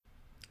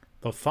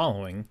The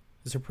following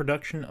is a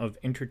production of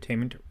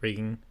Entertainment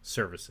Rigging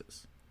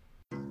Services.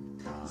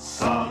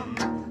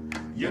 Son,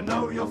 you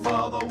know your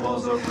father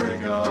was a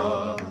rigger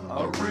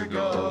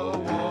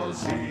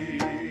was he.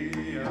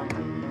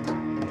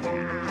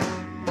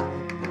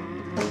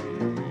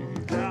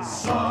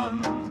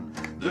 Son,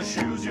 the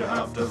shoes you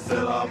have to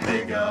fill are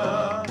big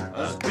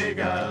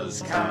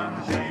as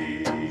can be.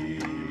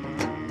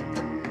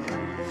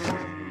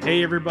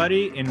 Hey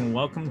everybody, and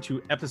welcome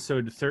to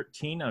episode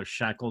 13 of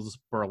Shackles,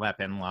 Burlap,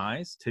 and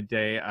Lies.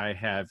 Today I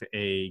have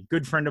a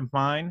good friend of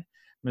mine,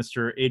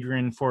 Mr.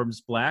 Adrian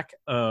Forbes Black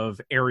of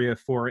Area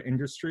 4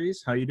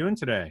 Industries. How are you doing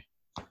today?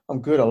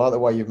 I'm good. I like the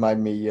way you've made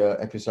me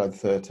episode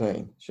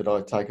 13. Should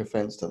I take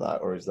offense to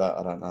that, or is that,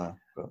 I don't know.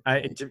 But,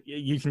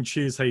 You can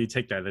choose how you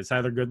take that. It's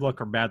either good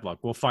luck or bad luck.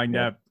 We'll find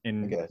out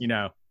in,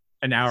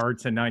 an hour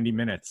to 90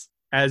 minutes.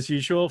 As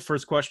usual,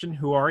 first question,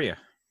 who are you?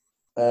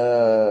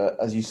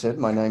 As you said,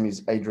 my name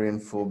is Adrian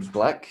Forbes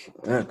Black,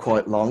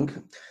 quite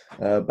long.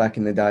 Back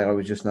in the day, I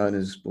was just known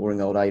as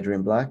boring old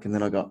Adrian Black, and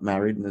then I got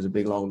married, and there's a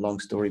big, long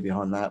story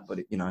behind that, but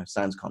it,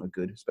 sounds kind of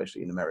good,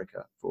 especially in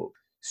America.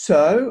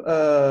 So,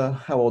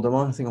 how old am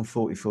I? I think I'm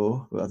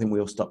 44, but I think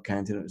we all stop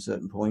counting at a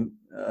certain point.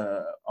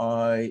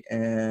 I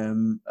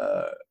am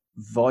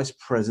Vice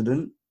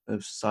President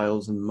of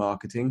Sales and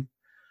Marketing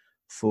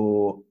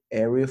for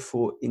Area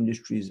 4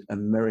 Industries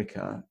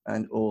America,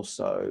 and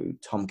also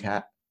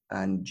Tomcat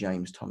and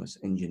James Thomas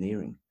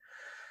Engineering.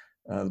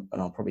 And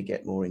I'll probably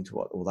get more into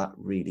what all that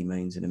really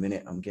means in a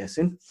minute, I'm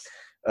guessing.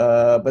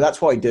 But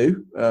that's what I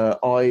do.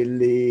 I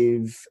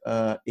live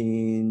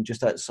in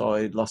just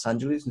outside Los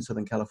Angeles in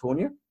Southern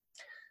California.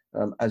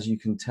 As you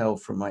can tell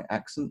from my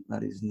accent,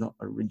 that is not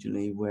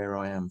originally where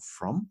I am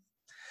from.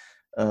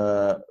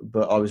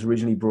 But I was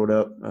originally brought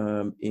up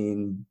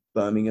in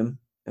Birmingham,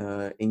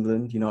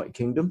 England, United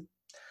Kingdom.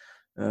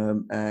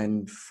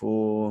 And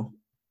for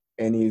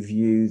any of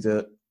you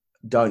that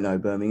don't know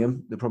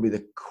Birmingham, probably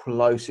the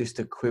closest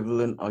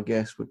equivalent, I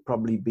guess, would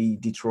probably be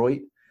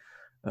Detroit.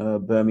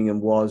 Birmingham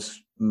was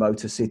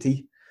Motor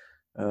City.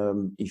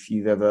 If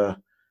you've ever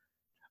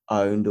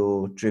owned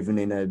or driven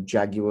in a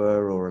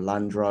Jaguar or a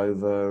Land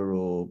Rover,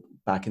 or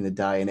back in the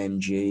day an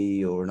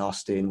MG or an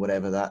Austin,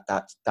 whatever,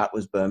 that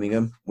was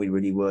Birmingham. We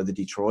really were the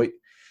Detroit.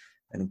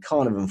 And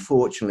kind of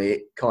unfortunately,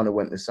 it kind of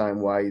went the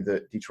same way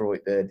that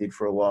Detroit there did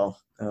for a while.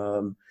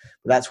 But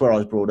that's where I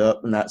was brought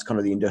up, and that's kind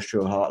of the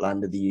industrial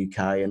heartland of the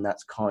UK, and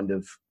that's kind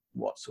of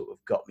what sort of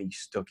got me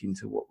stuck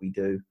into what we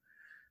do,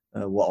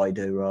 what I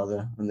do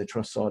rather, and the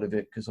trust side of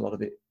it, because a lot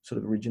of it sort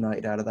of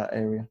originated out of that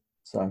area.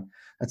 So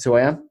that's who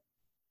I am.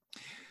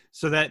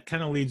 So that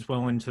kind of leads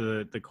well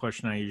into the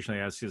question I usually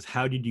ask is,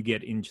 how did you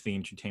get into the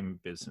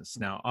entertainment business?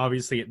 Now,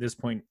 obviously, at this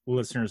point,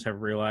 listeners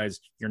have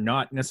realized you're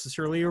not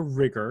necessarily a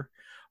rigger,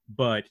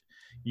 but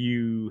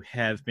you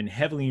have been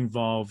heavily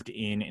involved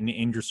in an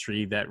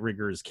industry that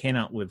riggers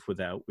cannot live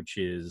without, which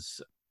is,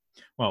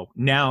 well,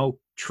 now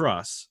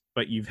truss,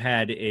 but you've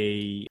had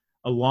a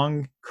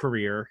long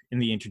career in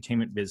the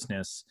entertainment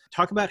business.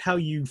 Talk about how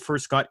you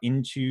first got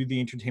into the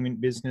entertainment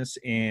business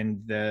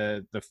and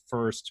the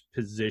first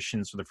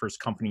positions or the first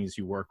companies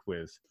you worked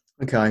with.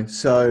 Okay,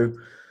 so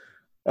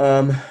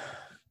I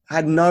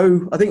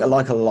think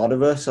like a lot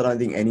of us, I don't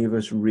think any of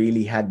us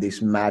really had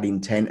this mad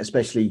intent,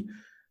 especially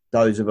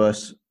those of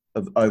us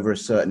of over a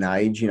certain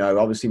age.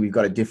 Obviously we've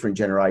got a different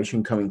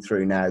generation coming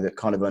through now that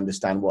kind of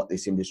understand what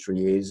this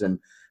industry is, and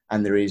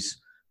there is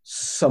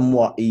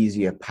somewhat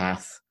easier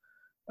path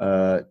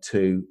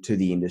to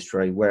the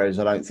industry. Whereas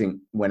I don't think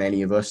when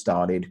any of us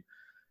started,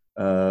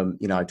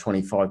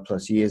 25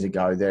 plus years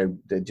ago,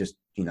 they're just,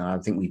 I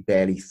think we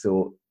barely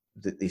thought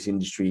that this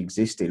industry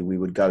existed. We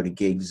would go to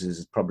gigs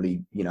as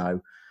probably,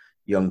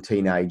 young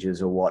teenagers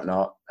or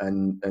whatnot,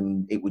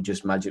 and it would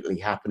just magically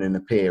happen and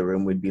appear,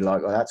 and we'd be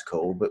like, oh, that's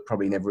cool, but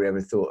probably never ever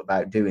thought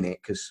about doing it,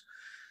 because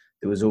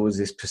there was always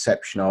this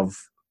perception of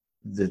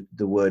the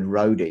word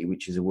roadie,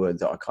 which is a word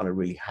that I kind of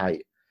really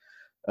hate.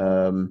 I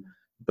don't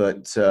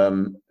think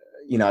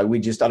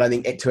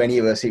to any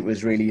of us it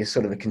was really a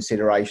sort of a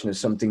consideration of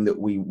something that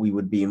we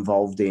would be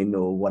involved in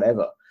or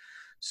whatever.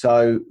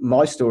 So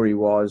my story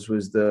was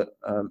that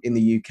in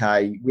the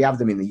UK, we have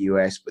them in the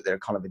US, but they're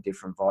kind of a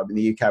different vibe. In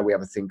the UK, we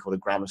have a thing called a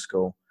grammar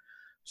school.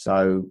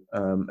 So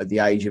at the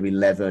age of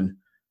 11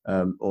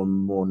 or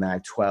more now,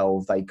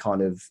 12, they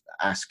kind of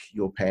ask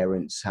your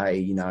parents,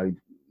 hey, he or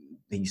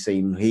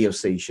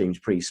she seems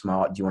pretty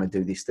smart. Do you want to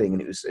do this thing?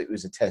 And it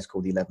was a test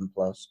called the 11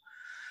 plus.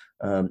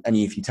 And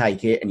if you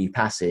take it and you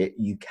pass it,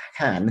 you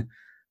can,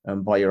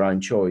 by your own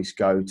choice,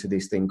 go to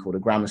this thing called a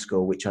grammar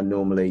school, which are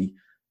normally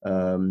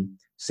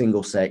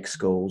single-sex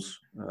schools,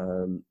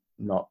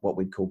 not what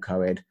we'd call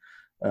co-ed.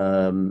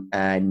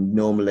 And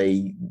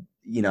normally,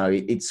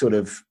 it's sort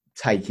of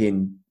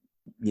taking,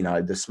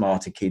 the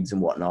smarter kids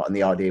and whatnot. And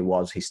the idea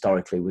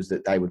historically was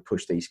that they would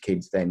push these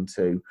kids then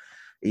to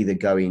either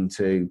go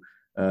into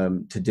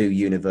to do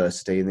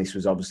university, and this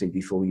was obviously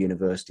before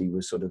university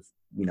was sort of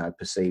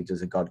perceived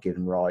as a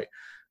God-given right,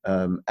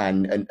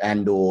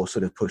 and or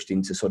sort of pushed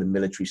into sort of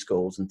military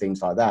schools and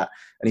things like that.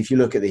 And if you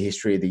look at the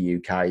history of the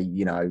UK,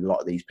 you know, a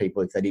lot of these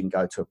people, if they didn't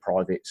go to a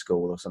private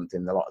school or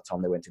something, a lot of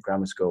time they went to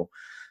grammar school.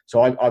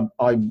 So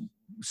I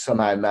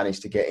somehow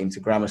managed to get into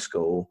grammar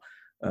school,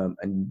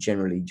 and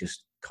generally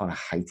just kind of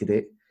hated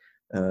it.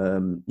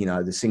 You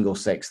know, the single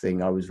sex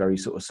thing, I was very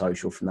sort of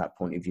social from that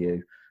point of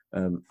view.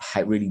 I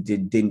really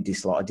didn't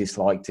dislike. I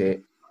disliked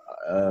it.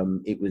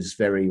 It was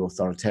very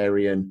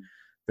authoritarian,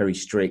 very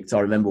strict. I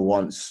remember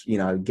once, you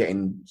know,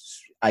 getting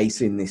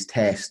acing this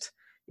test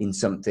in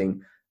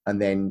something, and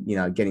then, you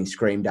know, getting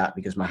screamed at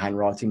because my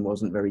handwriting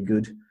wasn't very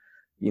good.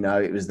 You know,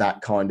 it was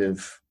that kind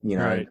of, you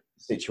know, Right.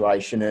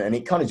 situation, and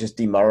it kind of just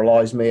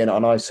demoralized me. And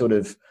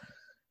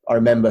I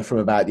remember from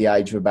about the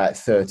age of about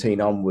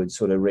 13 onwards,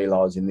 sort of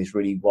realizing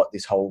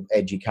this whole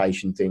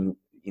education thing,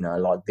 you know,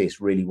 like this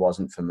really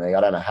wasn't for me.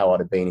 I don't know how I'd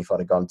have been if I'd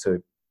have gone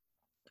to,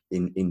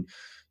 in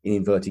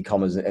inverted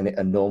commas,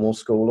 a normal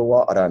school or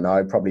what. I don't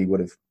know. Probably would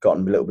have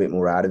gotten a little bit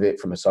more out of it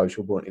from a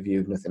social point of view,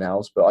 if nothing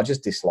else. But I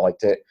just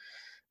disliked it.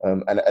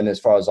 And as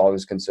far as I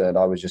was concerned,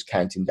 I was just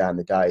counting down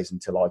the days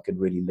until I could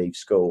really leave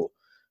school.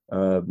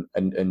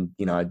 And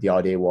you know, the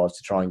idea was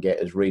to try and get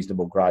as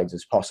reasonable grades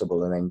as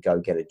possible and then go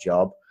get a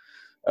job.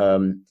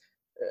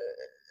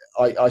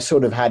 I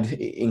sort of had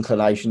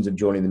inclinations of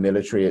joining the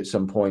military at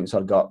some points.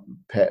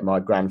 My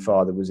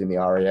grandfather was in the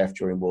RAF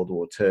during World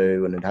War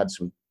II and had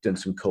done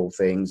some cool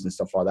things and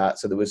stuff like that.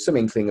 So there was some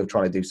inkling of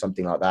trying to do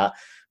something like that.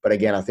 But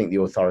again, I think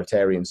the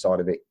authoritarian side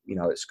of it, you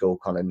know, at school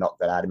kind of knocked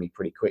that out of me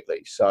pretty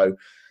quickly. So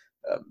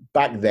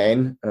back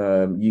then,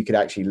 you could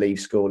actually leave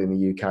school in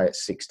the UK at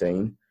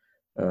 16.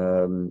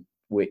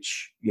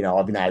 Which, you know,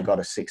 I've now got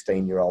a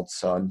 16-year-old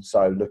son.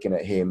 So looking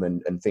at him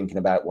and thinking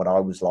about what I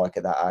was like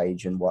at that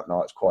age and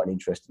whatnot, it's quite an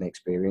interesting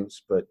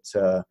experience. But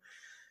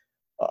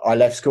I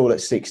left school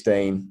at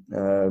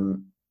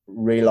 16,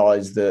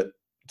 realised that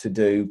to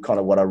do kind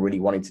of what I really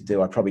wanted to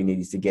do, I probably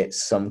needed to get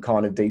some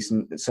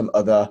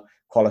other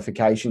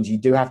qualifications. You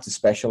do have to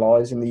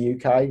specialise in the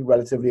UK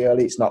relatively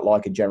early. It's not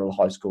like a general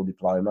high school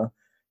diploma.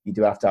 You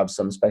do have to have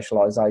some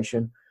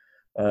specialisation.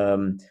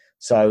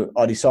 So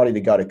I decided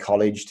to go to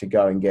college to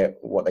go and get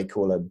what they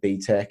call a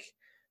BTEC,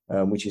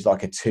 which is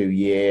like a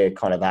 2-year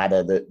kind of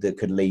adder that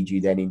could lead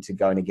you then into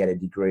going to get a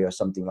degree or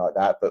something like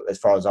that. But as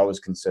far as I was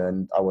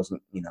concerned, I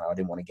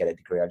didn't want to get a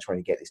degree. I just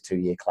wanted to get this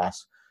 2-year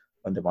class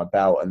under my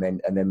belt and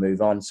then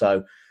move on.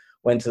 So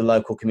went to the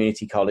local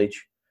community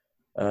college,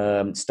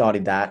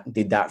 started that,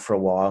 did that for a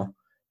while,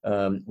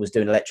 was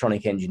doing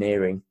electronic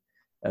engineering,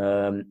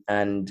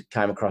 and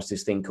came across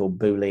this thing called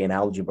Boolean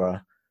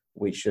algebra,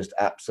 which just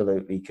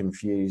absolutely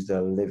confused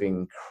the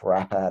living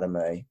crap out of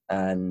me.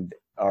 And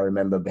I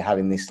remember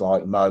having this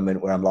like moment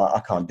where I'm like,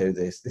 I can't do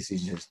this. This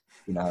is just,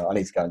 you know, I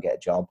need to go and get a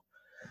job.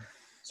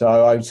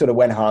 So I sort of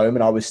went home,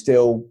 and I was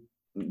still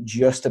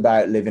just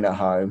about living at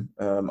home.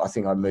 I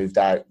think I moved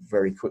out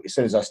very quick. As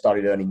soon as I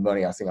started earning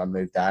money, I think I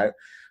moved out.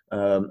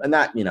 And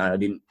that, you know,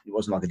 it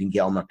wasn't like I didn't get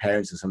on my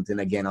parents or something.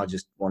 Again, I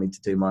just wanted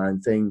to do my own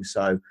thing.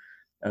 So,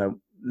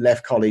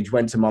 left college,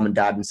 went to mom and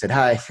dad and said,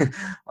 hey,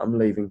 I'm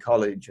leaving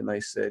college. And they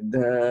said,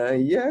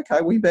 yeah,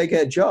 okay, we better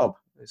get a job.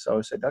 So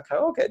I said, okay,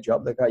 I'll get a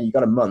job. They go, you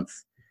got a month,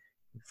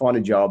 find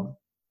a job,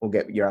 we'll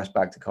get your ass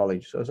back to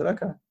college. So I said,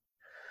 okay.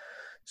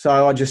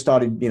 So I just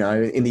started, you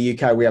know, in the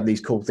UK, we have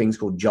these cool things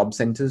called job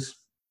centres,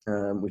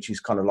 which is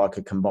kind of like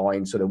a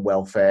combined sort of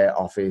welfare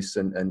office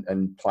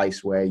and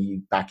place where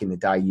back in the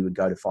day, you would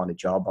go to find a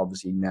job.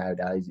 Obviously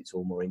nowadays it's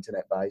all more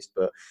internet based,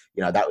 but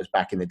you know, that was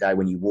back in the day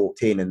when you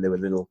walked in and there were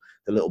the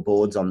little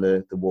boards on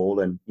the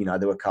wall, and, you know,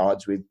 there were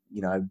cards with,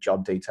 you know,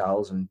 job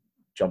details and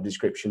job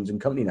descriptions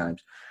and company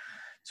names.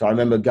 So I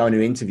remember going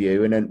to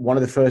interview, and then one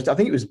of the first, I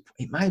think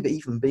it may have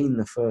even been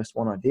the first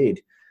one I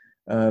did.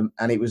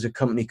 And it was a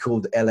company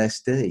called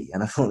LSD.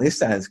 And I thought, this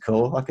sounds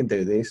cool. I can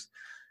do this.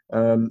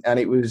 And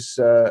it was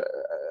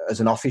as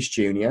an office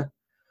junior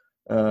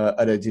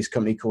at this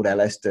company called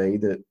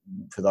LSD, that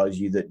for those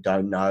of you that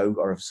don't know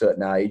or of a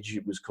certain age,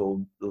 it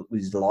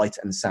was Light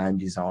and Sound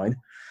Design.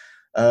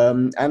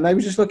 And they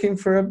were just looking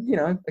for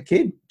a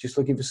kid, just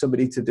looking for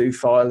somebody to do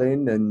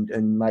filing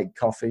and make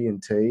coffee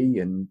and tea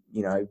and,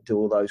 you know, do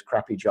all those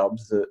crappy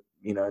jobs that,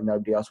 you know,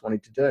 nobody else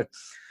wanted to do.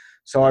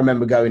 So I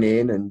remember going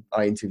in and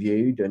I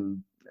interviewed,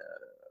 and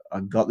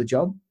I got the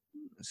job.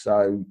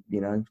 So,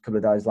 you know, a couple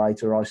of days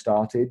later I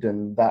started,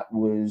 and that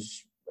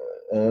was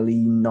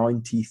early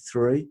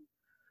 93.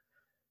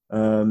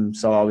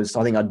 So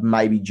I think I'd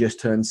maybe just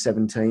turned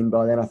 17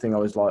 by then. I think I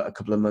was like a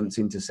couple of months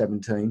into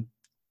 17.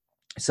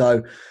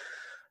 So,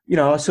 you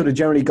know, I sort of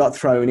generally got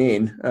thrown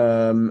in.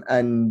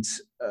 And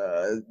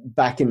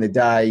back in the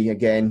day,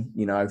 again,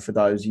 you know, for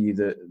those of you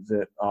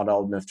that aren't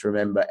old enough to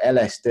remember,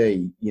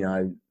 LSD, you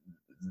know,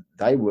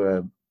 they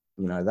were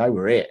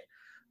it.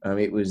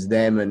 It was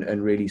them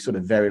and really sort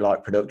of Very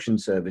Light Production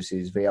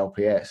Services,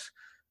 VLPS.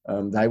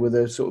 They were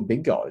the sort of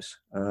big guys.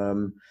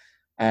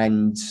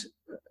 And,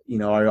 you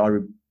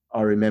know,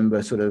 I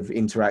remember sort of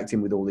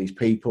interacting with all these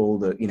people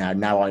that, you know,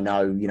 now I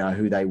know, you know,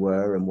 who they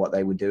were and what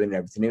they were doing and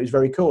everything. It was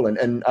very cool.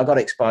 And I got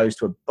exposed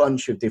to a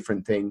bunch of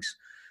different things.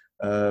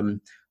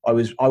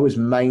 I was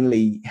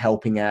mainly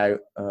helping out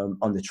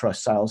on the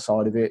trust sales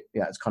side of it.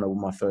 Yeah, it's kind of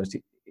my first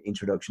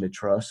introduction to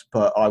trust.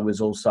 But I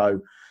was also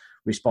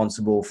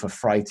responsible for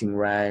freighting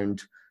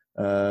round.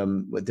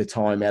 At the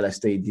time,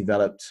 LSD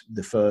developed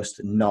the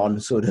first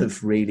sort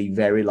of really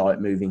very light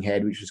moving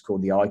head, which was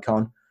called the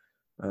Icon.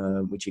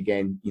 Which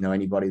again,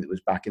 anybody that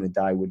was back in the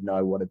day would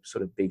know what a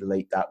sort of big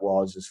leap that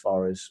was as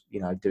far as,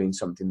 doing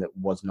something that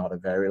was not a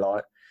very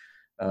light.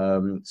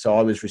 So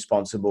I was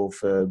responsible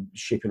for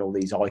shipping all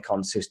these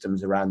Icon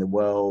systems around the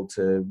world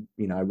to,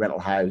 rental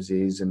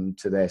houses and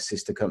to their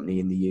sister company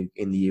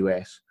in the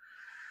US.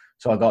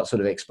 So I got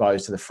sort of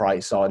exposed to the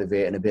freight side of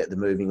it and a bit of the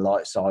moving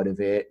light side of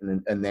it.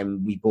 And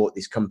then we bought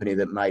this company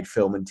that made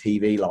film and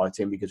TV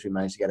lighting because we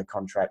managed to get a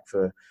contract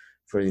for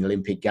the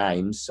Olympic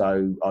Games.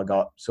 So I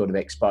got sort of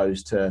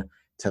exposed to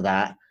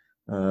that.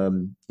 I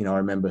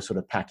remember sort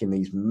of packing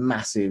these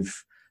massive,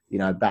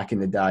 back in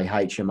the day,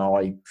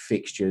 HMI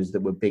fixtures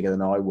that were bigger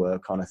than I were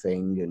kind of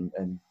thing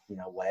and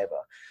whatever.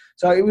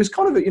 So it was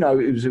kind of,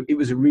 it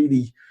was a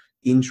really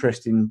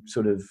interesting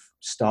sort of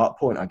start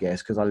point, I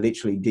guess, because I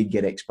literally did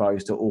get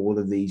exposed to all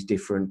of these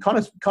different kind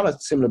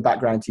of similar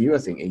background to you, I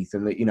think,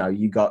 Ethan, that,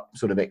 you got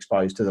sort of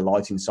exposed to the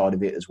lighting side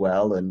of it as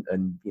well. And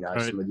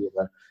right. Some of the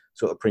other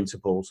sort of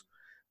principles.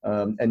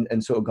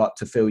 And sort of got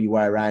to feel your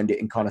way around it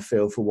and kind of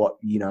feel for what,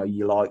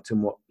 you liked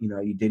and what,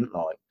 you didn't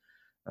like.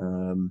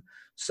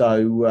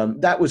 So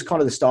that was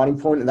kind of the starting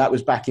point, and that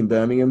was back in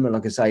Birmingham. And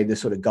like I say, the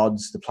sort of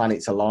the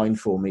planets aligned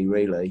for me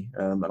really.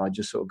 And I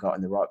just sort of got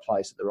in the right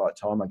place at the right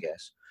time, I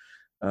guess.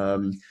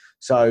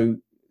 So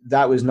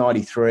that was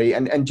 93.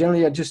 And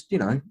generally I just,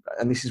 and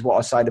this is what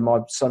I say to my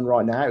son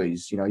right now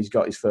is, he's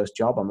got his first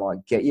job. I'm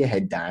like, get your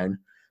head down,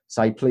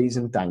 say please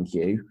and thank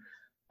you.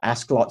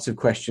 Ask lots of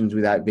questions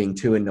without being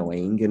too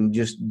annoying and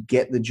just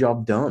get the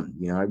job done,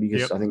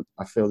 because yep.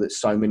 I feel that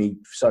so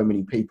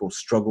many people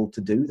struggle to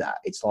do that.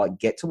 It's like,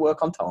 get to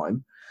work on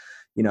time,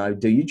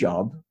 do your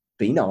job,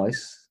 be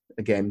nice,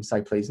 again,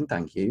 say please and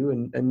thank you.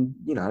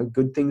 And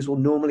good things will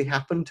normally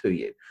happen to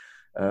you.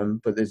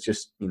 But there's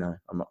just,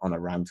 I'm on a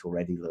rant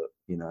already. Look,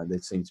 there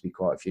seems to be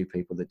quite a few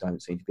people that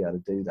don't seem to be able to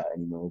do that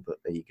anymore, but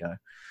there you go.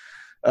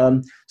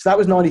 So that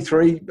was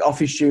 93,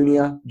 Office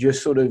Junior,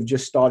 just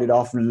started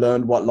off and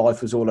learned what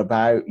life was all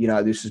about.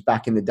 This was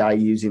back in the day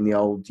using the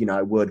old,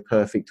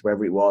 WordPerfect,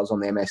 wherever it was on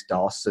the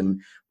MS-DOS,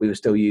 and we were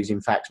still using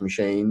fax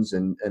machines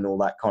and all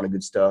that kind of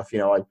good stuff.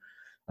 I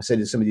said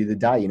to somebody the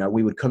other day,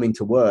 we would come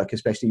into work,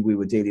 especially we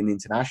were dealing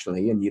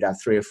internationally, and you'd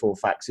have 3 or 4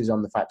 faxes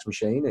on the fax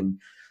machine, and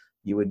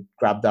you would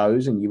grab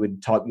those and you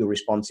would type your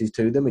responses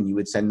to them and you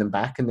would send them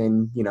back. And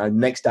then,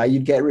 next day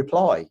you'd get a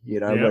reply,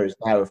 whereas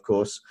now, of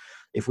course,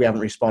 if we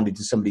haven't responded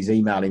to somebody's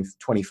email in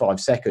 25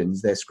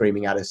 seconds, they're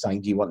screaming at us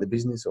saying, do you want the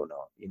business or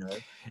not?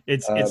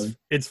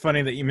 It's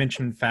funny that you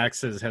mentioned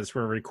faxes as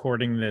we're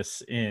recording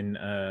this in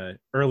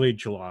early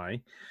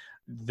July,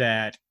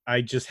 that I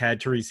just had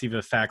to receive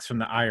a fax from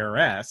the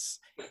IRS.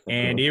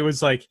 And it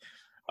was like,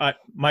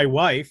 my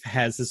wife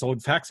has this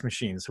old fax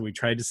machine, so we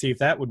tried to see if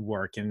that would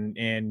work, and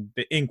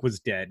the ink was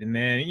dead. And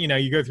then,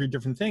 you go through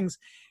different things.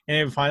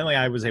 And finally,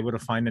 I was able to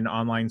find an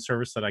online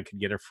service that I could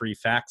get a free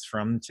fax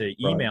from to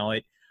email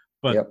it.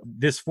 But yep.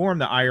 This form,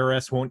 the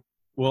IRS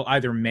will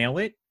either mail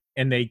it,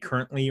 and they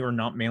currently are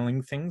not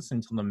mailing things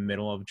until the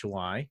middle of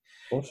July.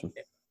 Awesome.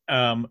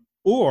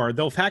 Or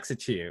they'll fax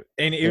it to you.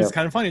 And it was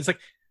kind of funny. It's like,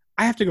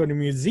 I have to go to a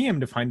museum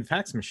to find the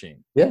fax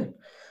machine. Yeah.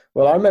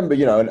 Well, I remember,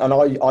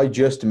 and I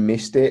just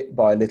missed it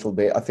by a little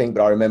bit, I think,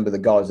 but I remember the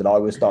guys that I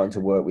was starting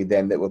to work with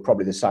then that were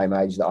probably the same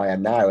age that I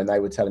am now, and they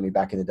were telling me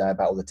back in the day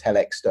about all the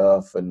telex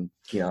stuff and,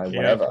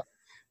 whatever,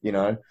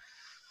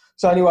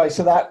 So anyway,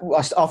 so that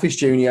Office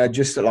Junior,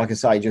 just like I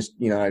say, just,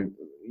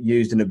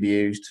 used and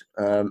abused.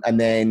 And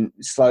then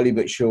slowly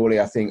but surely,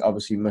 I think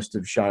obviously must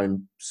have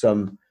shown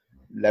some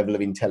level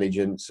of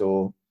intelligence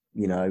or,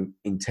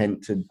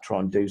 intent to try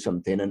and do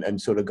something and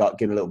sort of got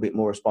given a little bit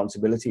more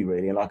responsibility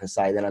really. And like I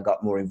say, then I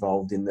got more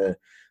involved in the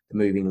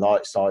moving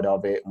light side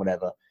of it and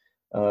whatever.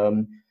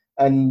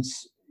 And,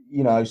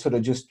 sort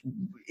of just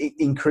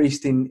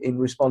increased in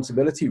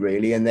responsibility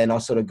really. And then I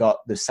sort of got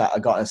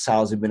a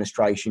sales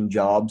administration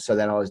job. So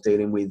then I was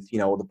dealing with,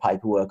 all the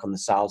paperwork on the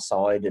sales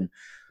side and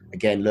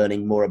again,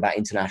 learning more about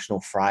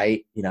international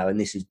freight, and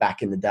this is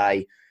back in the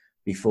day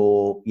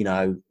before,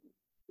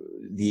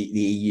 the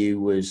EU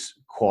was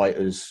quite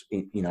as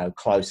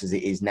close as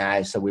it is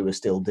now. So we were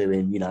still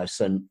doing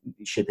some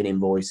shipping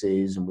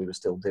invoices, and we were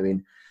still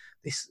doing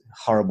this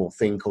horrible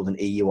thing called an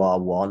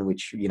EUR1,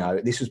 which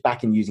this was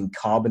back in using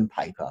carbon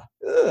paper.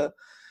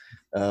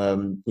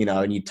 And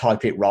you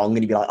type it wrong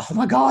and you'd be like, oh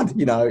my god,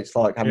 it's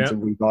like having to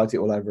rewrite it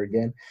all over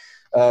again.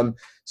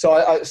 So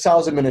I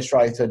sales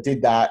administrator,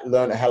 did that,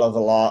 learned a hell of a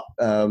lot.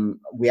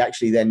 We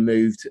actually then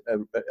moved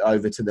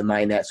over to the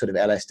main sort of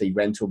LSD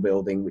rental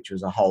building, which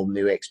was a whole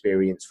new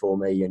experience for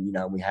me. And,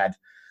 we had,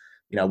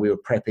 we were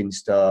prepping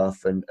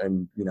stuff and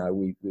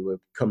we were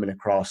coming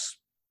across,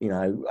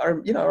 I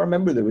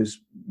remember there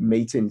was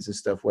meetings and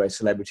stuff where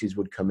celebrities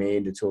would come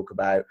in to talk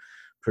about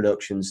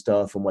production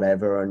stuff and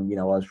whatever. And,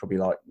 I was probably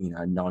like,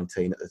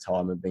 19 at the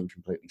time and being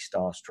completely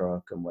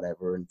starstruck and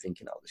whatever and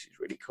thinking, oh, this is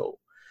really cool.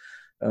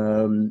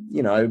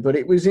 But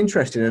it was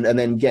interesting. And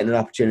then getting an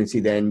opportunity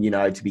then,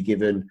 to be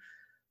given,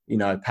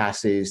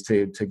 passes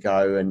to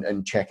go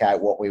and check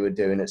out what we were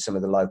doing at some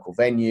of the local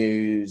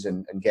venues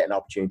and get an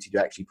opportunity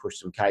to actually push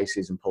some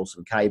cases and pull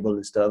some cable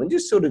and stuff and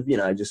just sort of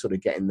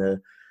getting the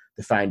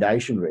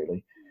foundation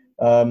really.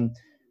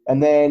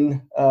 And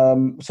then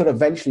sort of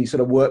eventually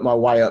sort of work my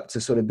way up to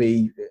sort of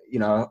be,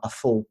 a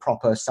full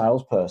proper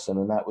salesperson.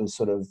 And that was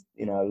sort of,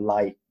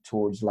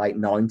 towards late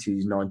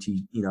 90s,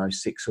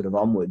 96 sort of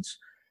onwards,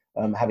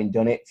 having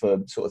done it for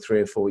sort of 3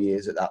 or 4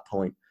 years at that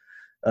point.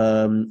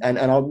 And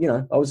I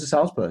was a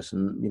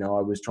salesperson,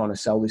 I was trying to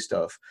sell this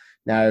stuff.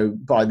 Now,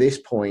 by this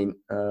point,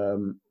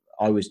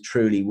 I was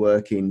truly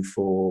working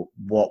for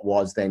what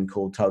was then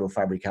called Total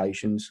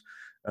Fabrications,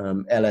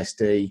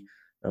 LSD.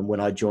 And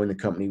when I joined the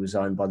company, was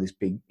owned by this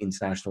big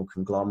international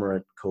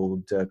conglomerate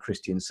called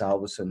Christian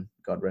Salverson,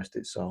 God rest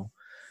its soul,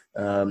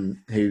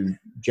 who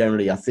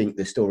generally, I think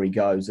the story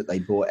goes that they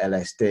bought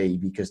LSD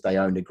because they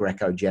owned a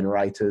Greco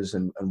generators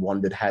and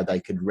wondered how they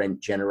could rent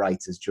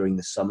generators during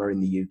the summer in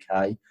the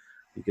UK.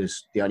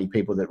 Because the only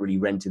people that really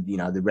rented,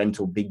 the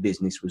rental big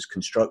business was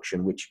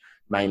construction, which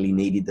mainly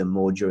needed them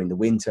more during the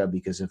winter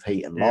because of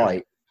heat and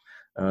light.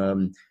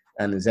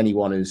 And as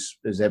anyone who's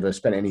ever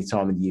spent any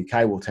time in the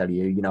UK will tell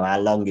you, our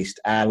longest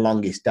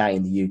day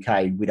in the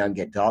UK, we don't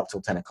get dark till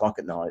 10 o'clock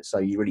at night. So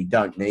you really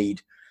don't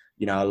need,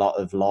 a lot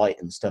of light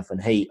and stuff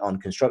and heat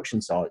on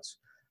construction sites,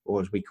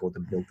 or as we call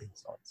them, building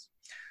sites.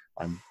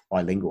 I'm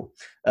bilingual.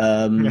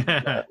 So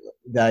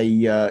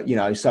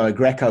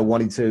Greco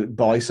wanted to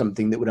buy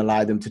something that would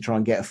allow them to try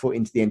and get a foot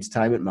into the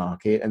entertainment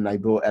market, and they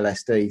bought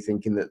LSD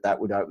thinking that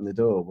would open the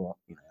door. Well,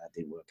 that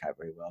didn't work out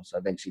very well. So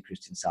eventually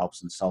Christian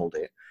Salverson sold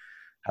it,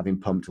 having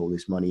pumped all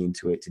this money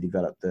into it to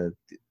develop the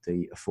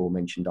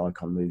aforementioned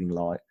Icon moving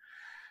light.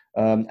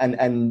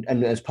 And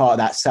as part of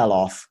that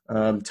sell-off,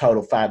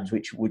 Total Fabs,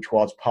 which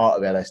was part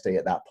of LSD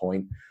at that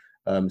point,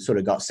 sort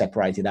of got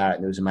separated out,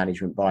 and there was a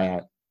management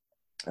buyout.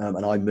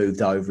 And I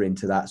moved over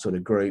into that sort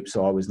of group.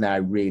 So I was now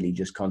really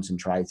just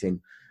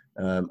concentrating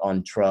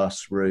on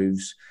truss,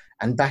 roofs,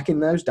 and back in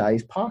those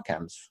days, par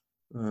cams.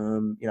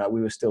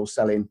 We were still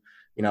selling,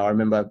 I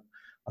remember,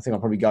 I think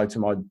I'll probably go to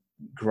my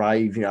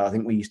grave, I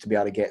think we used to be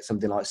able to get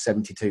something like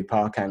 72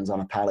 par cans on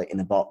a pallet in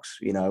a box,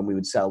 and we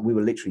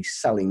were literally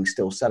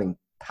still selling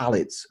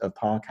pallets of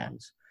par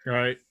cans.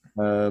 Right.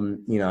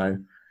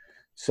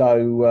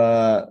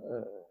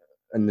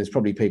 And there's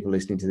probably people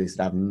listening to this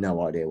that have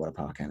no idea what a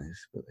par can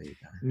is, but there you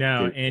go.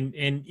 No,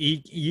 and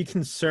you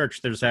can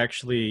search. There's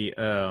actually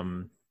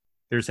an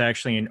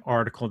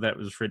article that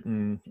was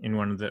written in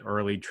one of the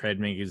early trade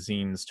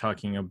magazines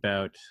talking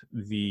about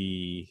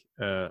the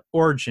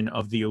origin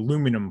of the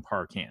aluminum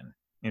par can,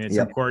 and it's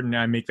important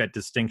I make that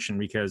distinction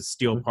because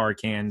steel par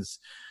cans,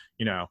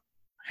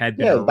 had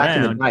been around. Back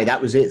in the day,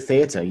 that was it,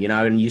 theatre,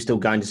 and you still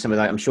go into some of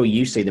that. I'm sure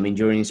you see them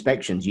during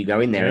inspections. You go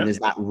in there and there's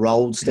that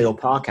rolled steel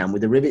par can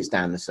with the rivets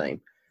down the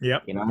seam.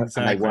 Yep. Exactly.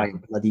 And they weigh a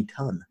bloody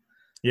ton.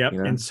 Yep.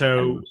 And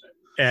so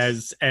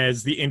as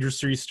the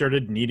industry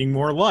started needing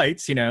more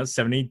lights,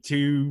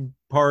 72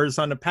 pars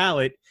on a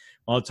pallet,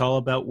 well, it's all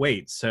about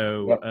weight.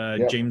 So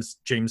James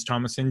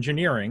Thomas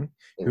Engineering,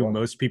 who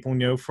most people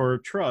know for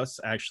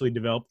truss, actually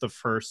developed the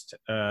first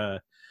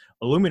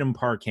aluminum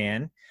par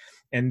can,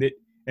 and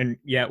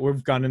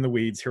we've gone in the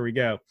weeds. Here we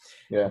go.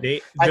 Yeah.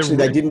 They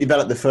didn't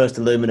develop the first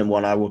aluminum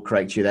one. I will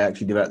correct you. They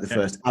actually developed the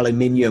first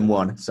aluminium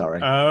one. Sorry.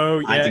 Oh,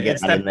 yeah.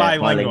 It's that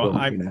bilingual.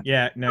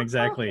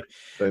 Exactly.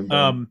 Boom,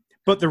 boom.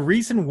 But the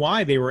reason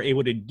why they were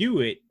able to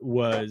do it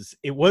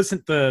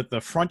wasn't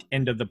the front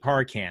end of the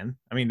par can.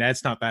 I mean,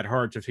 that's not that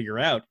hard to figure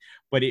out.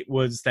 But it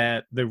was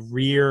that the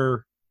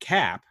rear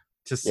cap,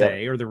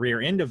 or the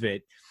rear end of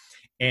it.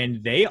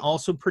 And they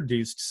also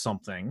produced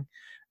something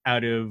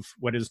out of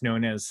what is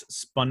known as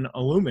spun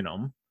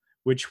aluminum,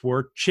 which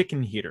were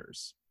chicken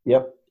heaters.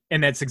 Yep.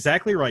 And that's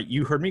exactly right.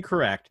 You heard me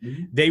correct.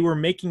 Mm-hmm. They were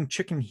making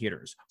chicken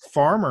heaters.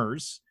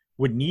 Farmers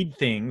would need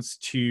things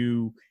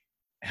to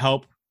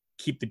help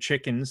keep the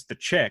chicks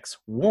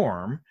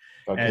warm.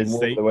 The ones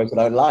that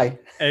don't lie.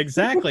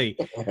 Exactly.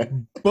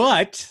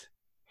 But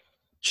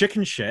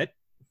chicken shit.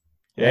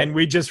 Yeah. And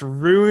we just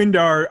ruined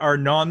our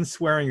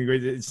non-swearing.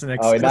 It's an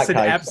explicit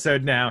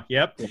episode now.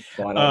 Yep.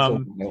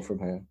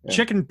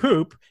 Chicken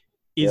poop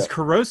is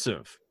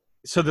corrosive.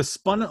 So the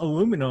spun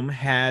aluminum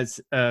has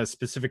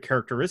specific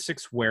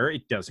characteristics where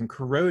it doesn't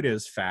corrode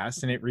as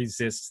fast and it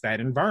resists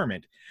that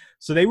environment.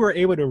 So they were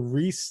able to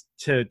repurpose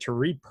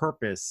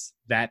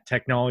that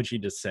technology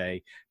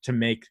to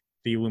make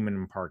the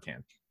aluminum par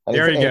can.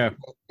 There you go.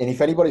 And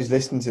if anybody's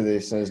listening to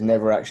this and has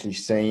never actually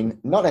seen,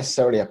 not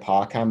necessarily a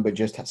par can, but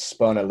just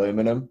spun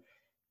aluminum,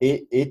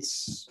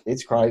 it's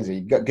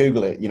crazy.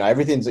 Google it.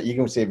 Everything's you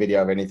can see a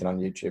video of anything on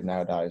YouTube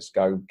nowadays.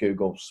 Go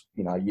Google,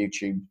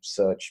 YouTube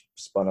search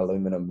spun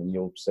aluminum, and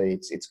you'll see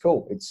it's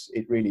cool.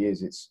 It really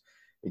is.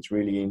 It's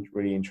really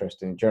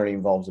interesting. It generally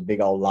involves a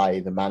big old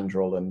lathe, a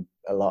mandrel, and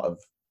a lot of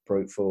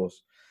brute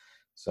force.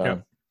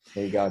 So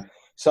there you go.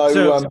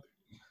 So,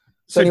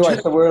 so anyway,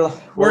 so we're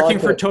working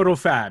like for Total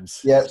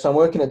Fabs. Yeah, so I'm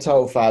working at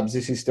Total Fabs.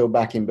 This is still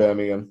back in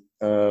Birmingham,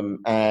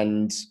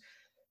 and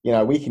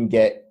we can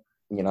get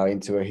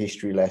into a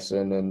history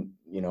lesson, and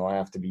I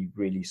have to be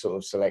really sort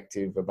of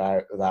selective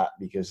about that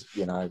because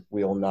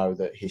we all know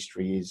that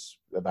history is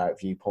about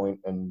viewpoint,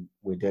 and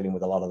we're dealing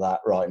with a lot of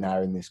that right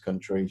now in this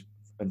country,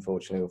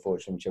 unfortunately or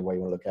fortunately, whichever way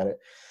you want to look at it.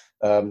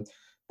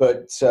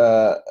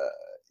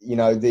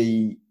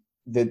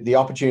 The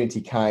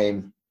opportunity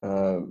came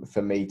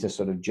for me to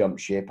sort of jump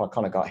ship. I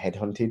kind of got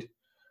headhunted,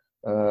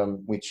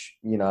 which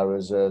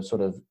as a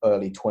sort of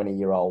early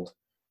 20-year-old,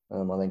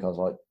 I think I was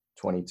like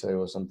 22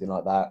 or something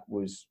like that,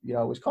 was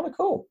was kind of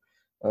cool.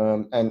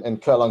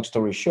 And cut a long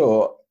story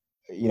short,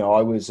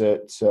 I was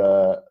at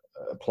a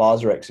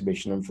Plaza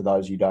exhibition, and for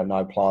those who don't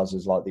know, Plaza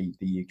is like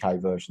the UK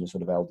version of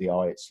sort of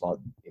LDI. It's like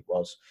it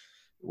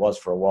was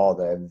for a while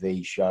there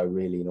the show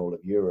really in all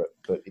of Europe,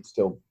 but it's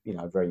still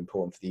very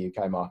important for the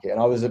UK market. And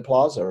I was at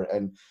Plaza,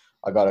 and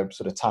I got a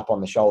sort of tap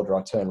on the shoulder.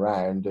 I turned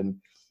around, and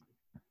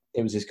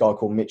it was this guy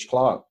called Mitch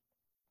Clark,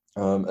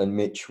 and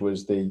Mitch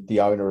was the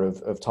owner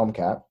of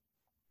Tomcat.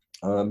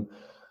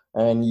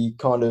 And he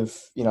kind of,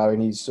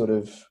 in his sort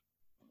of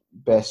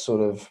best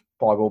sort of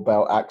Bible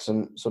Belt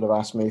accent, sort of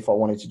asked me if I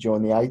wanted to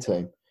join the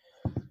A-team.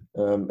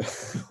 At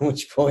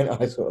which point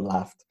I sort of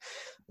laughed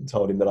and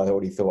told him that I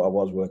already thought I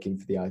was working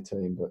for the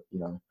A-team, but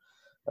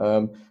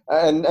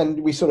and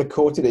we sort of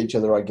courted each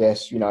other, I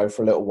guess,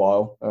 for a little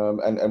while.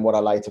 And what I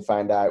later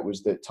found out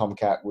was that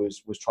Tomcat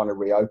was trying to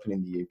reopen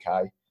in the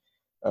UK,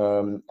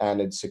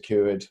 and had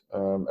secured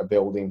a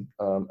building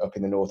up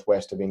in the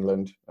northwest of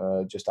England,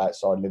 just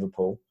outside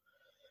Liverpool.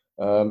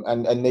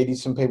 And needed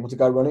some people to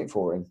go run it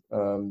for him.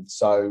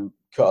 So,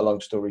 cut a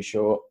long story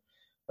short,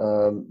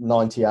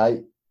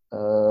 98,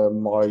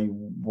 my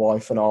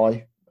wife and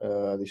I,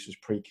 this was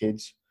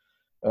pre-kids,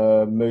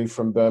 moved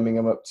from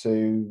Birmingham up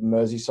to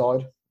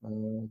Merseyside,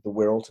 the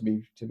Wirral to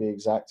be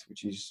exact,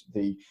 which is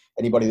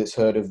anybody that's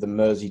heard of the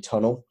Mersey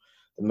Tunnel.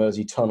 The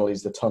Mersey Tunnel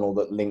is the tunnel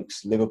that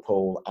links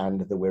Liverpool and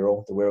the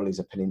Wirral. The Wirral is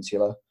a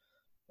peninsula.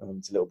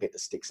 It's a little bit that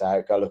sticks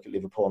out. Go look at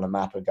Liverpool on a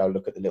map and go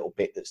look at the little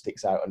bit that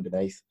sticks out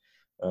underneath.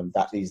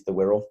 That is the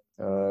Wirral.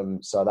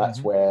 So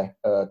that's where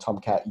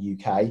Tomcat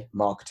UK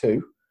Mark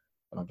II,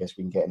 and I guess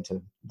we can get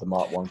into the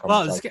Mark I conversation.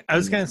 Well, I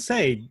was going to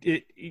say,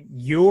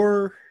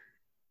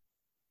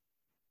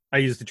 I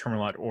use the term a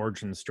lot,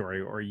 origin story,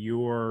 or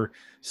your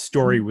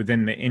story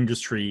within the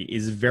industry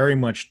is very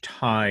much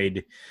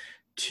tied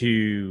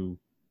to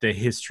the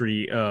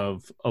history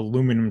of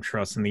aluminum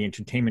truss in the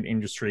entertainment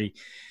industry,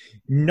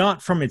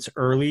 not from its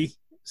early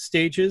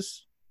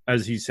stages,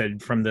 as you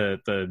said, from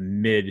the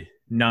mid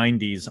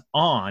 90s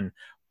on,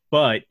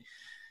 but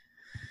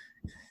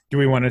do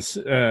we want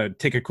to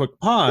take a quick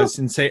pause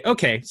and say,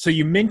 okay, so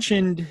you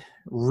mentioned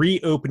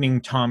reopening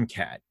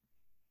Tomcat.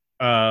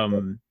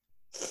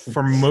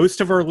 For most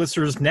of our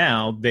listeners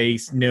now, they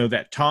know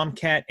that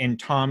Tomcat and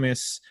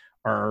Thomas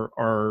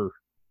are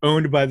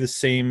owned by the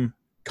same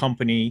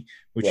company,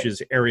 which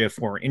is Area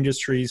 4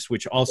 Industries,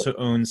 which also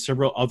owns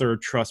several other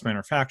truss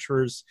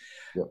manufacturers.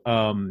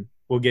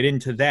 We'll get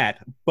into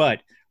that,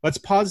 but let's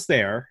pause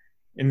there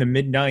in the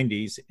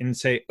mid-90s and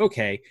say,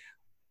 okay,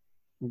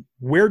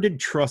 where did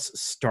truss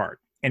start?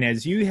 And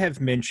as you have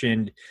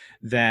mentioned,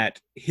 that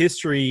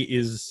history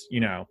is,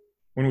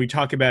 when we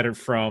talk about it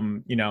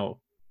from,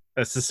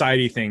 a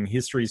society thing,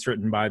 history is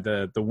written by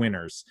the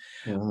winners.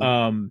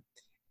 I'm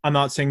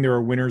not saying there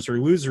are winners or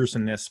losers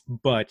in this,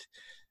 but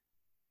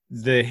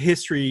the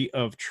history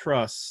of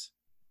truss,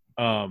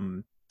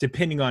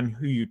 depending on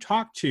who you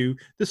talk to,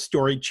 the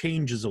story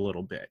changes a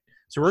little bit.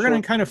 So we're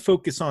going to kind of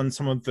focus on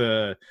some of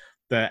the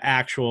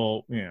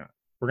actual, we're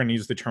going to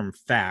use the term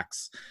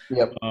facts.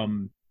 Yep.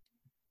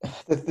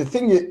 The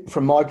thing that,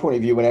 from my point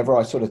of view, whenever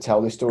I sort of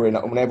tell this story,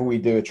 and whenever we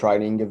do a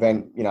training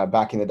event,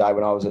 back in the day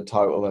when I was at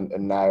Total and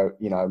now,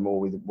 more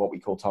with what we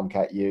call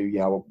Tomcat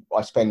U,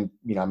 I spend,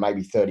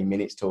 maybe 30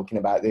 minutes talking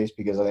about this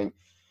because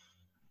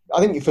I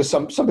think for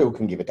some people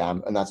can give a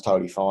damn, and that's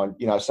totally fine.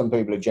 Some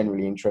people are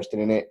generally interested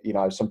in it.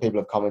 Some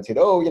people have commented,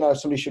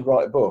 somebody should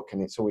write a book.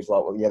 And it's always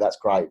like, well, yeah, that's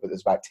great, but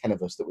there's about 10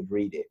 of us that would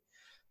read it.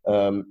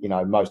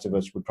 Most of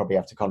us would probably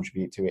have to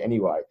contribute to it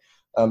anyway.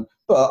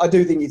 But I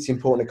do think it's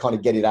important to kind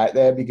of get it out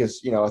there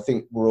because, I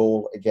think we're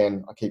all,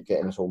 again, I keep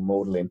getting us all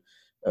maudlin.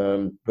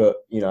 But,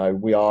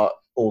 we are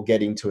all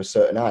getting to a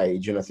certain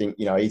age. And I think,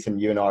 Ethan,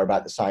 you and I are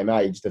about the same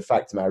age. The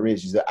fact of the matter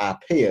is that our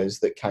peers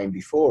that came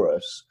before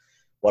us,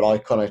 what I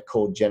kind of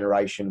call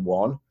Generation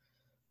 1,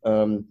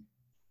 to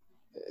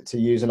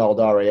use an old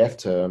RAF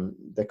term,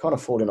 they're kind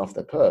of falling off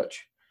their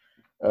perch.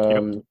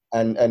 And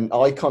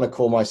I kind of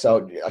call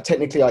myself,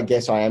 technically, I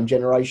guess I am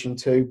Generation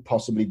 2,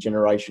 possibly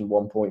Generation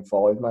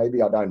 1.5,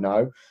 maybe, I don't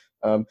know.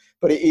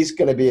 But it is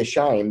going to be a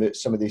shame that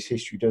some of this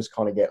history does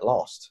kind of get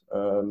lost,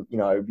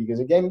 because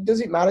again, does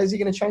it matter? Is it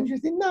going to change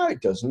anything? No,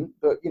 it doesn't.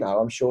 But,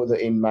 I'm sure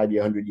that in maybe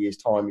 100 years'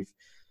 time,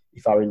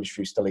 if our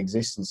industry still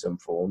exists in some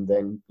form,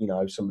 then,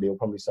 somebody will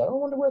probably say, I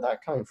wonder where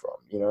that came from,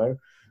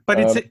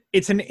 But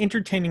it's an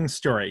entertaining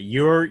story.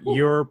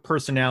 Your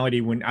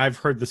personality, when I've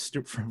heard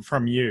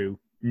from you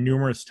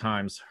numerous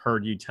times,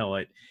 heard you tell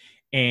it,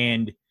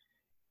 and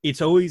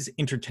it's always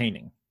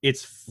entertaining.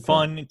 It's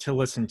fun to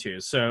listen to.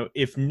 So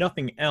if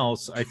nothing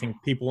else, I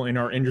think people in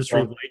our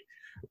industry,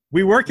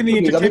 we work in the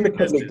entertainment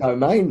public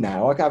domain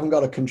now. I haven't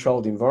got a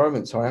controlled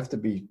environment, so I have to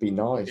be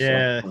nice.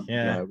 Yeah, so,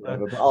 yeah.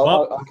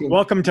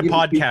 Welcome to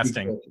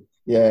podcasting.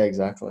 Yeah,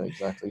 exactly.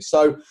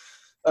 So,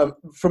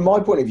 from my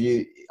point of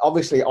view,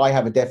 obviously, I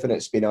have a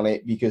definite spin on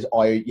it because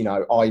I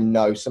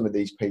know some of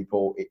these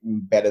people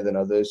better than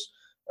others.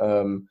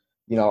 I'm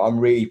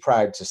really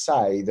proud to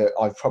say that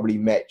I've probably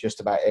met just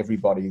about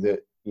everybody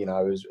that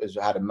has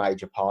had a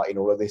major part in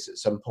all of this at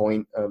some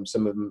point.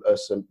 Some of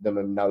them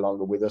are no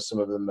longer with us. Some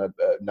of them are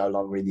no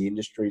longer in the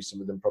industry. Some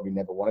of them probably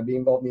never want to be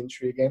involved in the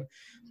industry again.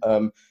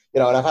 And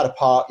I've had a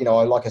part,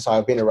 like I say,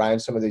 I've been around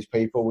some of these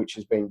people, which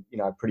has been,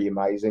 pretty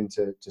amazing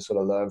to sort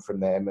of learn from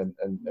them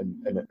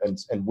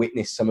and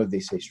witness some of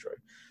this history.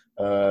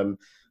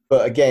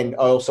 But again,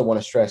 I also want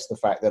to stress the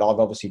fact that I've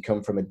obviously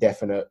come from a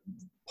definite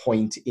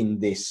point in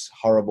this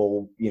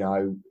horrible,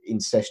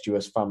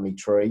 incestuous family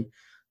tree.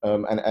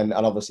 And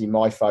obviously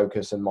my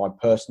focus and my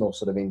personal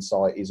sort of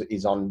insight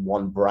is on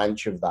one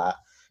branch of that.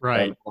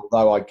 Right.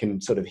 Although I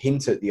can sort of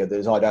hint at the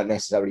others, I don't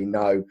necessarily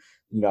know,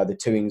 the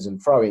toings and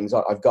froings.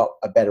 I've got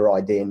a better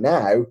idea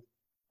now,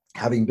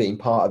 having been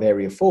part of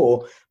Area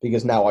 4,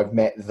 because now I've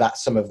met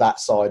some of that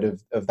side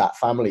of that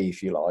family,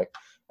 if you like.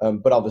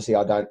 But obviously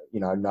I don't,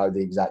 know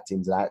the exact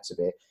ins and outs of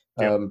it.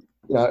 Yep.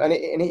 And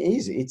it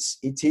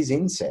is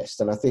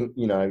incest. And I think,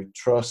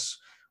 trusts,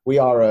 we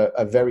are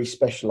a very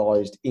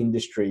specialized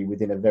industry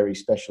within a very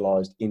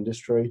specialized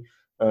industry.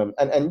 And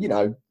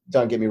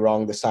don't get me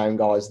wrong, the sound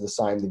guys are the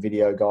same, the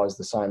video guys are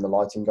the same, the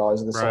lighting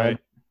guys are the same.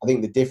 I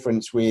think the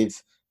difference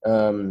with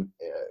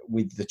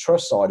the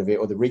truss side of it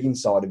or the rigging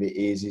side of it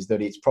is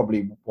that it's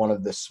probably one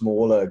of the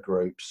smaller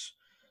groups,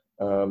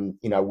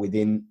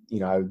 within,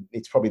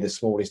 it's probably the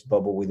smallest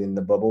bubble within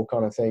the bubble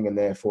kind of thing. And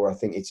therefore I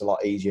think it's a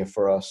lot easier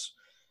for us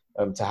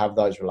to have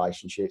those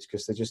relationships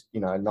because there's just,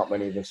 not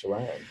many of us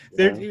around.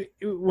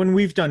 When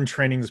we've done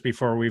trainings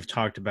before, we've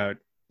talked about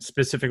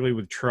specifically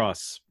with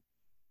truss,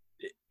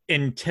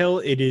 until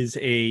it is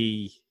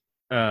a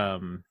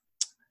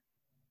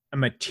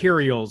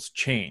materials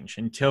change,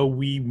 until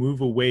we move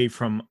away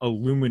from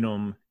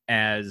aluminum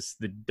as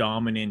the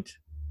dominant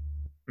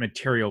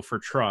material for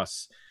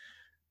truss,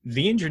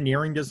 the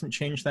engineering doesn't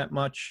change that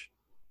much.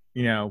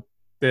 A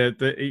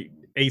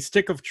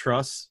stick of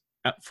truss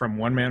from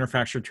one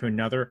manufacturer to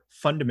another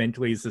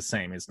fundamentally is the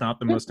same. It's not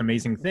the most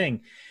amazing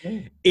thing.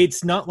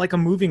 It's not like a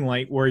moving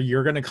light where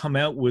you're going to come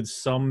out with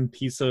some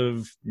piece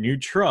of new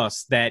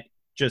truss that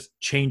just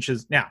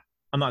changes. Now,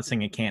 I'm not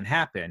saying it can't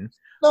happen.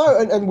 No,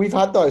 and we've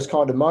had those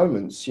kind of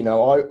moments. I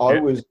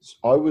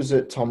was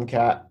at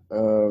Tomcat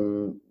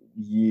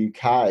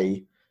UK,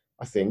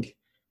 I think,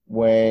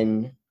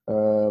 when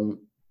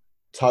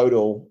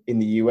Total in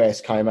the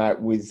US came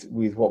out with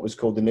what was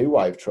called the New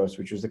Wave Truss,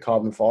 which was the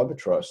carbon fiber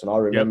truss. And I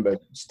remember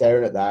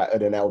staring at that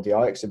at an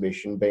LDI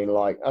exhibition being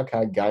like,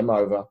 okay, game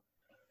over.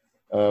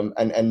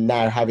 And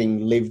now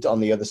having lived on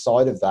the other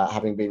side of that,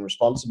 having been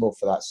responsible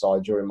for that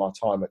side during my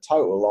time at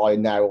Total, I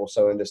now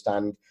also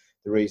understand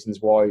the reasons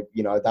why,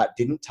 that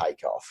didn't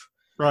take off.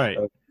 Right.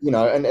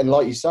 And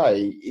like you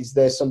say, is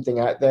there something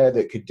out there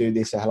that could do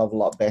this a hell of a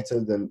lot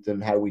better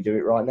than how we do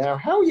it right now?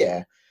 Hell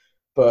yeah.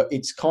 But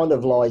it's kind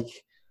of like,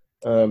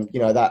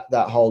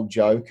 that whole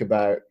joke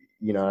about,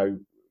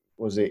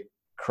 was it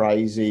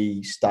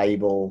crazy,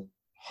 stable,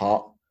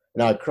 hot?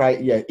 No,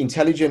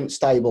 intelligent,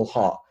 stable,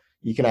 hot.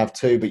 You can have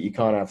two, but you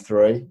can't have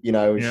three, when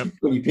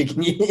you're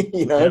picking,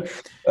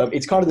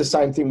 it's kind of the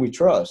same thing with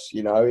truss,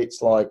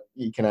 it's like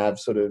you can have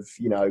sort of,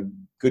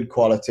 good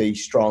quality,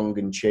 strong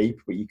and cheap,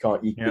 but you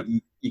can't,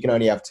 you can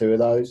only have two of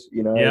those,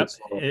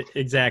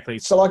 Exactly.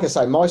 So like I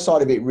say, my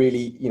side of it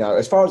really,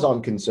 as far as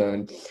I'm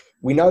concerned,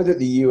 we know that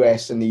the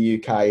US and the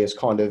UK has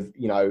kind of,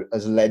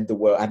 has led the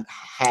world and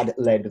had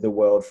led the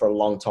world for a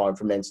long time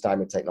from an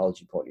entertainment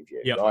technology point of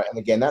view. Yep. Right. And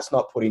again, that's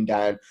not putting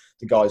down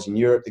the guys in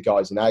Europe, the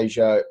guys in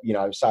Asia,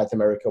 South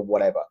America,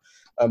 whatever.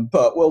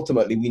 But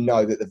ultimately, we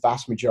know that the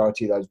vast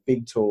majority of those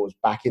big tours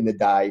back in the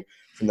day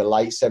from the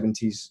late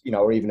 70s,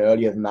 or even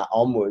earlier than that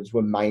onwards,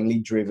 were mainly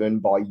driven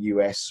by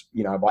US,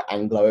 by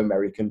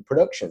Anglo-American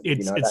production.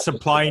 It's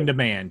supply and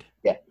demand.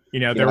 Yeah.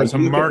 There was a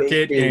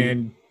market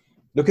and...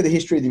 Look at the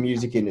history of the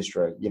music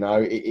industry.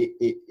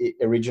 It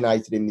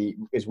originated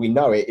as we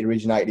know it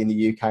originated in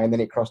the UK and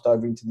then it crossed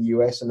over into the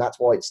US, and that's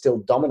why it's still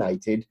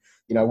dominated.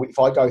 If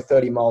I go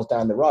 30 miles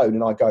down the road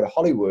and I go to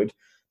Hollywood,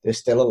 there's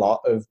still a lot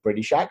of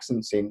British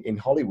accents in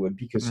Hollywood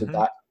because of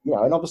that.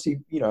 And obviously,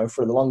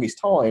 for the longest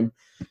time,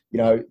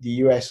 the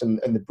US and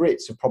the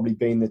Brits have probably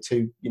been the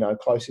two,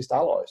 closest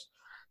allies.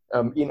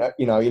 In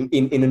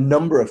a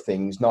number of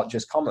things, not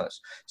just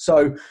commerce.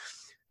 So.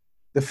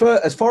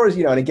 As far as,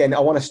 and again, I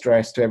want to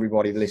stress to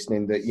everybody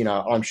listening that,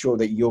 I'm sure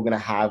that you're going to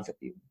have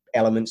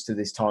elements to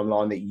this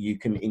timeline that you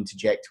can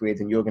interject with,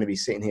 and you're going to be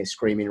sitting here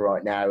screaming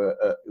right now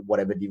at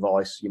whatever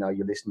device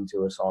you're listening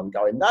to us on,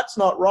 going, "That's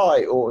not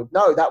right," or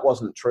 "No, that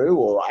wasn't true,"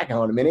 or "Hang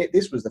on a minute,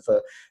 this was the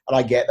first." And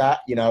I get that,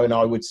 and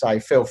I would say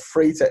feel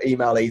free to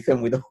email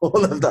Ethan with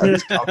all of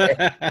those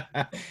comments.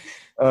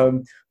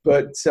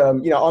 But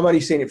I'm only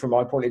seeing it from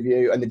my point of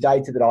view, and the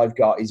data that I've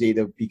got is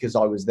either because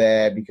I was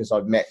there, because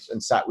I've met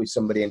and sat with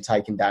somebody and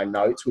taken down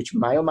notes, which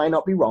may or may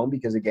not be wrong,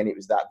 because again, it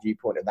was that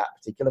viewpoint of that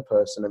particular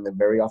person, and there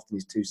very often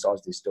is two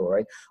sides to this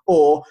story,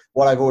 or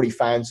what I've already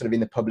found sort of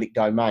in the public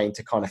domain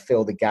to kind of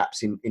fill the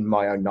gaps in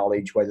my own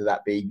knowledge, whether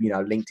that be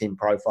LinkedIn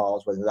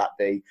profiles, whether that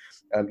be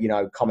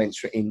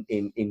comments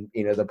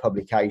in other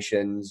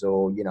publications,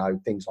 or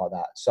things like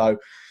that. So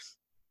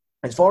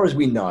as far as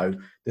we know,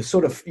 the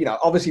sort of,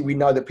 obviously we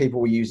know that people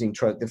were using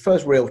trust. The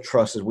first real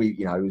trust, as we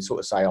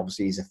sort of say,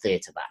 obviously, is a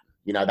theatre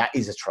baton. That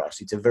is a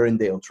truss. It's a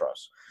Vierendeel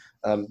truss.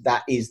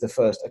 That is the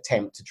first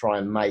attempt to try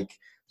and make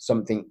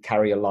something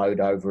carry a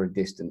load over a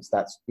distance.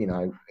 That's,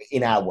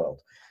 in our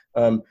world.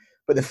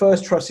 But the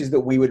first trusses that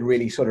we would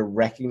really sort of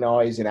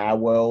recognize in our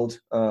world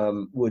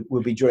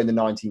would be during the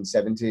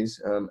 1970s.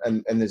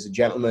 And there's a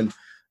gentleman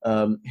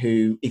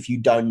who, if you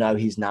don't know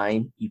his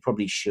name, you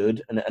probably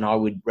should. And I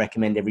would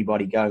recommend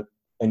everybody go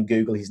and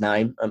Google his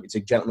name. It's a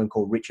gentleman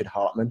called Richard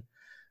Hartmann.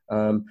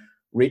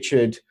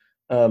 Richard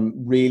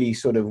really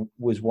sort of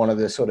was one of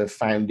the sort of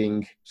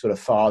founding sort of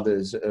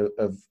fathers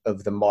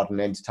of the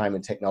modern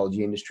entertainment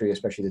technology industry,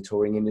 especially the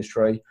touring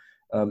industry.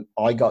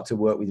 I got to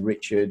work with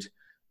Richard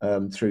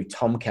through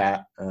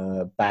Tomcat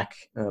back,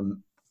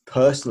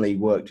 personally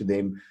worked with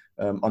him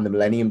on the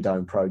Millennium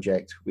Dome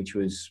project, which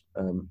was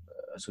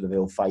a sort of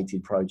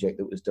ill-fated project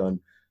that was done,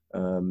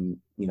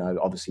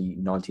 obviously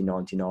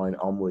 1999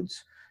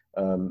 onwards.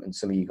 And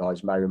some of you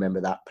guys may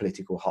remember that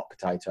political hot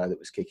potato that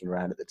was kicking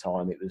around at the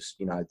time. It was,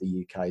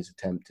 the UK's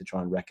attempt to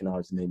try and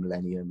recognise the new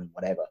millennium and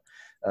whatever.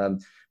 But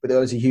there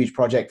was a huge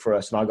project for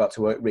us, and I got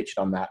to work with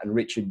Richard on that. And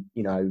Richard,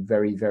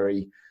 very,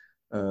 very,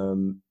 a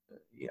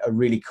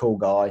really cool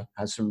guy,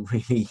 has some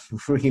really,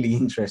 really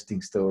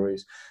interesting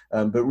stories.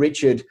 But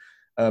Richard,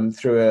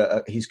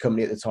 through his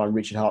company at the time,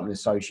 Richard Hartmann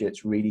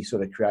Associates, really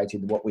sort of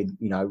created what we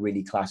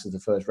really class as the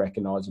first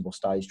recognisable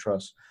stage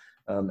truss,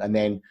 and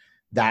then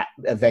that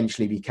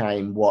eventually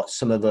became what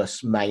some of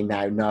us may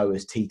now know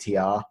as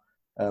TTR,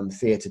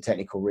 Theatre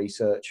Technical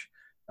Research,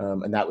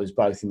 and that was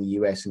both in the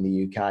US and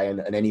the UK.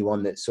 And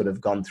anyone that's sort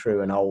of gone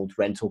through an old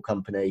rental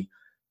company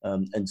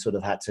and sort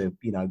of had to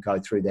go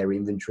through their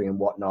inventory and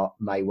whatnot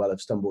may well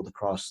have stumbled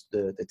across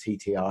the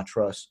TTR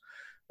truss.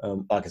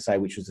 Like I say,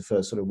 which was the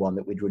first sort of one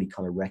that we'd really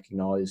kind of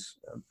recognise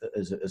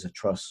as a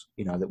truss,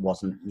 that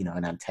wasn't,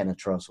 an antenna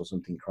truss or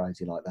something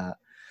crazy like that.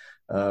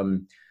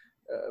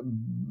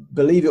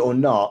 Believe it or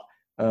not,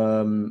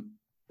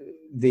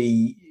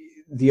 the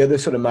other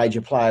sort of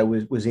major player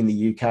was in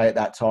the UK at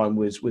that time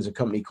was a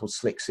company called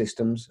Slick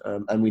Systems,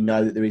 and we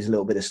know that there is a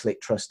little bit of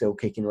Slick truss still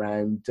kicking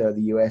around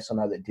the US. I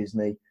know that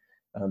Disney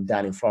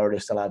down in Florida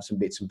still have some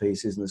bits and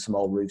pieces, and there's some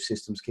old roof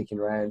systems kicking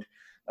around.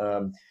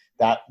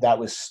 That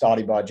was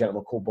started by a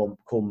gentleman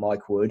called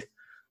Mike Wood,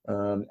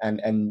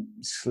 and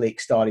Slick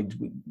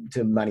started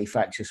to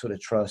manufacture sort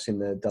of truss in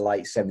the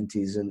late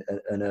 70s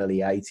and early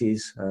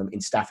 80s in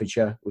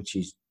Staffordshire, which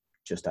is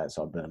just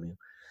outside Birmingham.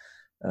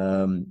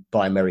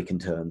 By American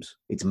terms,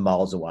 it's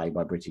miles away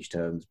by British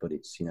terms, but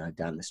it's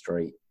down the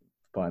street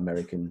by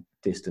American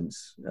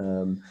distance.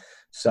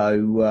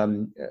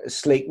 So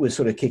Slick was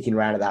sort of kicking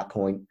around at that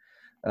point.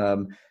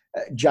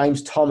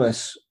 James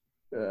Thomas,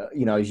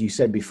 as you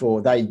said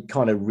before, they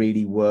kind of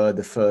really were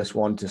the first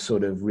one to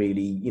sort of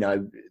really,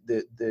 the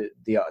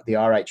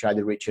RHA,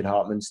 the Richard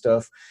Hartmann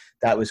stuff,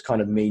 that was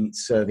kind of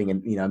means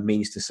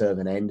to serve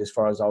an end as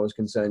far as I was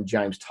concerned.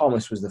 James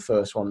Thomas was the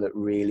first one that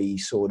really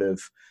sort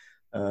of,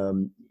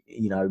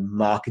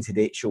 marketed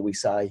it, shall we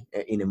say,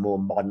 in a more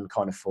modern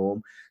kind of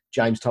form.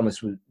 James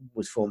Thomas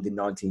was formed in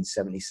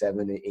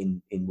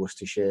 1977 in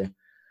Worcestershire.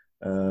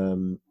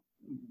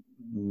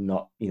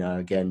 Not,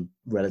 again,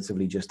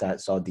 relatively just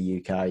outside the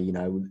UK,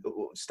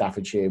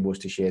 Staffordshire,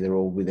 Worcestershire, they're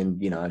all within,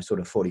 sort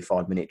of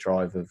 45-minute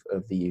drive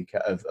of the UK,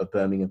 of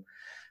Birmingham.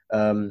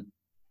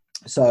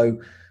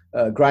 So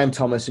Graham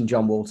Thomas and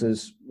John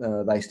Walters,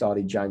 they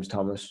started James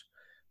Thomas.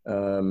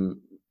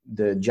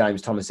 The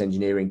James Thomas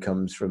engineering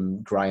comes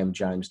from Graham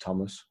James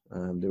Thomas.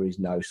 There is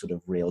no sort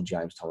of real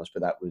James Thomas,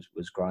 but that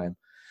was Graham.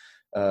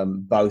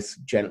 Both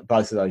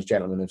of those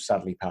gentlemen have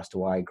sadly passed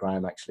away.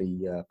 Graham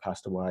actually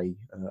passed away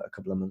a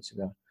couple of months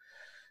ago.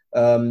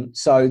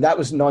 So that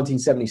was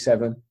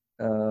 1977.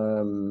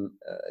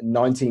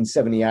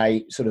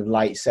 1978, sort of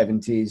late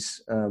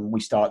 70s,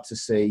 we start to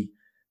see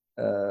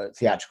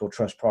theatrical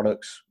truss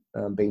products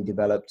being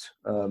developed,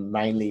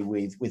 mainly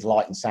with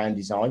light and sound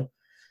design,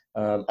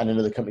 and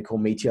another company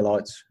called Meteor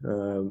Lights,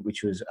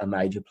 which was a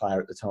major player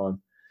at the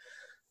time.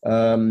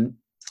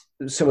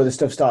 Some of the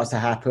stuff starts to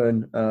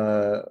happen.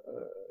 A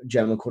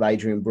gentleman called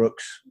Adrian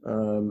Brooks,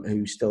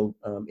 who's still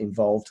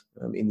involved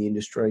in the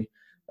industry.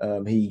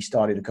 He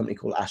started a company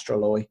called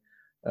Astroloy,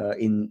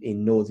 in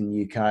northern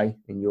UK,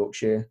 in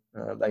Yorkshire.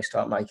 They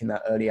start making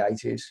that early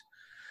 80s.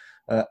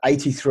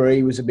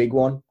 83 was a big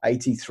one.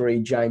 83,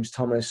 James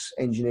Thomas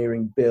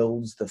Engineering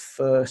builds the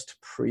first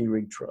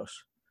pre-rig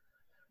truss.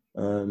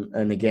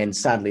 And again,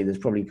 sadly, there's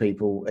probably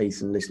people,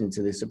 Ethan, listening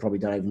to this that probably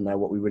don't even know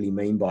what we really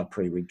mean by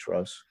pre-rig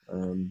truss.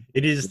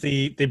 It is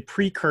the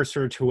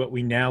precursor to what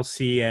we now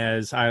see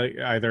as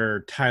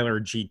either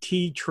Tyler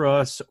GT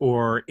truss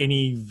or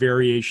any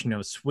variation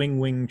of swing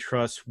wing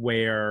truss,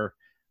 where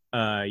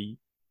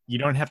you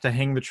don't have to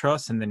hang the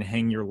truss and then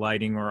hang your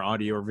lighting or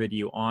audio or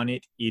video on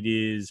it. It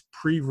is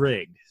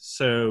pre-rigged.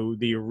 So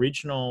the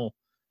original,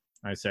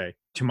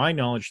 to my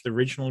knowledge, the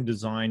original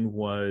design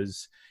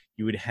was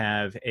you would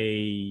have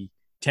a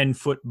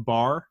 10-foot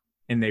bar,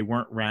 and they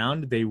weren't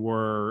round. They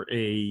were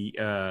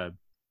at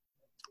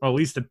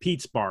least the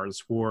Pete's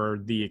bars were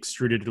the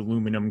extruded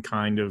aluminum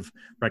kind of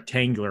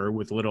rectangular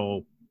with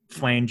little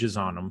flanges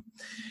on them.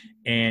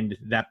 And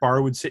that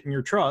bar would sit in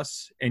your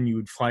truss, and you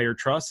would fly your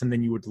truss, and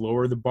then you would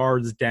lower the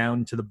bars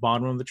down to the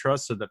bottom of the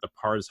truss so that the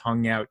bars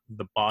hung out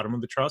the bottom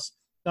of the truss.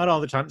 Not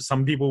all the time.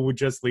 Some people would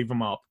just leave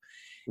them up.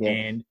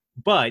 Yeah.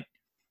 But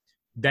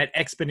that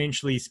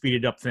exponentially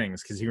speeded up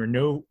things because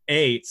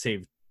it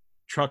saved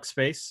truck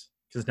space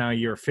because now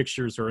your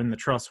fixtures are in the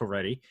truss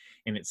already,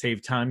 and it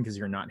saved time because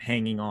you're not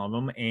hanging on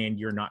them and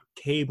you're not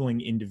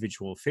cabling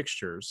individual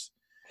fixtures.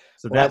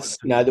 So that's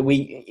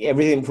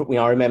everything.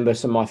 I remember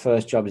some of my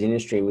first jobs in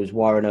industry was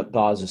wiring up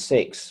bars of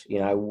 6.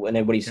 And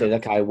everybody says,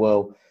 okay,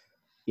 well,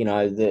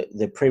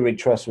 the pre-rig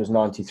truss was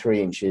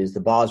 93 inches, the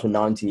bars were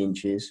 90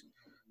 inches,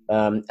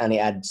 and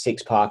it had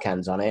 6 par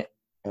cans on it.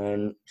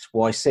 And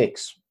why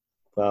 6?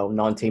 Well,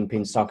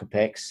 19-pin socket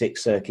pecs,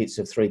 6 circuits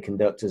of 3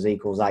 conductors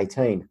equals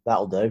 18.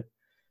 That'll do.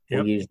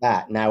 We'll use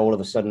that. Now, all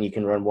of a sudden, you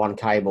can run one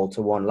cable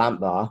to one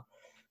lamp bar,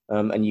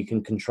 and you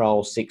can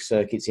control 6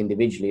 circuits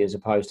individually as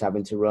opposed to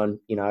having to run,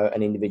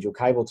 an individual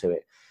cable to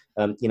it.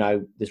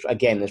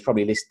 There's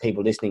probably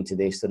people listening to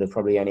this that have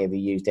probably only ever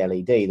used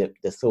LED. That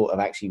the thought of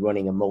actually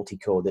running a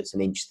multi-core that's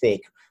an inch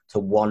thick to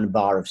one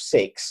bar of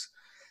 6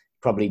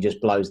 probably just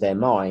blows their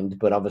mind.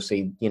 But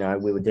obviously, we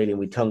were dealing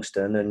with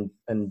tungsten,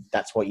 and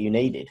that's what you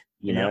needed.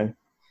 And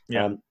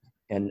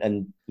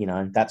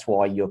that's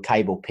why your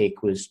cable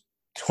pick was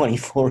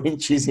 24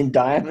 inches in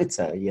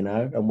diameter,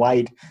 and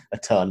weighed a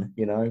ton,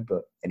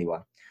 but anyway.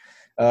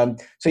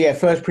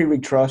 First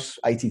pre-rig truss,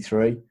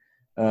 83.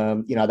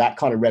 That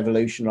kind of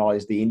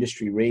revolutionized the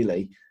industry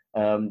really,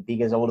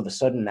 because all of a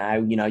sudden now,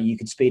 you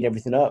could speed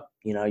everything up.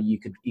 You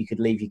could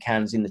leave your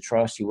cans in the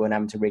truss. You weren't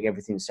having to rig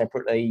everything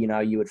separately.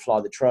 You would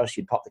fly the truss,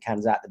 you'd pop the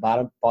cans out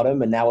the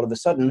bottom, and now all of a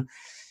sudden,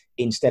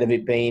 instead of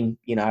it being,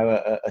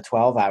 a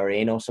 12-hour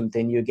in or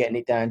something, you're getting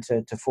it down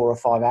to 4 or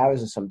 5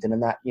 hours or something.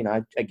 And that,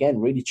 again,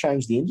 really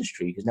changed the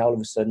industry because now all of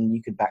a sudden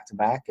you could back to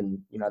back and,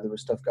 there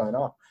was stuff going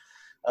on.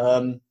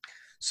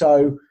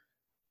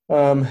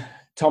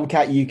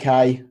 Tomcat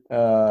UK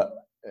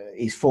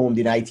is formed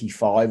in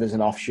 85 as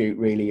an offshoot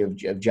really of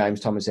James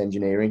Thomas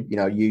Engineering.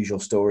 Usual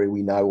story.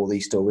 We know all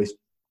these stories.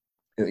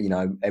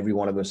 Every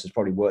one of us has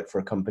probably worked for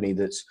a company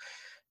that's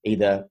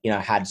either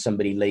had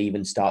somebody leave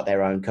and start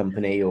their own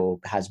company, or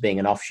has been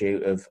an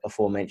offshoot of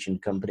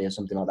aforementioned company or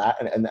something like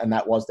that, and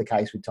that was the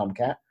case with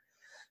Tomcat.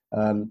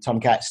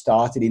 Tomcat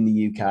started in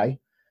the UK,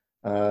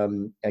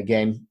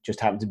 again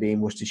just happened to be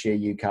in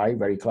Worcestershire, UK,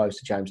 very close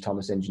to James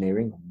Thomas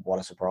Engineering. What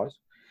a surprise.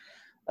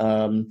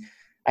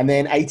 And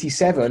then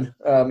 87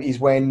 is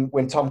when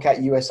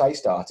Tomcat USA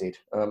started.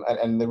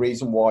 And the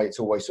reason why it's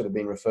always sort of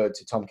been referred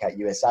to Tomcat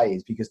USA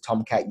is because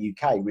Tomcat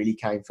UK really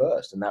came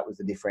first, and that was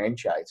the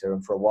differentiator.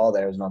 And for a while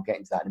there, and I'll get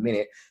into that in a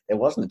minute, there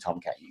wasn't a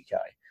Tomcat UK.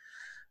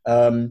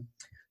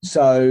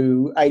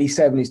 So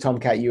 87 is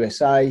Tomcat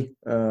USA.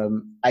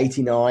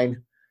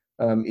 89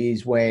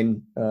 is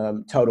when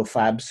Total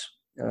Fabs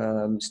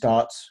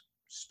starts,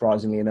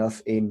 surprisingly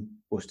enough, in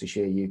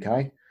Worcestershire,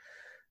 UK.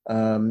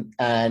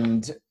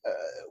 And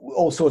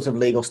all sorts of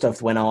legal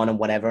stuff went on and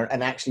whatever.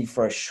 And actually,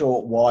 for a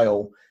short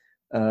while,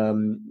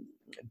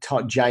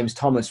 James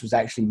Thomas was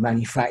actually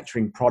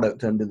manufacturing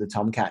product under the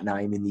Tomcat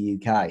name in the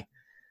UK,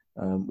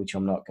 which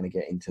I'm not going to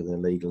get into the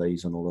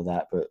legalese and all of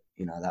that. But,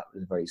 that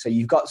was so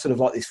you've got sort of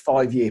like this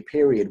 5-year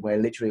period where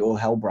literally all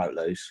hell broke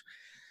loose,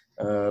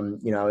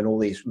 and all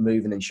these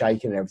moving and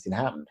shaking and everything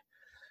happened.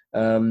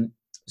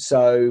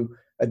 So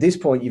at this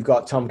point, you've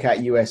got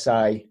Tomcat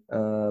USA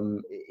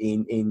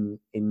in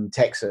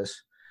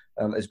Texas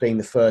as being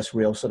the first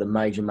real sort of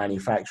major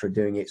manufacturer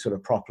doing it sort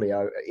of properly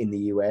in the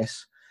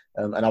US.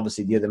 And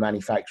obviously the other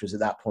manufacturers at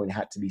that point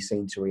had to be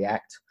seen to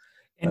react.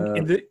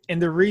 And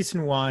the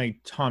reason why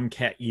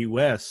Tomcat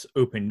US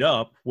opened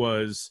up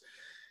was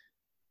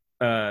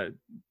the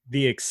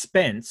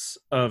expense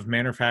of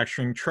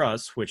manufacturing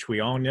truss, which we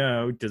all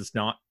know does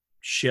not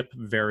ship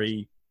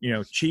very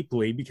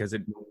cheaply because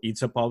it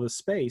eats up all the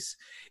space.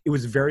 It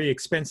was very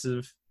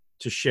expensive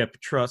to ship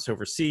truss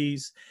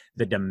overseas.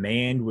 The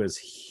demand was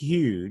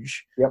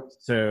huge. Yep.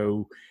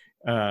 So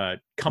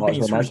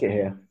companies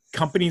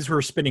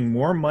were spending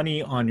more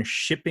money on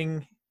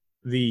shipping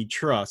the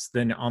truss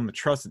than on the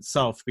truss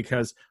itself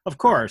because, of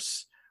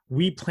course,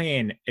 we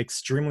plan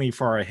extremely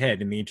far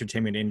ahead in the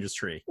entertainment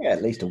industry. Yeah,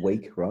 at least a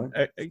week, right?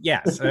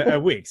 Yes, a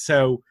week.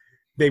 So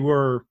they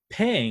were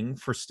paying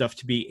for stuff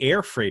to be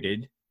air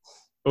freighted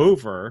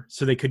over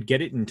so they could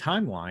get it in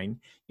timeline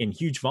in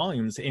huge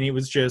volumes, and it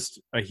was just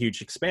a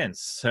huge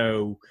expense.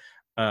 So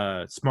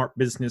smart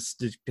business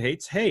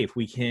dictates, hey, if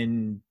we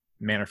can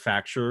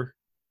manufacture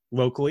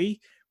locally,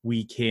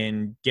 we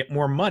can get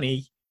more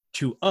money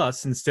to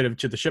us instead of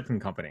to the shipping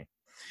company.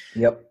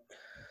 Yep.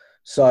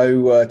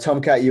 So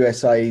Tomcat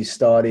USA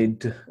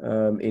started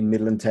in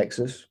Midland,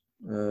 Texas,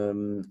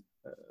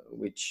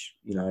 which,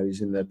 you know,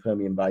 is in the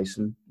Permian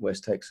Basin,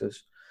 West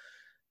Texas.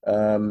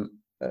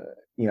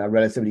 You know,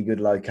 relatively good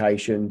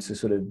location to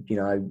sort of, you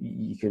know,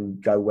 you can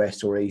go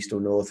west or east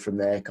or north from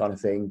there kind of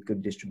thing.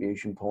 Good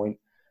distribution point.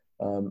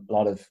 A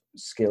lot of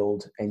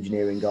skilled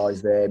engineering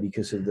guys there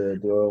because of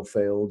the oil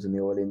fields and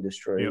the oil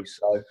industry. Yep.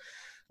 So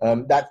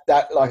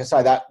that like I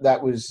say,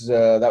 that was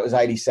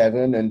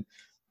 87, and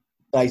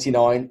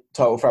 89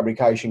 Total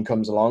Fabrication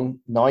comes along.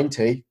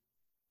 90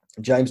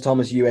 James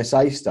Thomas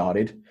USA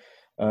started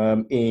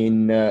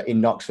in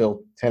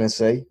Knoxville,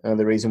 Tennessee.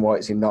 The reason why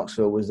it's in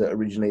Knoxville was that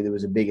originally there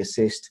was a big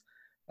assist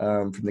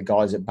from the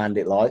guys at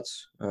Bandit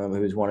Lights, who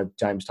was one of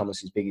James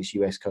Thomas's biggest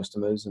US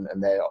customers, and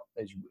they're,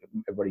 as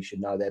everybody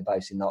should know, they're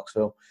based in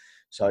Knoxville.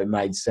 So it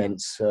made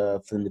sense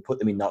for them to put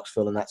them in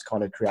Knoxville, and that's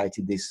kind of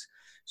created this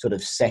sort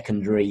of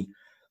secondary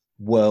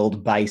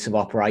world base of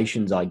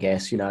operations, I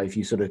guess. You know, if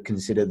you sort of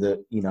consider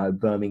that, you know,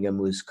 Birmingham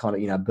was kind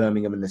of, you know,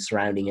 Birmingham and the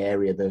surrounding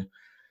area, the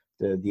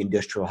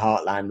industrial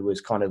heartland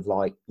was kind of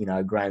like, you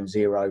know, ground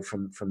zero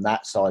from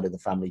that side of the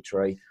family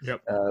tree.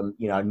 Yep.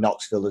 You know,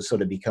 Knoxville has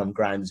sort of become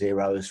ground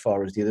zero as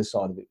far as the other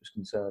side of it was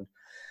concerned.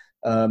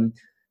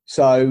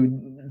 So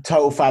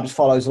Total Fabs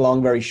follows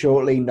along very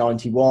shortly.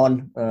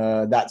 91,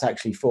 that's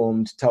actually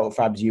formed. Total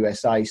Fabs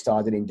USA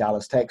started in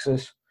Dallas,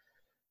 Texas.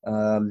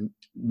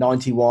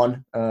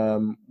 91,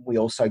 we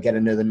also get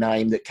another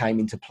name that came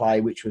into play,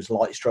 which was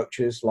Light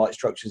Structures. Light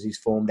Structures is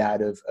formed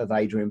out of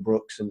Adrian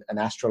Brooks and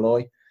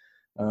Astroloy.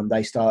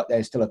 They're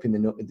still up in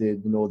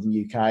the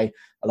northern UK.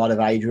 A lot of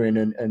Adrian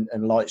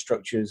and Light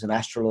Structures and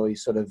Astroloy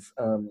sort of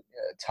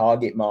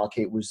target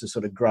market was the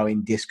sort of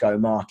growing disco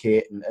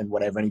market and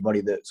whatever.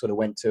 Anybody that sort of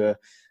went to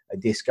a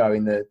disco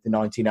in the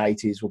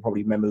 1980s will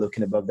probably remember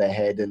looking above their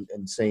head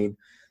and seeing,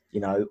 you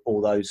know, all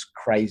those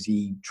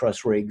crazy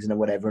truss rigs and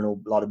whatever, and a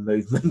lot of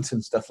movement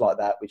and stuff like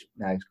that, which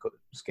now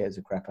scares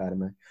the crap out of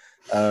me.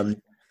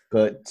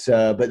 But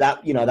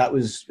that, you know, that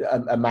was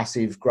a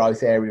massive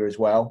growth area as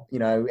well. You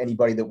know,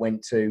 anybody that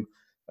went to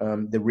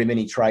the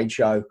Rimini trade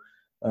show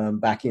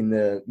back in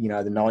the, you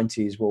know, the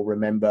 90s will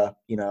remember,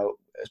 you know,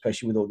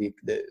 especially with all the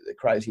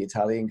crazy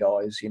Italian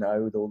guys, you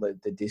know, with all the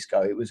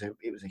disco, it was a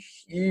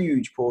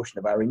huge portion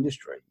of our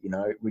industry. You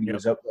know, it really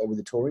was up there with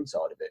the touring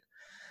side of it.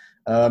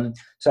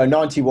 So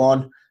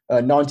 91.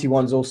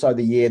 91 is also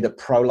the year that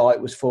ProLite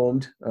was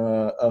formed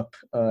up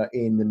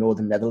in the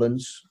northern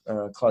Netherlands,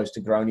 close to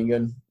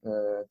Groningen,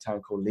 a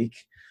town called Leek.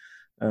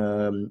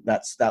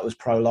 That was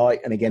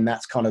ProLite, and again,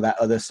 that's kind of that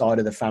other side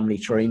of the family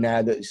tree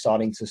now that is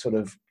starting to sort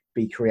of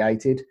be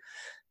created.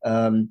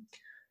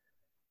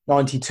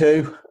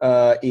 92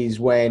 is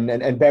when,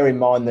 and bear in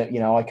mind that, you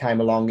know, I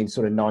came along in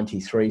sort of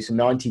 93, so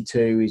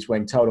 92 is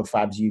when Total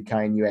Fabs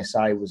UK and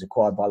USA was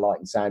acquired by Light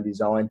and Sound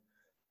Design.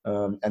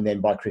 And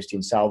then by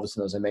Christian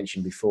Salverson, as I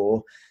mentioned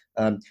before.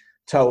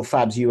 Total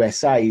Fabs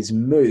USA is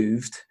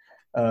moved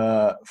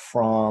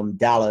from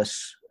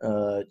Dallas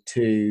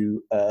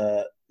to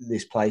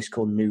this place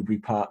called Newbury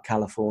Park,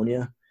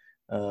 California,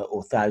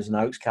 or Thousand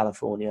Oaks,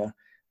 California,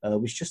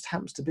 which just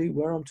happens to be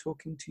where I'm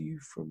talking to you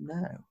from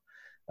now,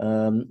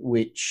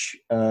 which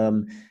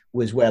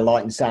was where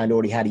Light and Sound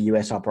already had a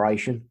US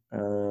operation.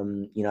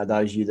 You know,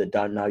 those of you that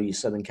don't know your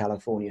Southern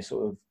California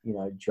sort of, you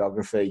know,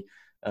 geography,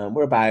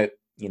 we're about,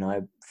 you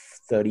know,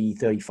 30,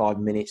 35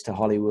 minutes to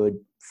Hollywood,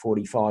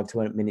 45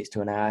 minutes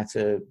to an hour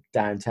to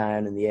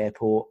downtown and the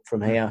airport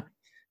from here.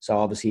 So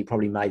obviously it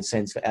probably made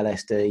sense for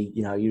LSD.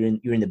 You know, you're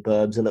in the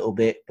burbs a little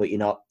bit, but you're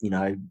not, you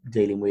know,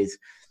 dealing with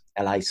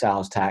LA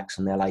sales tax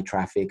and LA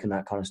traffic and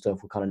that kind of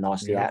stuff. We're kind of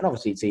nicely out. And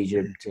obviously it's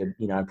easier to,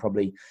 you know,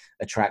 probably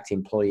attract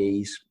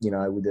employees, you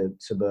know, with the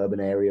suburban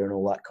area and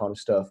all that kind of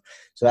stuff.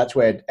 So that's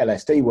where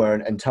LSD were,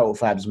 and Total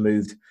Fabs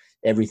moved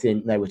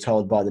everything. They were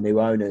told by the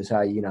new owners,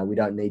 hey, you know, we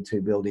don't need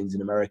 2 buildings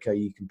in America.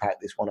 You can pack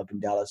this one up in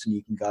Dallas and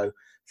you can go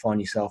find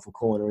yourself a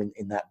corner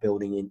in that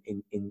building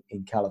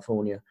in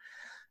California.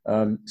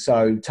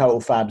 So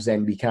Total Fabs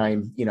then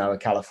became, you know, a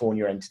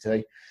California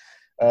entity.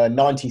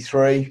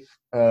 93,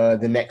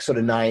 the next sort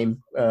of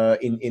name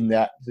in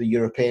that the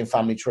European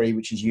family tree,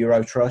 which is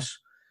Eurotruss.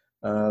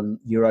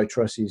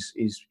 Eurotruss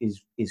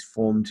is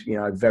formed, you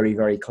know, very,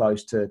 very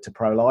close to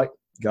ProLite.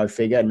 Go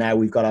figure. Now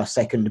we've got our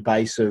second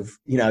base of,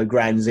 you know,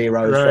 ground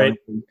zero, right.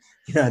 you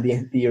know,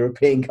 the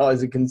European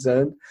guys are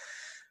concerned.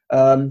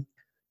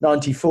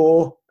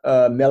 94,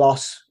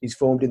 Melos is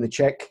formed in the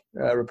Czech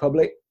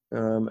Republic,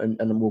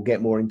 and we'll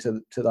get more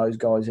into those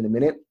guys in a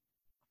minute.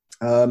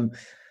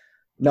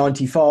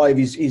 95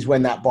 is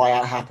when that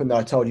buyout happened that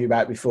I told you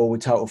about before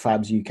with Total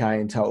Fabs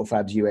UK and Total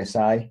Fabs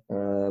USA.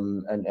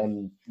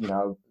 And you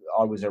know,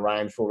 I was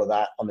around for all of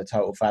that on the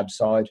Total Fabs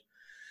side.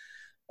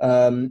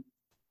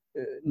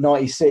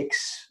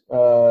 96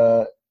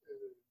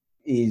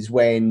 is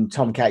when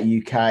Tomcat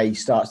UK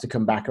starts to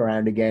come back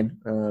around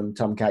again.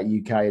 Tomcat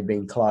UK had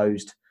been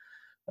closed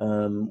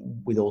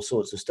with all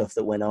sorts of stuff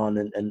that went on,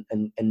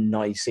 and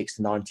 96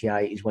 to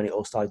 98 is when it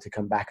all started to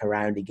come back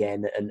around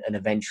again, and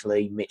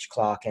eventually Mitch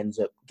Clark ends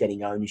up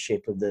getting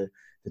ownership of the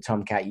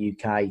Tomcat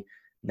UK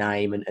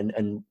name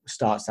and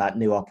starts that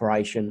new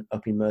operation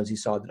up in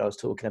Merseyside that I was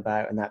talking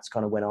about, and that's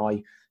kind of when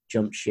I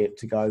jumped ship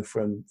to go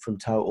from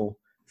Total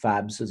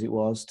Fabs as it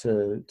was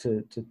to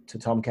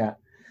Tomcat.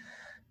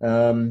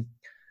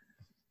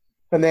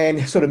 And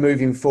then sort of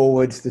moving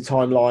forward, the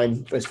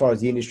timeline as far as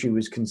the industry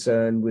was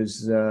concerned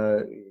was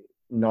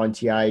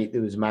 98.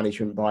 There was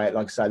management buyout.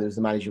 Like I say, there was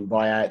the management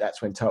buyout.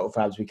 That's when Total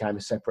Fabs became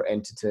a separate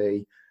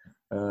entity,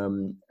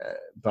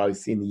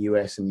 both in the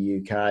US and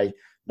the UK.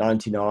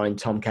 99,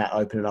 Tomcat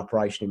opened an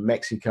operation in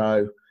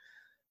Mexico.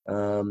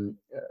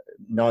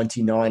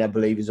 99, I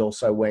believe, is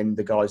also when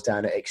the guys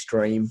down at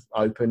Extreme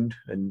opened,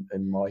 and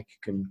Mike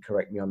can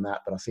correct me on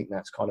that, but I think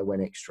that's kind of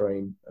when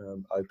Extreme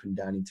opened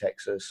down in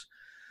Texas.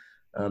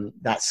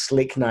 That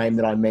Slick name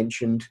that I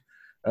mentioned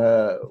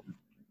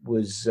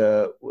was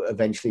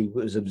eventually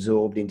was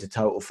absorbed into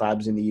Total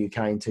Fabs in the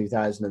UK in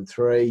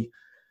 2003.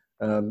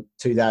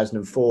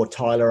 2004,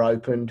 Tyler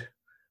opened,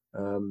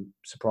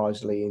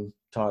 surprisingly in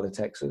Tyler,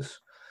 Texas,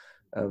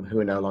 who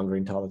are no longer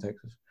in Tyler,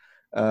 Texas.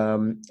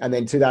 And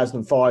then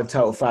 2005,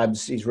 Total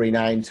Fabs is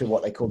renamed to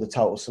what they call the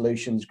Total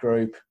Solutions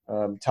Group.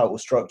 Total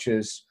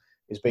Structures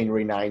has been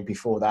renamed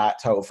before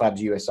that. Total Fabs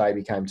USA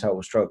became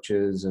Total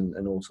Structures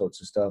and all sorts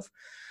of stuff.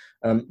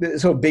 The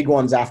sort of big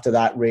ones after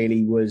that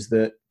really was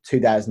that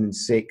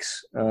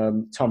 2006,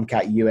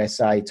 Tomcat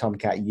USA,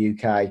 Tomcat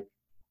UK,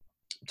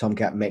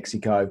 Tomcat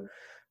Mexico,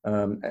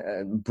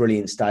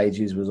 Brilliant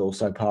Stages was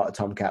also part of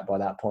Tomcat by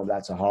that point.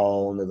 That's a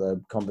whole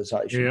other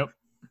conversation. Yep.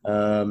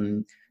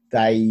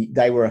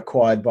 They were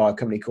acquired by a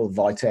company called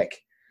Vitec,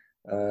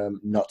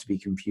 not to be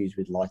confused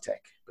with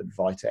Litec, but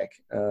Vitec.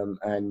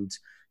 And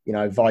you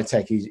know,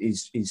 Vitec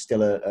is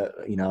still a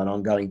you know, an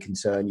ongoing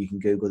concern. You can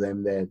Google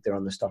them; they're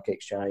on the stock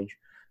exchange.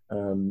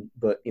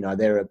 But you know,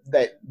 their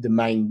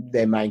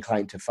main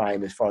claim to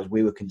fame, as far as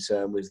we were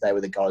concerned, was they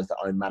were the guys that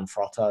owned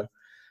Manfrotto.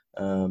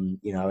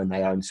 You know, and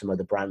they owned some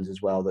other brands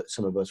as well that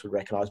some of us would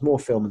recognise, more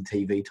film and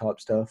TV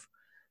type stuff.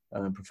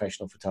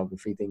 Professional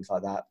photography, things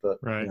like that. But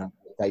right. You know,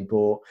 they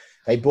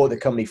bought the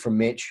company from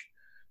Mitch.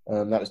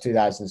 That was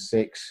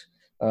 2006.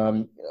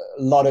 A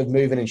lot of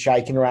moving and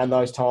shaking around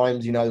those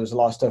times. You know, there was a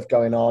lot of stuff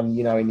going on,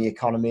 you know, in the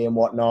economy and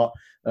whatnot.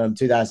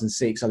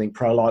 2006, I think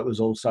ProLight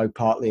was also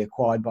partly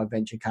acquired by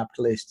venture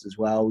capitalists as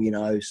well. You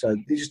know, so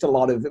there's just a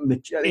lot of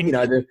maturity.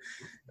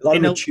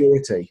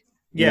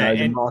 Yeah,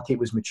 the market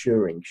was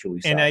maturing, shall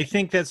we say? And I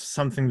think that's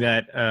something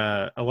that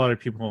a lot of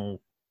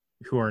people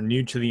who are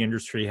new to the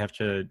industry have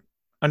to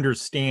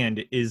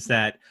understand, is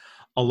that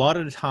a lot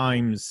of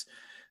times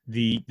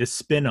the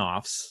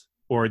spin-offs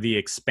or the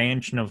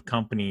expansion of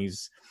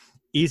companies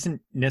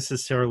isn't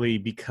necessarily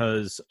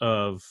because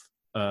of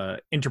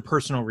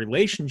interpersonal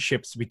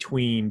relationships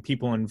between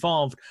people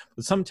involved,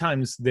 but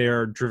sometimes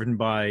they're driven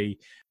by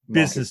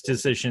business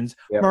decisions,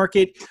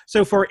 market.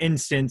 So for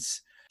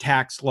instance,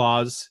 tax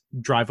laws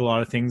drive a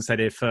lot of things, that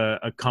if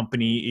a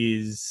company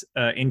is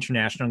an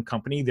international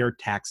company, they're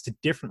taxed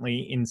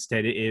differently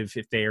instead of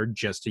if they are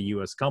just a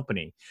U.S.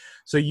 company.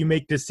 So you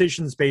make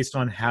decisions based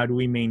on how do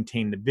we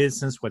maintain the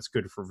business, what's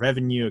good for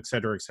revenue, et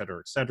cetera, et cetera,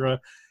 et cetera.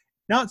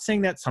 Not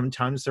saying that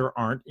sometimes there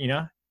aren't, you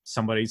know,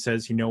 somebody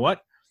says, you know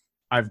what,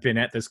 I've been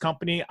at this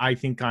company, I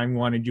think I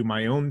want to do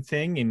my own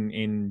thing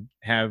and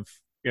have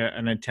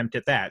an attempt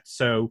at that.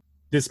 So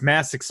this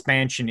mass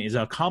expansion is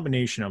a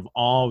combination of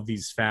all of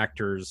these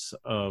factors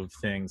of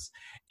things.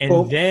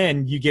 And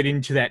then you get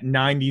into that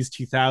 90s,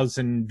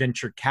 2000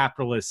 venture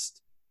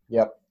capitalist.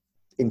 Yep.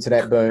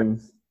 Internet boom.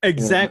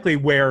 Exactly.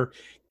 Where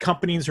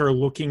companies are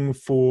looking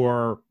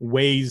for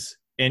ways.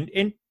 And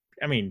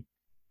I mean,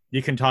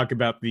 you can talk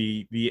about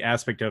the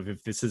aspect of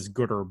if this is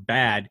good or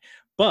bad,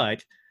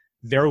 but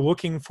they're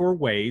looking for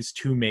ways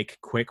to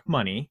make quick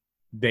money.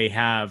 They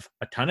have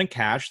a ton of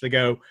cash. They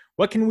go,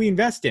 what can we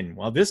invest in?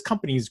 Well, this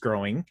company's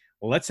growing.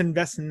 Well, let's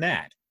invest in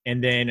that.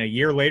 And then a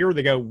year later,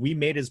 they go, we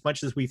made as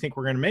much as we think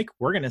we're going to make.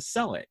 We're going to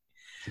sell it.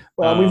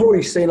 Well, we've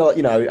already seen,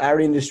 you know, our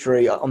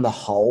industry on the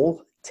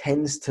whole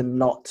tends to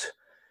not,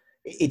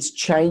 it's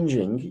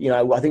changing. You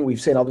know, I think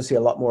we've seen obviously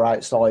a lot more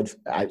outside,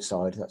 that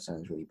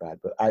sounds really bad,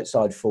 but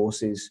outside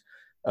forces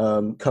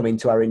come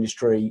into our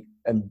industry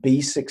and be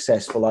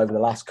successful over the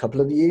last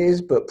couple of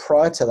years. But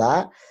prior to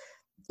that,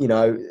 you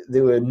know,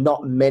 there were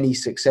not many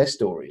success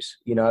stories,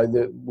 you know,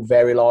 that were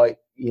very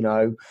you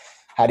know,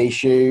 had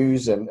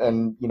issues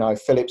and you know,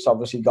 Philips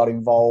obviously got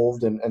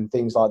involved and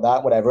things like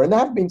that, whatever. And there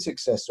have been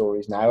success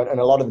stories now. And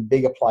a lot of the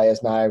bigger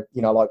players now,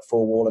 you know, like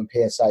 4Wall and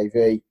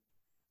PSAV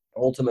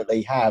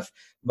ultimately have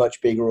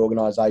much bigger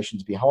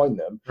organizations behind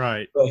them.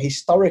 Right. But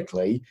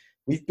historically,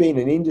 we've been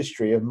an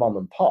industry of mom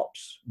and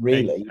pops,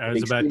 really. I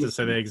was about to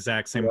say the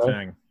exact same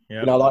thing.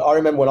 You know, like I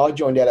remember when I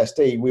joined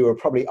LSD, we were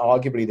probably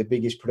arguably the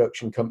biggest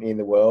production company in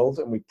the world,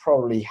 and we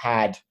probably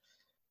had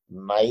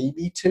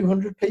maybe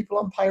 200 people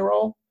on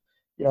payroll.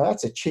 You know,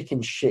 that's a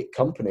chicken shit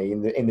company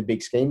in the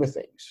big scheme of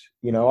things.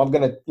 You know,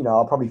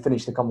 I'll probably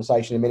finish the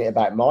conversation in a minute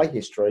about my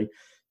history.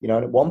 You know,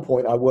 and at one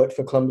point I worked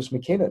for Columbus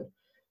McKinnon,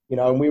 you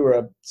know, and we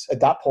were at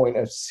that point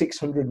a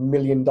 $600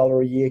 million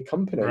a year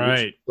company,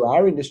 right, which for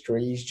our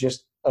industry is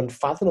just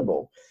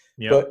unfathomable.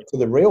 Yep. But to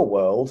the real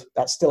world,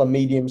 that's still a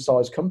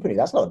medium-sized company.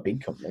 That's not a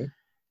big company.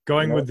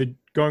 Going with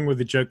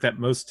the joke that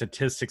most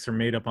statistics are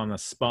made up on the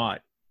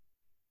spot.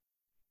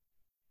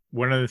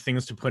 One of the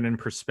things to put in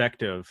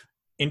perspective,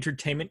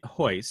 entertainment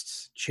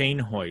hoists, chain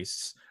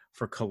hoists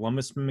for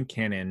Columbus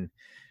McKinnon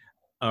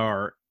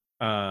are,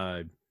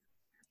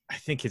 I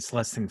think it's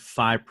less than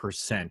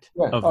 5%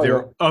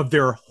 of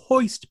their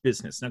hoist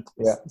business. Now,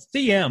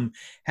 CM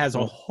has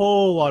a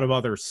whole lot of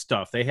other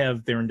stuff. They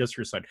have their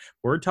industrial side.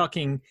 We're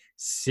talking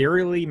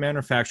serially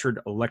manufactured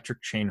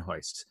electric chain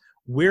hoists.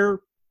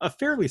 We're a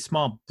fairly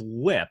small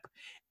blip,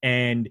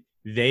 and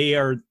they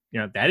are, you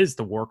know, that is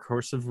the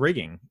workhorse of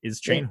rigging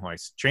is chain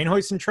hoists,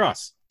 and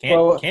truss.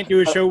 Can't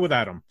do a show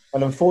without them.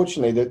 And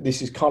unfortunately,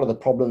 this is kind of the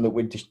problem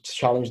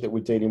challenge that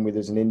we're dealing with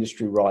as an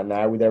industry right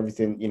now with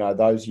everything. You know,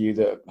 those of you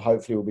that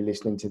hopefully will be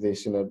listening to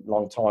this in a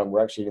long time,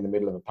 we're actually in the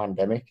middle of a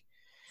pandemic.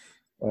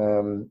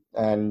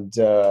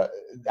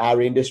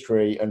 Our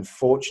industry,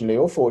 unfortunately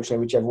or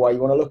fortunately, whichever way you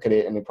want to look at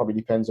it, and it probably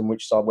depends on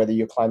which side, whether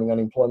you're claiming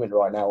unemployment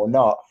right now or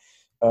not,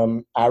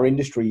 our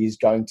industry is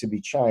going to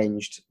be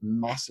changed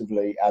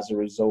massively as a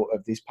result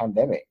of this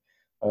pandemic.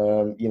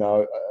 You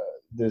know,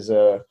 there's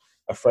a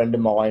friend of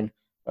mine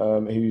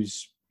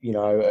who's, you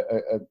know,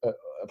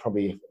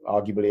 probably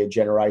arguably a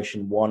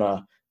generation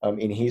one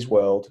in his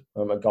world,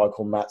 a guy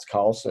called Mats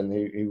Carlson,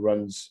 who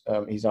runs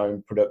his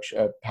own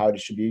production power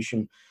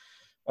distribution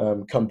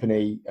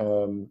company,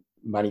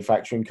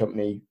 manufacturing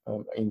company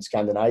in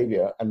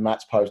Scandinavia. And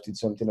Matt's posted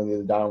something the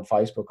other day on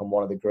Facebook on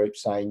one of the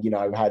groups saying, you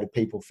know, how do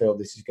people feel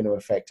this is going to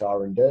affect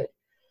R&D?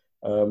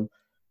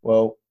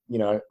 Well, you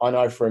know, I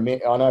know for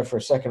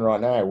a second right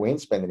now, we ain't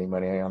spending any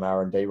money on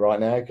R&D right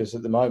now, because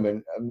at the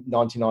moment,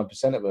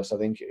 99% of us, I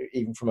think,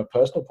 even from a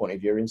personal point of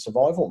view, are in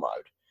survival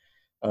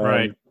mode.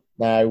 Right.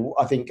 Now,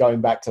 I think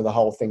going back to the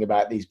whole thing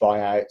about these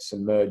buyouts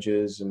and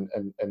mergers and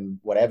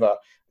whatever,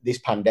 this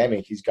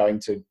pandemic is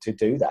going to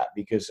do that,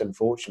 because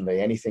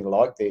unfortunately, anything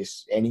like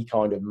this, any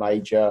kind of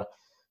major,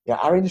 you know,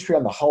 our industry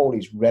on the whole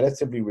is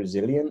relatively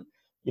resilient.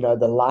 You know,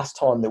 the last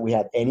time that we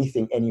had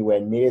anything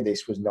anywhere near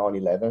this was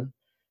 9/11.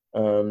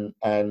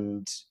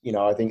 And, you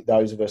know, I think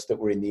those of us that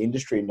were in the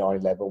industry in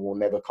 9/11 will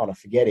never kind of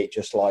forget it,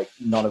 just like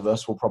none of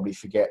us will probably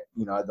forget,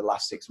 you know, the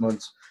last 6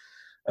 months.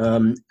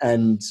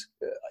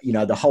 You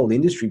know, the whole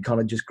industry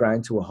kind of just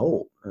ground to a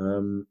halt.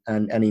 And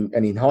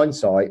in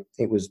hindsight,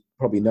 it was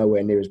probably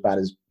nowhere near as bad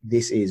as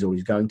this is or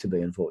is going to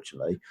be,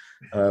 unfortunately.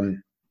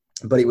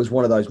 But it was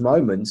one of those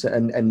moments.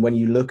 And when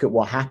you look at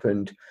what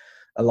happened,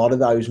 a lot of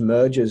those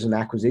mergers and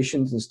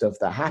acquisitions and stuff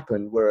that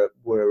happened were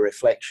a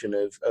reflection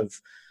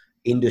of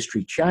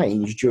industry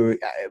change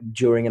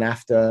during and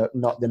after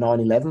not the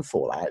 9/11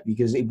 fallout,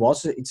 because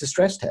it's a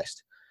stress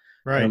test.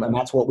 Right. And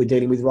that's what we're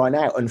dealing with right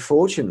now.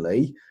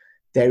 Unfortunately,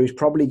 there is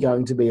probably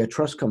going to be a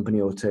trust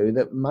company or two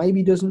that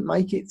maybe doesn't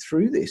make it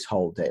through this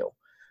whole deal.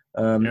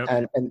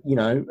 And you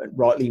know,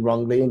 rightly,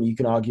 wrongly, and you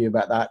can argue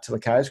about that till the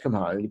cows come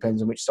home. It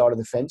depends on which side of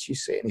the fence you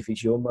sit and if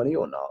it's your money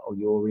or not, or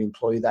you're an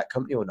employee of that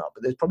company or not.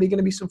 But there's probably going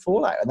to be some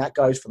fallout, and that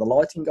goes for the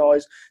lighting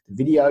guys, the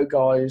video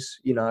guys,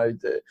 you know,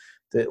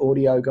 the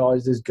audio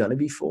guys. There's going to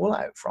be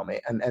fallout from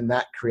it, and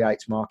that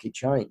creates market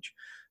change.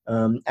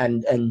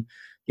 And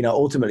you know,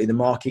 ultimately, the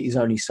market is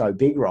only so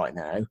big right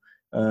now.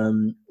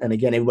 And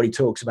again, everybody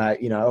talks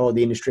about, you know, oh,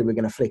 the industry, we're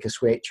going to flick a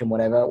switch and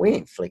whatever. We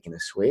ain't flicking a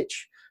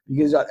switch,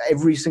 because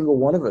every single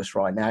one of us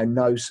right now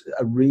knows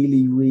a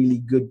really, really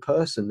good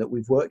person that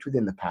we've worked with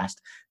in the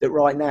past that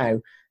right now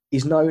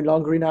is no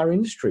longer in our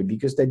industry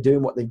because they're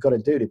doing what they've got to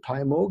do to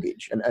pay a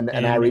mortgage. And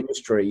our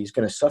industry is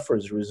going to suffer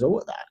as a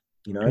result of that,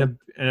 you know?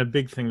 And a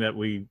big thing that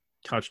we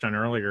touched on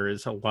earlier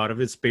is a lot of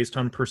it's based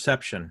on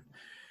perception.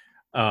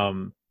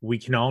 We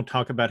can all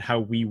talk about how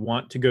we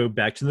want to go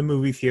back to the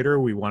movie theater.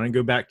 We want to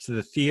go back to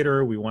the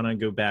theater. We want to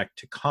go back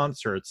to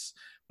concerts.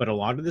 But a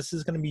lot of this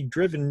is going to be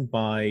driven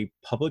by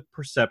public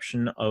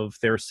perception of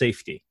their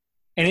safety.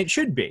 And it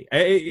should be.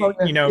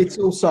 You know, it's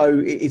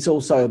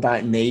also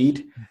about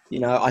need. You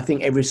know, I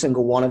think every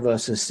single one of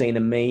us has seen a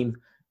meme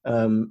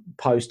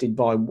posted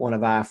by one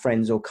of our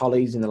friends or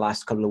colleagues in the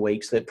last couple of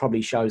weeks that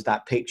probably shows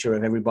that picture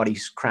of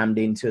everybody's crammed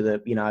into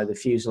the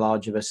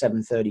fuselage of a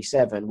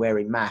 737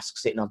 wearing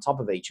masks sitting on top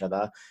of each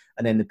other,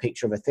 and then the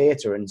picture of a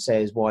theatre, and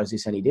says, why is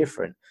this any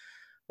different?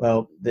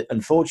 Well,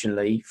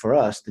 unfortunately for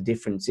us, the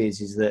difference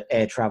is that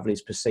air travel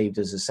is perceived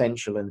as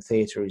essential and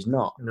theatre is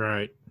not.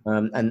 Right.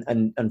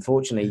 And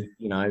unfortunately,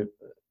 you know,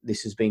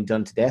 this has been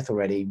done to death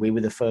already. We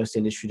were the first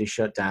industry to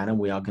shut down, and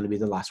we are going to be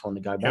the last one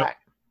to go back.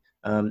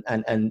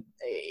 And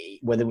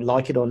whether we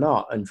like it or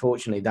not,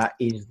 unfortunately, that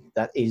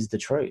is the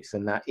truth,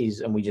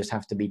 and we just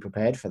have to be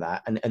prepared for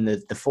that. And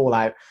the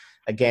fallout,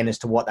 again, as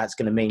to what that's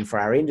going to mean for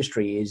our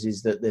industry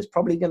is that there's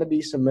probably going to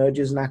be some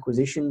mergers and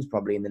acquisitions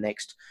probably in the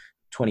next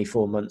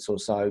 24 months or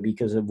so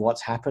because of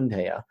what's happened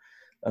here.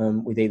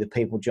 With either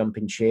people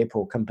jumping ship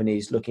or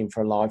companies looking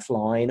for a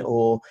lifeline,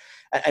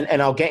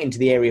 and I'll get into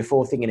the Area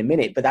 4 thing in a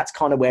minute, but that's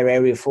kind of where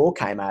Area 4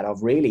 came out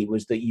of, really,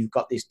 was that you've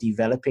got this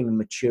developing and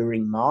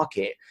maturing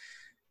market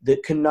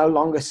that can no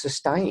longer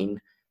sustain.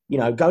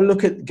 Go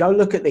look at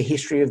the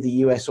history of the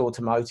US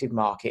automotive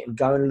market and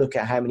go and look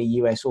at how many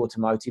US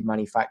automotive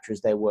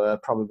manufacturers there were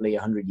probably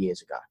 100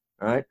 years ago,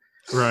 right?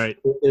 Right.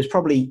 There's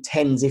probably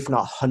tens, if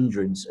not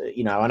hundreds.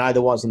 I know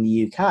there was in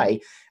the UK.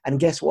 And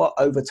guess what?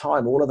 Over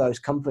time, all of those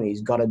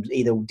companies got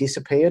either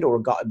disappeared or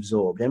got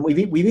absorbed. And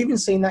we've even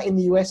seen that in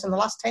the US in the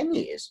last 10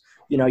 years.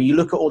 You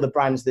look at all the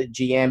brands that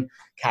GM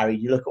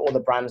carried, you look at all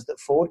the brands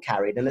that Ford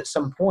carried, and at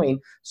some point,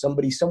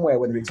 somebody somewhere,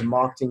 whether it's a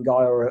marketing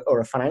guy or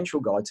a financial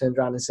guy, turns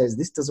around and says,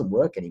 "This doesn't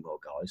work anymore,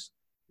 guys."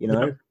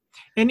 Yeah.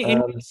 And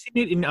we've seen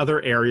it in other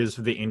areas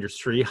of the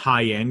industry.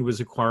 High End was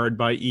acquired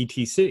by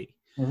ETC.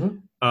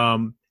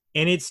 Mm-hmm.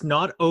 And it's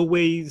not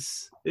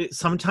always,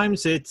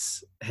 sometimes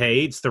it's,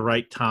 hey, it's the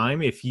right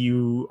time. If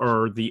you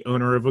are the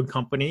owner of a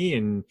company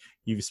and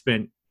you've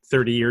spent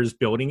 30 years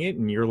building it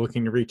and you're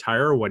looking to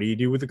retire, what do you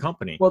do with the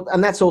company? Well,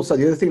 and that's also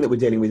the other thing that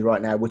we're dealing with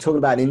right now. We're talking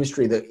about an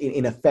industry that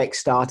in effect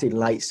started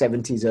late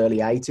 70s, early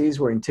 80s.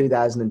 We're in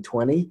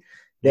 2020.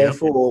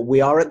 Therefore, we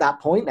are at that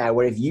point now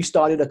where if you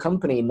started a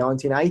company in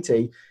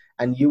 1980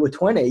 and you were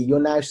 20, you're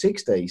now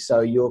 60. So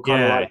you're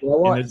kind of like,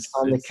 what? It's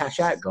time to cash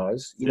out,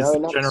 guys.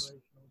 And that's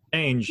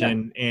change.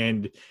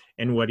 And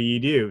what do you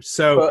do?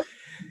 So but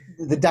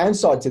the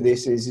downside to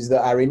this is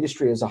that our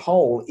industry as a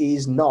whole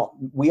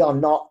we are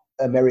not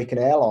American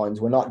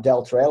Airlines. We're not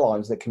Delta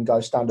Airlines that can go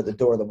stand at the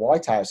door of the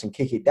White House and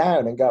kick it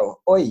down and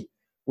go, "Oi,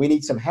 we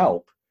need some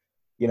help."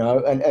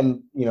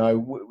 And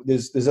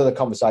there's other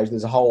conversations.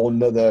 There's a whole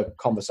nother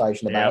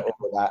conversation about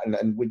all of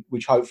that, and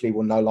which hopefully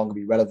will no longer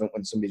be relevant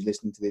when somebody's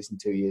listening to this in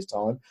 2 years'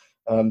 time.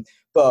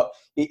 But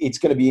it's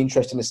going to be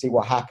interesting to see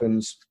what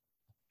happens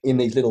in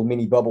these little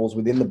mini bubbles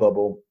within the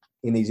bubble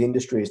in these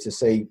industries to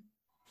see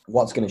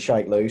what's going to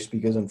shake loose,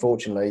 because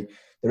unfortunately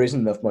there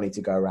isn't enough money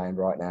to go around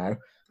right now.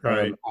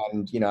 Right.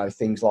 And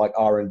things like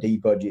R&D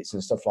budgets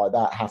and stuff like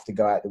that have to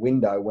go out the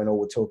window when all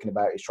we're talking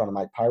about is trying to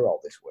make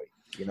payroll this week.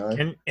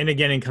 And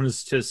again, it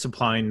comes to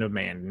supply and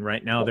demand. And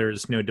right now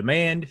there's no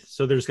demand,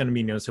 so there's going to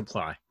be no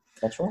supply.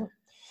 That's right.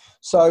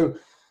 So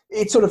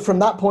it's sort of from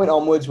that point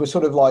onwards, we're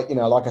sort of like,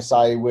 like I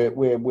say,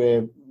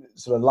 we're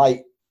sort of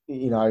late.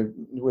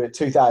 We're at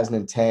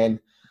 2010.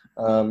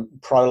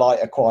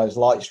 ProLight acquires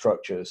Light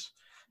Structures.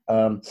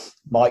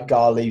 Mike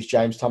Garr leaves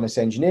James Thomas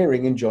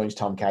Engineering and joins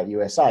Tomcat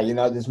USA.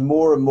 There's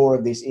more and more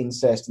of this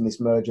incest and this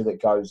merger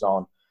that goes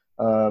on.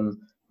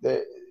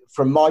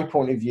 From my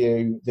point of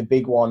view, the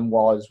big one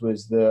was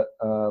that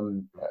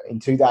in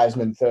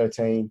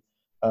 2013,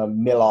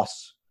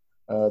 Milos,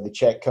 the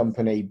Czech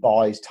company,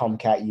 buys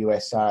Tomcat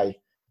USA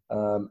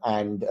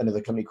and another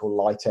company called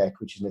Litec,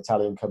 which is an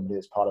Italian company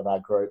that's part of our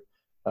group.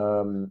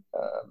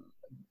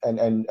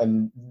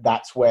 And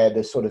that's where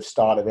the sort of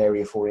start of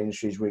Area 4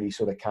 Industries really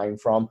sort of came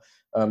from.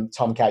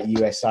 Tomcat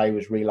USA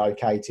was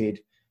relocated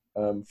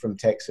from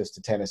Texas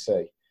to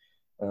Tennessee.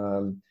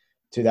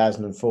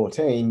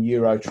 2014,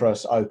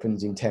 Eurotrust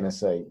opens in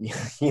Tennessee.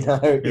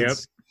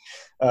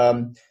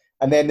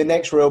 And then the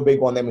next real big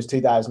one then was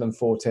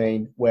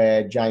 2014,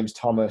 where James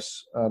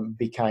Thomas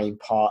became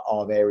part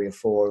of Area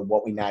 4,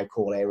 what we now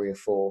call Area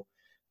 4.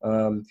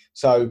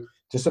 So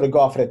to sort of go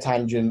off at a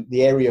tangent,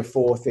 the Area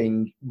 4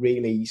 thing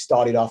really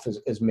started off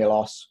as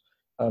Milos.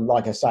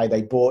 Like I say,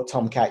 they bought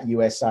Tomcat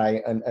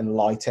USA and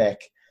Litec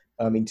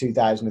in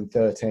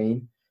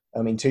 2013.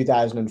 In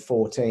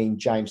 2014,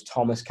 James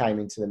Thomas came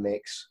into the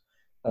mix.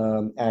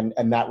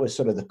 And that was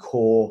sort of the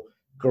core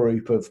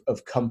group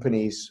of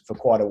companies for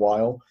quite a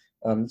while.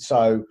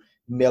 So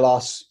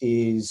Milos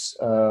is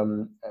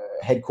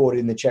headquartered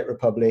in the Czech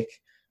Republic.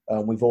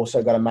 We've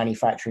also got a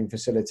manufacturing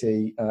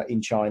facility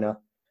in China,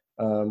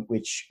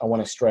 which I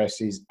want to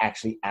stress is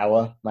actually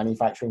our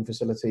manufacturing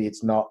facility.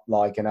 It's not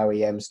like an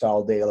OEM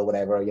style deal or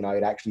whatever.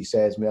 It actually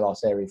says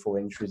Milos Area 4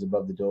 Industries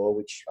above the door,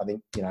 which I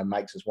think,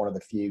 makes us one of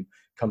the few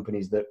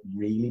companies that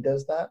really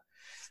does that.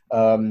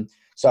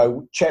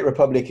 So Czech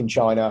Republic and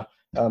China.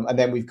 And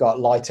then we've got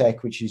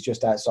Litec, which is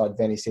just outside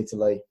Venice,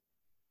 Italy.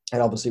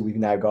 And obviously we've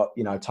now got,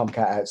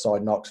 Tomcat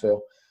outside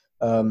Knoxville.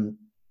 And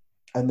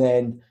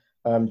then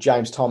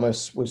James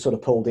Thomas was sort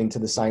of pulled into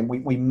the same.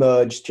 We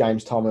merged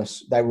James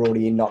Thomas. They were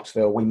already in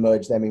Knoxville. We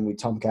merged them in with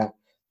Tomcat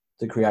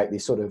to create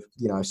this sort of,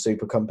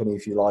 super company,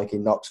 if you like,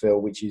 in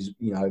Knoxville, which is,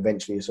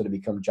 eventually has sort of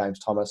become James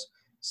Thomas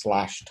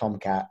 /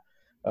 Tomcat,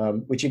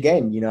 which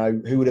again,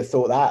 who would have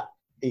thought that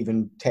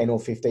even 10 or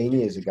 15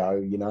 years ago?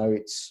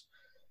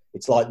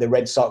 It's like the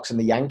Red Sox and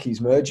the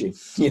Yankees merging,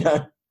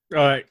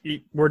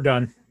 We're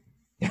done.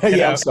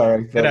 Yeah, I'm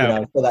sorry.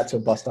 But, for that to a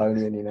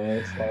Bostonian,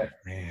 it's like...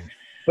 Man.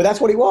 But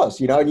that's what it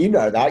was, you know, and you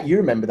know that, you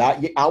remember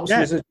that. Alps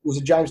Yeah. was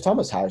a James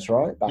Thomas house,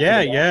 right? Back in Yeah,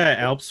 the day. yeah.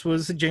 Alps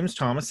was a James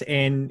Thomas,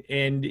 and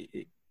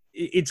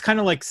it's kind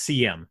of like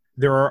CM.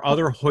 There are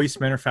other hoist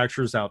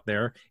manufacturers out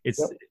there. Yep.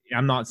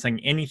 I'm not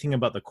saying anything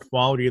about the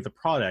quality of the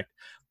product,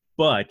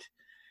 but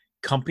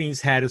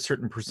companies had a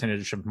certain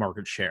percentage of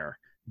market share.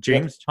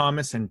 James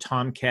Thomas and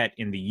Tomcat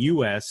in the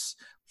US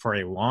for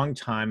a long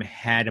time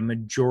had a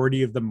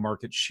majority of the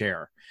market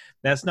share.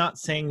 That's not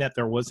saying that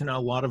there wasn't a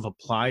lot of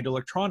Applied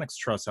Electronics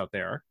truss out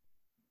there.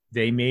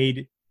 They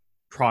made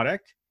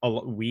product.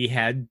 We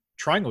had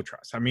Triangle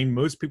Truss. I mean,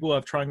 most people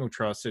have Triangle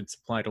Truss. It's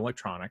Applied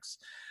Electronics.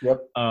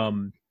 Yep.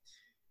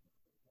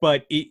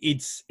 But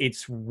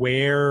it's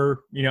where,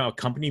 you know, a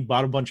company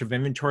bought a bunch of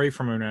inventory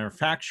from a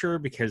manufacturer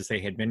because they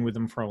had been with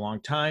them for a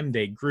long time.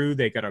 They grew,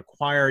 they got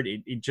acquired.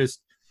 It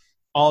just,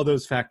 all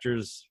those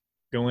factors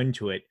go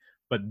into it.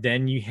 But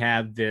then you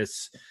have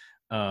this,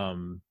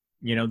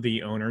 you know,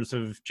 the owners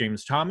of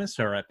James Thomas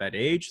are at that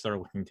age. They're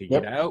looking to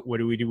get out. What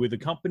do we do with the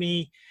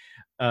company?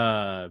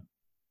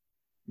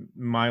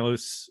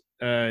 Milos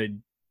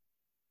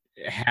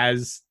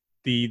has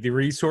the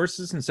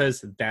resources and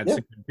says that's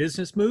a good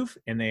business move,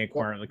 and they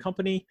acquire the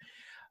company.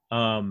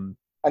 And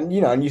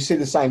you know, and you see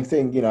the same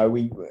thing. You know,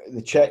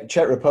 the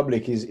Czech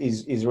Republic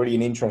is really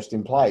an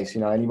interesting place. You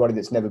know, anybody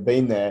that's never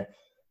been there,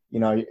 you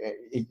know,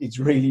 it's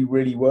really,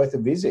 really worth a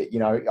visit. You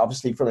know,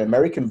 obviously from an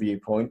American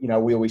viewpoint, you know,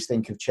 we always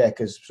think of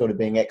Czech as sort of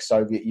being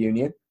ex-Soviet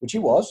Union, which it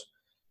was.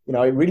 You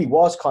know, it really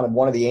was kind of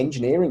one of the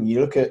engineering.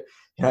 You look at,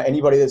 you know,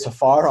 anybody that's a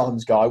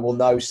firearms guy will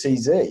know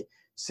CZ.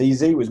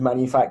 CZ was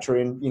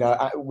manufacturing, you know,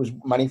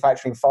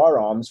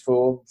 firearms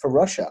for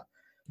Russia.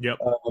 Yep.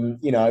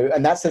 You know,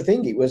 and that's the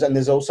thing. It was, and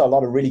there's also a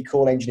lot of really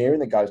cool engineering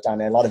that goes down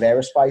there. A lot of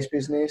aerospace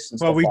business. And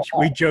well, stuff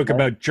we like joke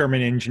about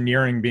German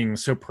engineering being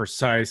so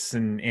precise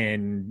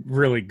and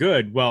really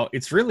good. Well,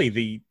 it's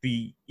really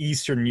the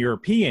Eastern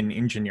European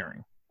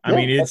engineering. I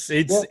mean,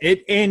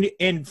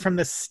 and from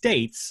the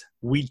States,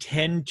 we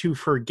tend to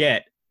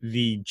forget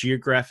the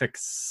geographic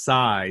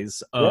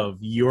size of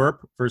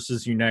Europe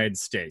versus United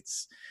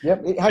States.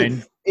 Yep.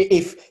 Hey,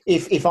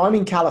 if I'm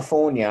in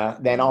California,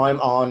 then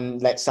I'm on,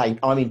 let's say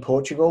I'm in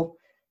Portugal,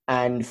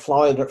 and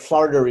Florida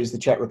is the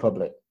Czech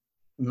Republic.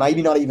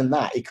 Maybe not even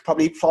that.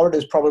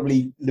 Florida's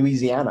probably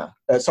Louisiana.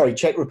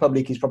 Czech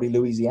Republic is probably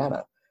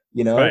Louisiana.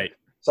 You know, right?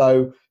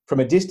 So from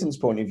a distance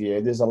point of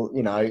view, there's a,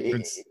 you know,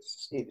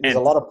 there's a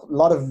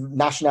lot of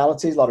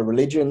nationalities, a lot of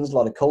religions, a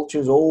lot of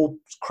cultures, all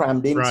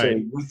crammed into.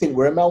 Right. We think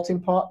we're a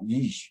melting pot.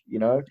 Yeesh, you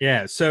know.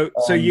 Yeah. So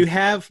you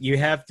have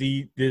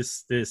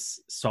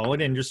this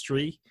solid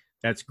industry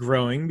that's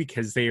growing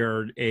because they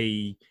are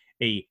a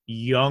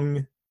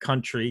young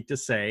country, to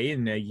say,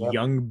 and a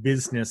young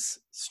business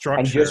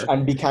structure,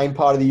 and became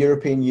part of the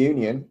European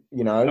Union,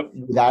 you know,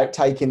 without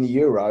taking the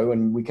euro.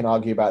 And we can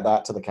argue about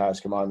that to the cows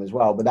come home as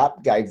well. But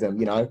that gave them,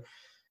 you know,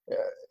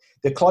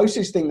 the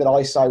closest thing that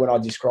I say when I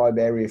describe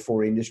Area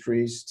 4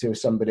 Industries to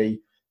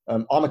somebody,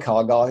 I'm a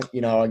car guy,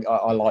 you know,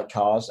 I like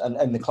cars.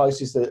 And the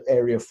closest that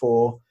Area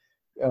 4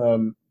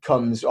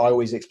 comes, I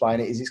always explain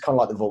it, is it's kind of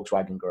like the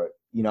Volkswagen Group.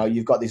 You know,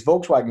 you've got this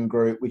Volkswagen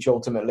Group, which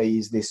ultimately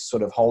is this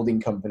sort of holding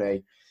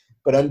company.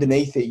 But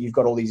underneath it, you've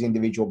got all these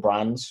individual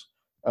brands.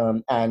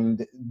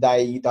 And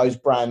those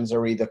brands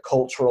are either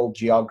cultural,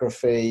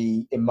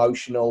 geography,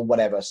 emotional,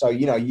 whatever. So,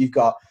 you know, you've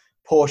got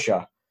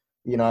Porsche,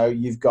 you know,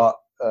 you've got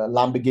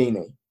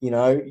Lamborghini, you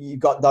know,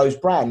 you've got those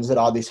brands that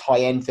are this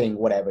high-end thing,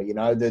 whatever, you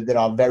know, that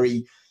are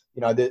very,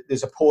 you know,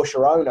 there's a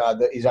Porsche owner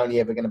that is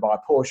only ever going to buy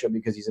a Porsche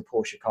because he's a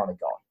Porsche kind of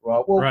guy,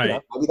 right? Well, you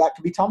know, maybe that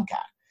could be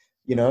Tomcat,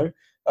 you know.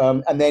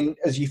 And then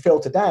as you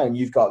filter down,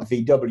 you've got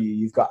VW,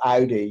 you've got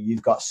Audi,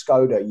 you've got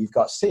Skoda, you've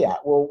got Seat.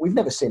 Well, we've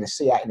never seen a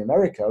Seat in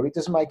America. It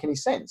doesn't make any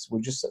sense.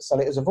 We'll just sell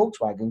it as a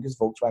Volkswagen because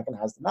Volkswagen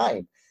has the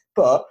name.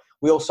 But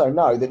we also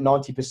know that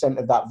 90%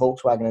 of that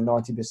Volkswagen and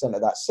 90%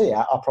 of that Seat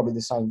are probably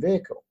the same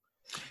vehicle.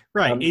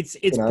 Right. It's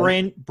you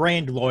know,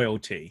 brand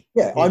loyalty.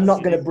 Yeah, I'm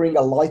not going to bring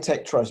a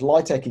Litec truss.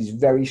 Litec is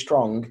very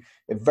strong,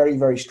 a very,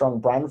 very strong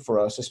brand for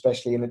us,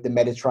 especially in the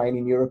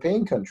Mediterranean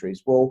European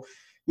countries. Well,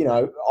 you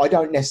know, I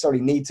don't necessarily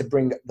need to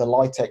bring the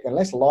Litec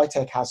unless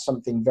Litec has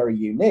something very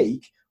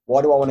unique.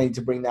 Why do I need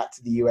to bring that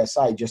to the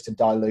USA just to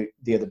dilute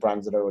the other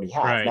brands that I already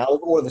have? Right. Now,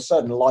 all of a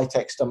sudden,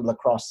 Litec stumble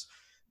across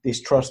this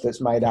truss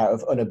that's made out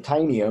of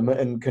unobtainium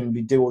and can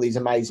do all these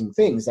amazing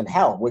things, then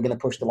hell, we're going to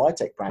push the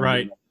Litec brand,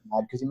 right?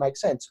 Because it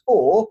makes sense.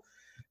 Or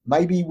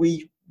maybe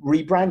we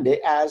rebrand it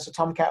as a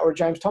Tomcat or a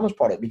James Thomas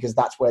product because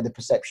that's where the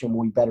perception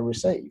will be better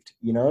received.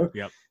 You know.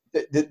 Yep.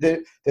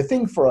 The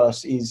thing for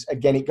us is,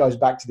 again, it goes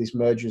back to this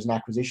mergers and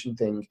acquisition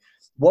thing.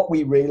 What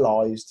we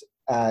realized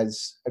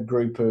as a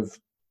group of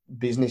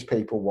business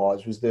people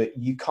was that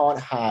you can't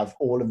have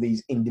all of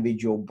these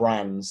individual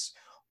brands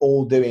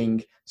all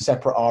doing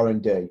separate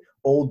R&D,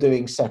 all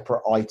doing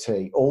separate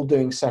IT, all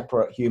doing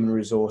separate human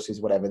resources,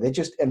 whatever. They're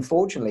just,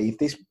 unfortunately, if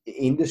this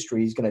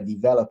industry is going to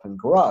develop and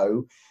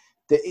grow,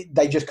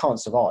 they just can't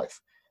survive.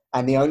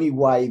 And the only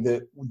way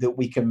that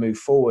we can move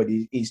forward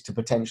is to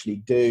potentially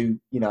do,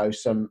 you know,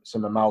 some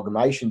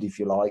amalgamations, if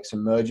you like,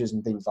 some mergers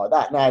and things like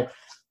that. Now,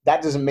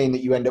 that doesn't mean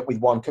that you end up with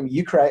one.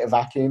 You create a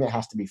vacuum, it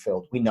has to be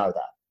filled. We know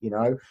that, you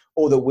know.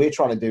 All that we're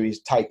trying to do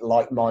is take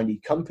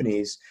like-minded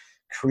companies,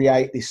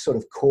 create this sort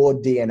of core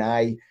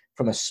DNA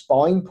from a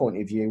spine point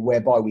of view,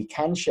 whereby we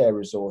can share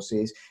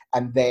resources.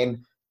 And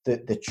then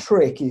the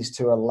trick is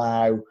to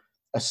allow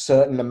a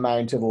certain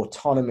amount of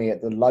autonomy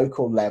at the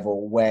local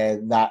level, where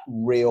that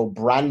real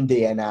brand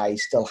DNA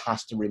still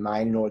has to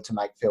remain in order to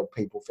make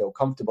people feel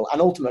comfortable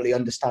and ultimately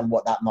understand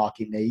what that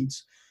market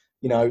needs.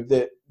 You know,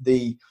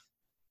 the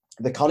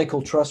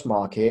conical truss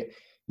market,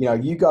 you know,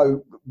 you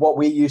go, what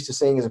we're used to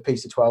seeing as a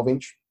piece of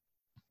 12-inch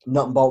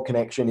nut and bolt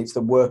connection, it's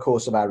the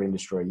workhorse of our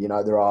industry. You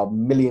know, there are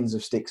millions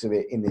of sticks of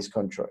it in this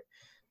country.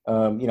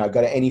 You know,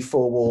 go to any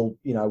four-wall,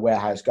 you know,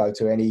 warehouse, go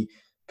to any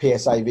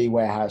PSAV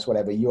warehouse,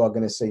 whatever, you are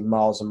going to see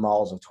miles and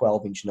miles of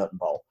 12-inch nut and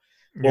bolt.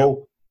 Yep.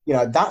 Well, you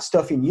know, that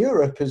stuff in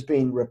Europe has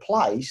been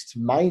replaced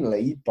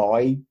mainly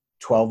by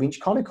 12-inch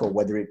conical,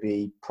 whether it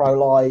be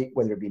ProLite,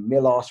 whether it be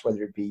Milos,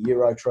 whether it be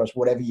Eurotruss,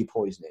 whatever your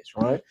poison is,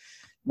 right?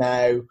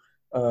 Now,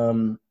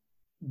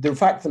 the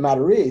fact of the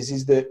matter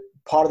is that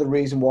part of the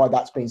reason why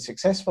that's been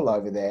successful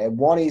over there,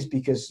 one is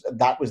because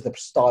that was the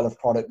style of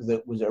product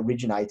that was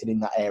originated in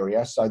that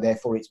area. So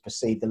therefore it's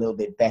perceived a little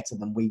bit better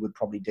than we would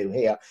probably do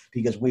here,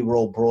 because we were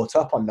all brought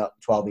up on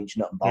 12-inch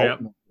nut and bolt. Yep.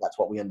 That's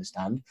what we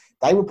understand.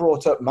 They were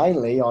brought up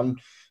mainly on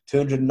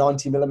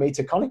 290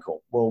 millimeter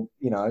conical. Well,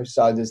 you know,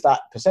 so there's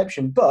that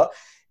perception, but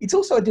it's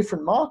also a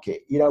different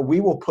market. You know,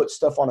 we will put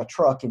stuff on a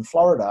truck in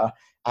Florida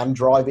and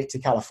drive it to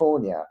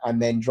California,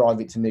 and then drive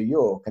it to New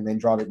York, and then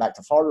drive it back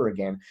to Florida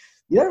again.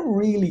 You don't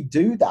really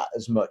do that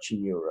as much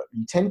in Europe.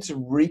 You tend to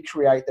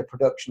recreate the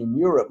production in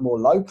Europe more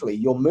locally.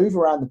 You'll move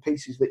around the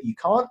pieces that you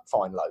can't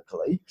find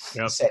locally,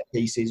 yep, the set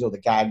pieces or the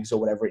gags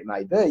or whatever it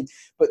may be.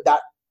 But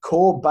that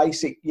core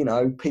basic, you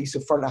know, piece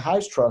of front of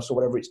house truss or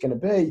whatever it's going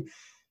to be,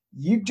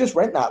 you just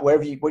rent that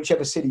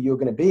whichever city you're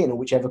going to be in or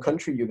whichever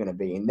country you're going to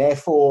be in.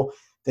 Therefore,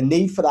 the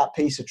need for that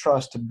piece of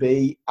truss to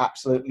be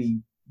absolutely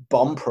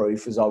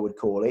bomb-proof, as I would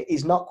call it,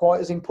 is not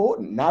quite as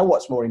important. Now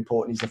what's more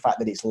important is the fact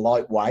that it's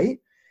lightweight,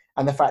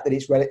 and the fact that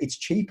it's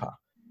cheaper,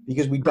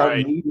 because we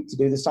don't need it to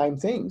do the same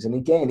things. And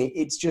again,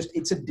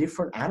 it's a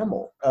different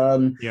animal.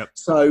 Yep.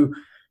 So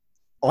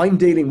I'm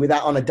dealing with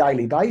that on a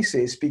daily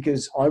basis,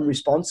 because I'm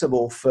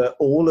responsible for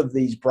all of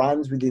these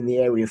brands within the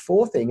Area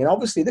 4 thing. And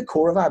obviously the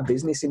core of our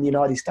business in the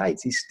United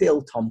States is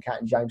still Tomcat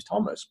and James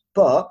Thomas.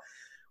 But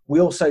we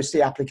also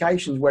see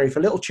applications where if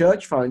a little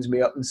church phones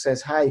me up and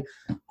says, hey,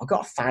 I've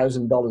got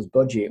 $1,000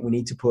 budget, we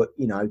need to put,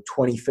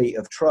 20 feet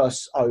of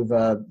truss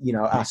over,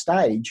 our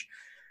stage.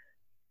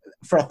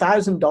 For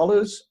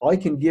 $1,000, I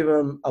can give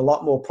them a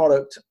lot more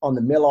product on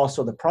the Milos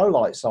or the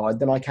ProLite side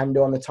than I can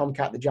do on the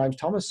Tomcat, the James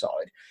Thomas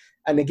side.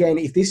 And again,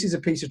 if this is a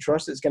piece of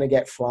truss that's going to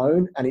get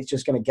flown and it's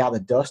just going to gather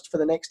dust for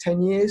the next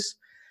 10 years,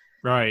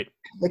 right,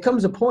 there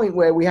comes a point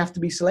where we have to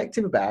be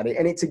selective about it.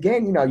 And it's,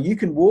 again, you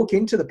can walk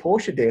into the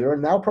Porsche dealer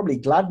and they'll probably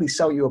gladly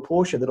sell you a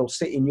Porsche that'll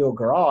sit in your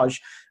garage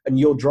and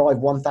you'll drive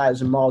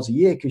 1,000 miles a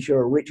year because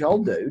you're a rich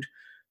old dude.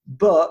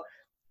 But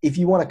if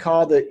you want a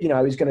car that,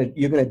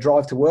 you're going to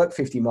drive to work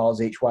 50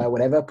 miles each way or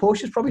whatever,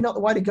 Porsche's probably not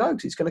the way to go,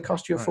 because it's going to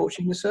cost you a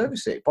fortune to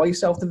service it. Buy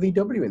yourself the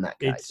VW in that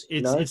case.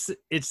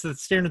 It's the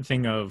standard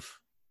thing of,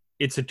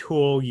 it's a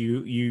tool.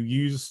 You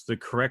use the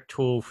correct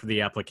tool for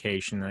the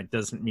application. That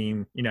doesn't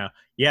mean,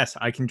 yes,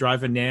 I can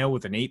drive a nail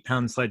with an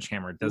 8-pound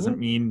sledgehammer. It doesn't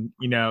mean,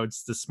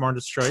 it's the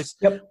smartest choice.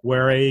 Yep.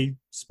 Where a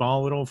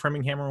small little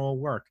framing hammer will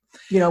work.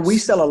 We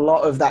sell a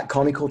lot of that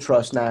conical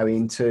truss now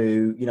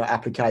into,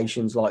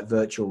 applications like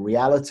virtual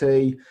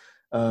reality,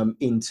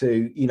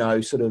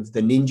 into, sort of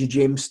the Ninja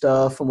Gym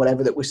stuff and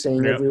whatever that we're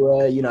seeing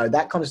everywhere,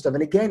 that kind of stuff.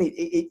 And again,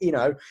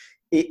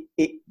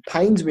 it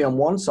pains me on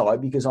one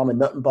side because I'm a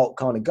nut and bolt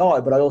kind of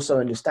guy, but I also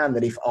understand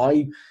that if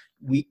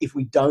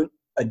we don't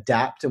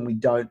adapt and we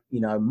don't,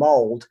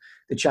 mold,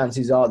 the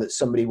chances are that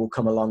somebody will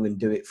come along and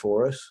do it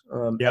for us.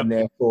 And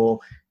therefore,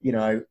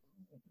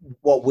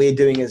 what we're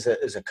doing as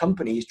a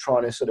company is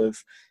trying to sort of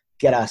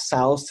get our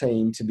sales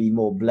team to be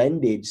more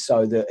blended,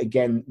 so that,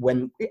 again,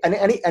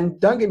 and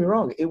don't get me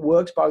wrong, it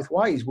works both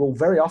ways. We'll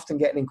very often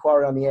get an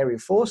inquiry on the Area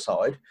 4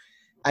 side,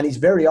 and it's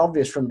very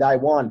obvious from day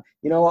one,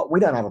 you know what,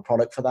 we don't have a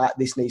product for that.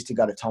 This needs to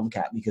go to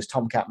Tomcat, because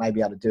Tomcat may be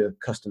able to do a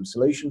custom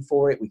solution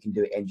for it. We can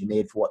do it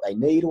engineered for what they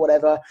need or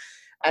whatever.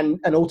 And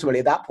ultimately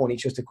at that point,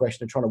 it's just a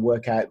question of trying to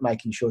work out,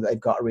 making sure that they've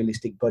got a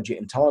realistic budget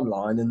and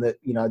timeline, and that,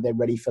 they're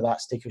ready for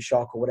that sticker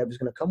shock or whatever's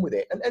going to come with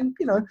it. And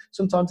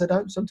sometimes they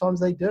don't, sometimes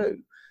they do.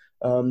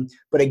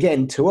 But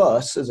again, to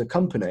us as a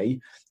company,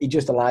 it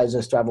just allows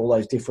us to have all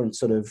those different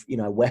sort of,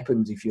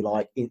 weapons, if you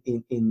like,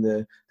 in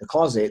the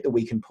closet that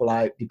we can pull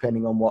out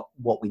depending on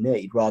what we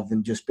need, rather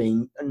than just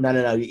being,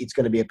 no, it's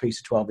going to be a piece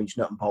of 12-inch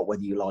nut and bolt,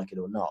 whether you like it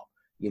or not,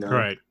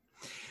 Right.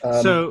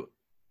 So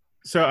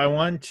I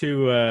want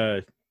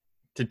to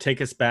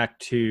take us back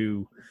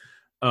to,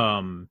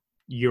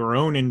 your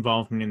own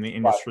involvement in the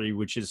industry,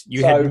 which is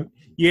you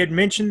had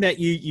mentioned that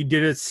you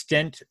did a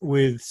stint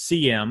with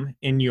CM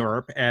in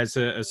Europe as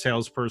a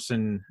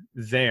salesperson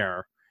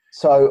there.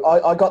 So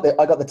I got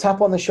the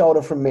tap on the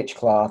shoulder from Mitch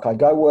Clark. I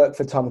go work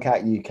for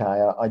Tomcat UK.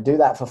 I do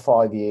that for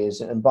 5 years,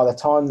 and by the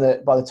time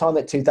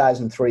that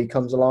 2003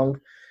 comes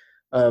along,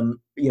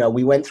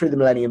 we went through the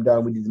Millennium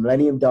Dome. We did the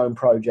Millennium Dome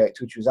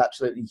project, which was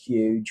absolutely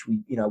huge.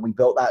 We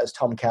built that as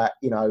Tomcat,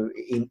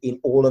 in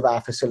all of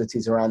our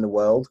facilities around the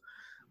world.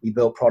 We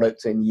built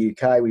product in the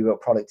UK. We built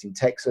product in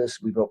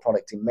Texas. We built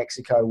product in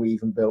Mexico. We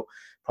even built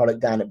product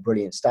down at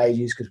Brilliant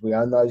Stages because we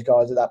owned those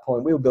guys at that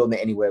point. We were building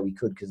it anywhere we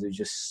could because there was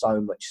just so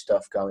much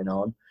stuff going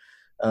on.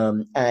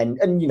 And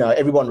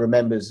everyone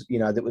remembers,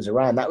 that was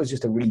around. That was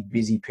just a really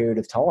busy period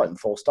of time,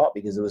 full stop,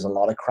 because there was a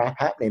lot of crap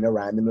happening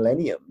around the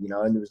millennium,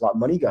 and there was like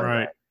money going right.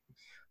 around.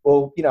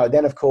 Well,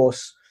 then of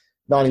course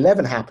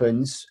 9/11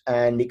 happens,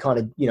 and it kind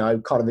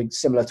of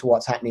similar to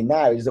what's happening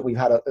now is that we've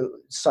had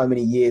so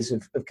many years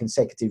of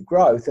consecutive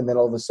growth, and then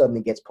all of a sudden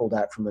it gets pulled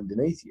out from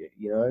underneath you.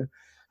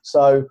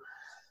 So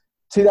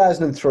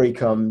 2003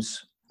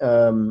 comes,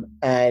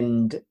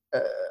 and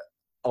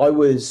I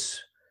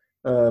was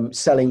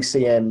selling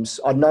CMs.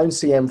 I'd known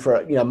CM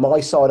for, my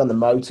side on the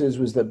motors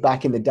was that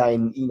back in the day,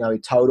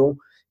 in total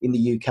in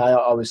the UK,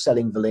 I was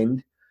selling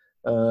Valinde.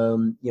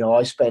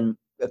 I spent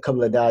a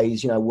couple of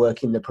days,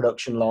 working the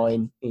production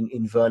line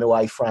in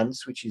Vernouillet,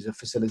 France, which is a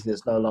facility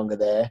that's no longer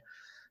there,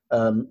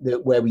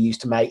 where we used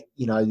to make,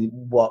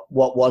 what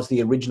was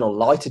the original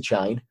lighter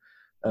chain.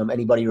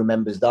 Anybody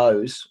remembers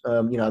those?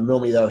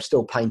 Normally they were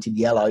still painted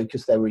yellow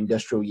because they were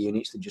industrial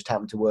units that just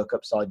happened to work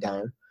upside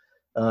down.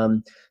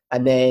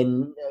 And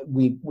then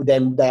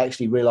they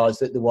actually realized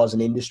that there was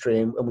an industry,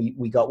 and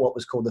we got what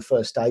was called the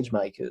first stage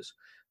makers.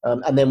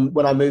 And then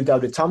when I moved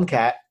over to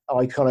Tomcat,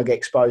 I kind of get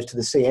exposed to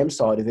the CM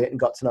side of it and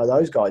got to know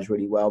those guys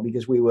really well,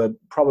 because we were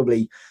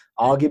arguably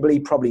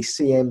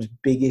CM's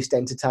biggest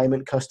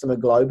entertainment customer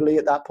globally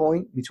at that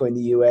point, between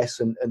the US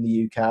and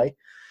the UK.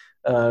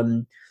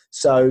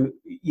 So,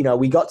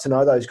 we got to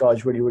know those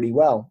guys really, really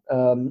well.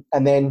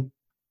 And then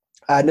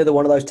I had another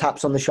one of those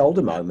taps on the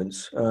shoulder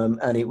moments.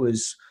 And it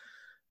was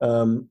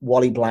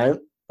Wally Blount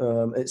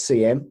at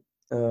CM,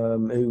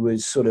 who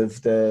was sort of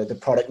the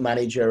product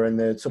manager and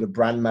the sort of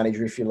brand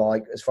manager, if you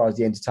like, as far as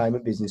the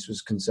entertainment business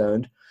was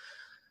concerned,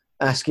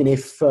 asking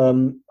if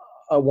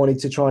I wanted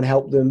to try and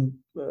help them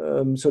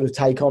sort of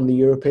take on the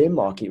European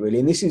market, really.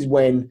 And this is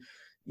when,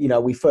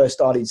 we first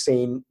started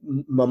seeing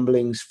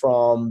mumblings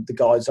from the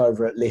guys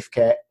over at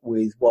Liftket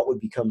with what would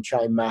become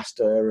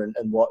Chainmaster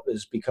and what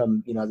has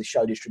become, the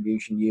show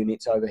distribution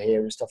units over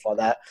here and stuff like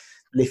that.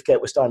 Liftket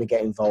was starting to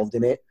get involved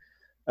in it.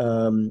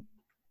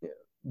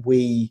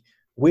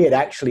 We had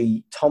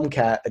actually,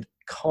 Tomcat had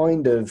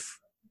kind of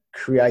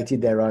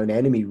created their own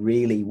enemy,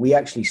 really. We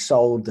actually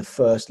sold the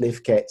first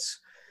Liftkets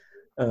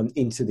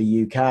into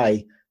the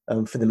UK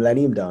for the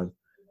Millennium Dome.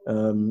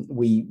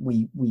 We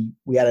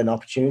had an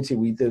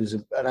opportunity. There was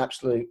an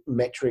absolute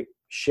metric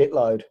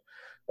shitload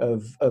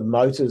of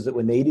motors that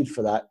were needed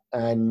for that,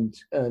 and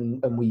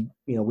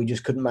we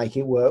just couldn't make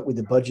it work with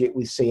the budget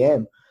with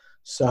CM.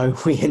 So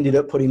we ended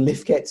up putting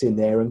Liftkets in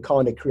there and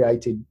kind of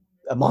created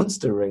a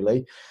monster,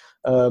 really.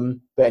 But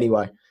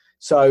anyway,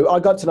 so I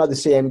got to know the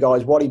CM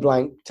guys. Wally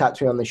Blank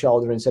tapped me on the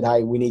shoulder and said,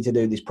 "Hey, we need to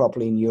do this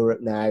properly in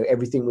Europe now.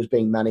 Everything was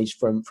being managed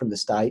from the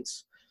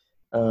States.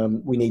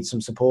 We need some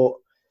support."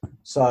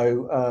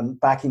 So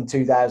back in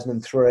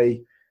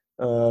 2003,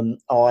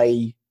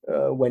 I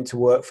went to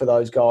work for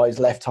those guys,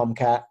 left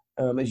Tomcat.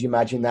 As you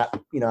imagine, that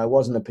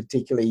wasn't a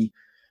particularly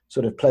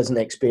sort of pleasant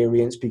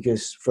experience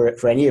because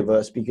for any of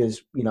us,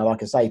 because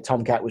like I say,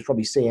 Tomcat was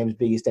probably CM's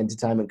biggest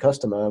entertainment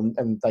customer,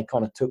 and they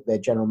kind of took their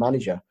general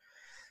manager.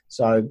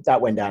 So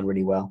that went down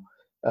really well.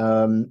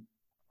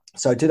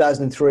 So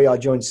 2003, I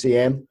joined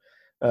CM.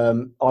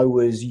 I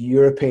was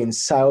European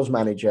sales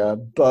manager,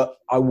 but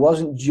I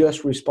wasn't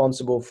just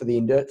responsible for the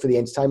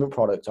entertainment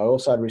products. I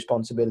also had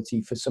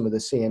responsibility for some of the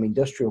CM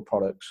industrial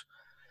products,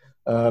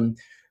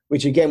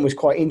 which again was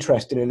quite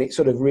interesting, and it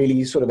sort of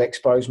really sort of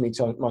exposed me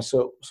to my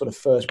sort of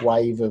first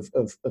wave of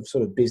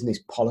sort of business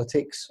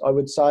politics, I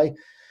would say.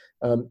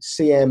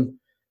 CM,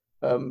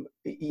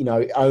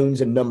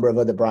 owns a number of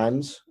other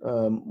brands,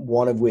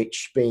 one of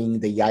which being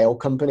the Yale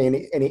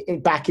company.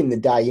 And back in the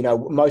day,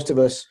 most of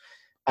us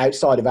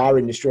outside of our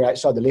industry,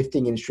 outside the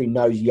lifting industry,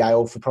 knows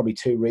Yale for probably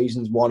two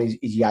reasons. One is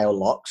Yale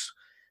locks,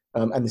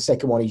 and the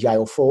second one is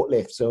Yale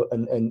forklifts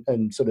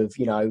and sort of,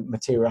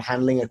 material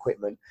handling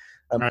equipment.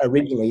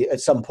 Originally,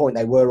 at some point,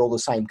 they were all the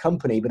same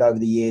company, but over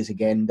the years,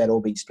 again, they'd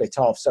all been split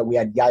off. So we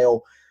had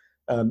Yale,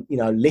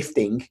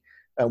 lifting,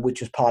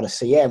 which was part of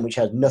CM, which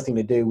has nothing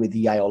to do with the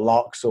Yale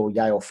locks or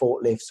Yale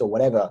forklifts or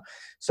whatever.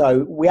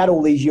 So we had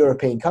all these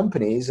European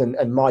companies,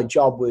 and my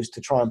job was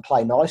to try and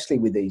play nicely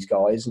with these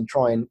guys and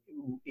try and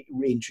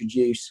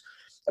reintroduce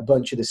a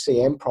bunch of the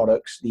CM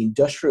products, the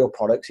industrial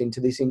products, into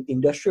this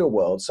industrial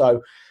world.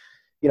 So,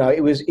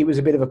 it was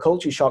a bit of a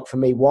culture shock for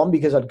me. One,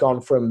 because I'd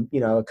gone from,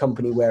 a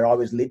company where I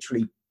was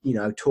literally,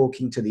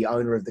 talking to the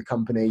owner of the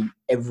company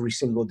every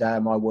single day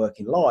of my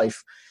working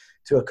life,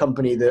 to a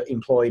company that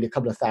employed a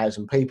couple of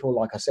thousand people.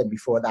 Like I said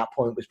before, at that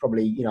point was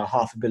probably,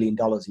 $500 million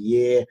a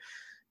year,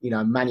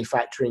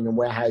 manufacturing and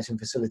warehousing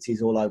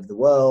facilities all over the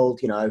world,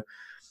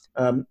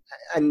 And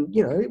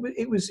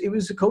it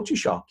was a culture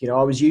shock.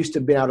 I was used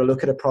to being able to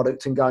look at a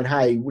product and going,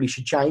 hey, we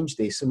should change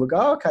this, and we'll go,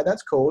 oh, okay,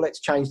 that's cool, let's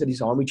change the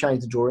design. We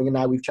changed the drawing, and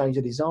now we've changed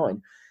the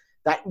design.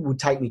 That would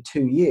take me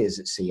 2 years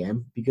at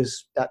CM,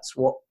 because that's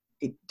what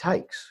it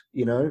takes.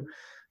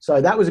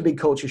 So that was a big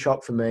culture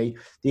shock for me.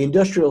 The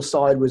industrial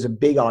side was a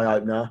big eye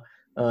opener.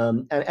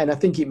 And I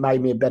think it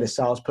made me a better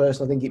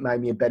salesperson. I think it made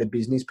me a better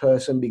business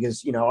person,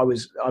 because I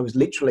was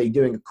literally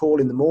doing a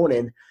call in the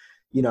morning,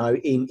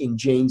 in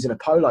jeans and a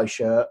polo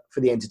shirt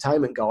for the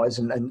entertainment guys,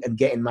 and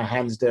getting my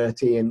hands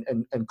dirty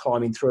and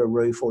climbing through a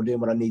roof or doing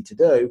what I need to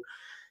do.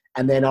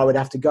 And then I would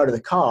have to go to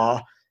the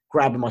car,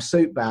 grab my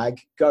suit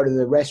bag, go to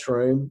the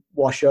restroom,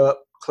 wash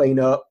up, clean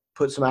up,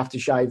 put some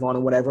aftershave on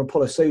and whatever, and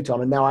pull a suit on.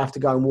 And now I have to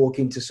go and walk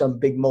into some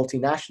big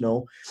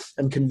multinational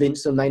and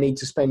convince them they need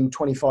to spend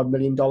 $25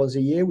 million a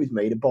year with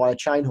me to buy a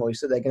chain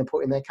hoist that they're going to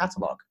put in their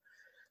catalogue.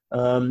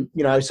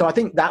 So I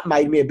think that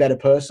made me a better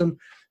person.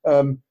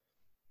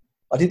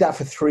 I did that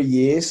for 3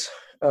 years.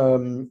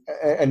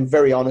 And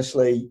very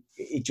honestly,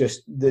 it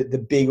just,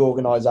 the big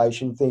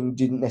organization thing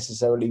didn't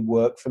necessarily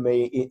work for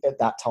me at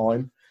that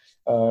time.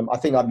 I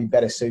think I'd be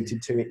better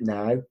suited to it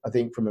now, I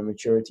think, from a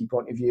maturity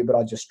point of view, but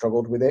I just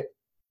struggled with it.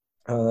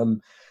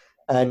 And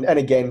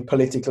again,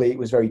 politically, it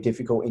was very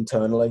difficult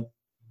internally.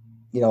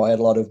 I had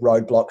a lot of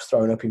roadblocks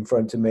thrown up in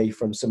front of me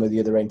from some of the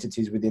other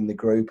entities within the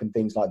group and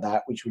things like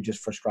that, which were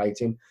just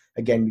frustrating,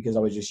 again, because I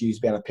was just used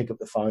to being able to pick up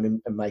the phone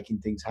and making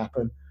things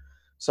happen.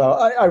 So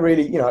I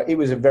really, it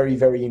was a very,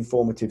 very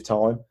informative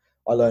time.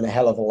 I learned a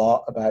hell of a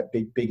lot about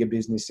bigger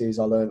businesses.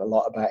 I learned a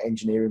lot about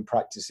engineering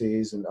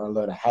practices, and I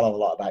learned a hell of a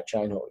lot about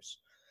chain hoists.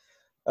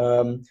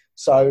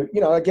 So,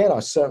 again, I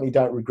certainly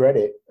don't regret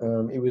it.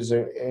 It was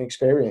an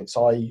experience.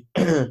 I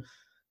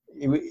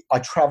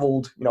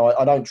traveled,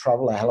 I don't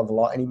travel a hell of a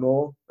lot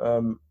anymore.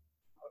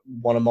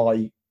 One of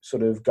my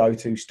sort of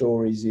go-to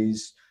stories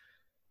is,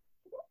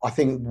 I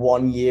think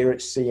 1 year at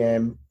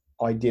CM,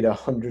 I did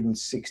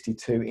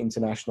 162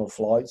 international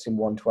flights in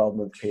one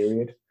 12-month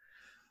period.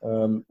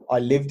 I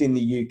lived in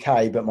the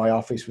UK, but my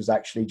office was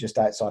actually just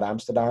outside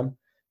Amsterdam.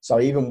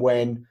 So even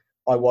when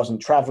I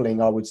wasn't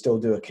traveling, I would still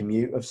do a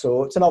commute of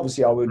sorts. And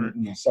obviously I wouldn't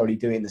necessarily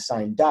do it in the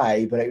same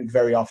day, but it would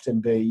very often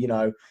be,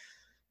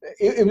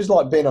 it was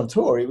like being on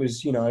tour. It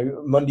was,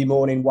 Monday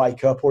morning,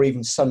 wake up, or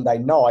even Sunday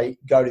night,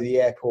 go to the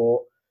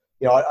airport.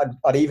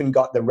 I'd even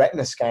got the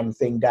retina scan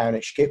thing down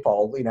at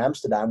Schiphol in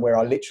Amsterdam, where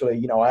I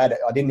literally, I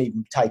didn't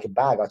even take a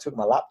bag. I took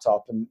my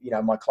laptop, and,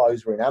 my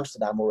clothes were in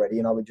Amsterdam already,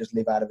 and I would just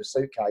live out of a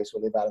suitcase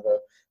or live out of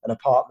an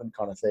apartment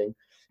kind of thing.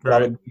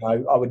 Right.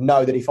 But I would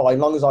know that as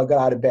long as I got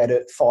out of bed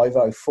at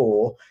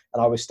 5:04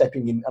 and I was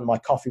stepping in and my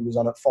coffee was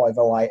on at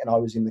 5:08 and I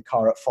was in the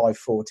car at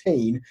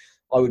 5:14,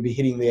 I would be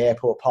hitting the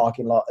airport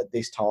parking lot at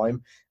this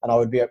time,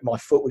 and my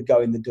foot would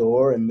go in the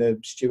door, and the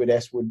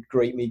stewardess would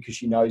greet me because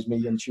she knows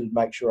me, and she would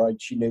make sure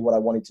she knew what I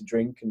wanted to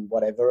drink and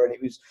whatever. And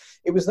it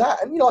was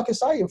that. And, like I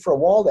say, for a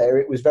while there,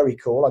 it was very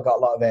cool. I got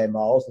a lot of air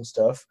miles and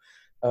stuff.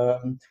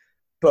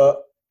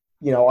 But,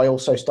 I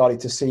also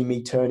started to see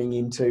me turning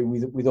into,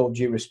 with all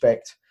due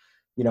respect,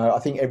 I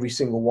think every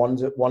single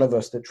one of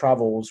us that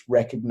travels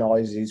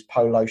recognizes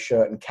polo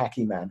shirt and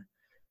khaki man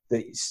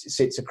that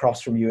sits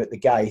across from you at the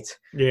gate.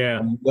 Yeah.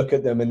 And you look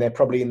at them, and they're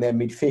probably in their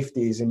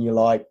mid-50s, and you're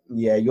like,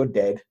 yeah, you're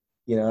dead.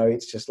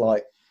 It's just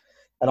like,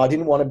 and I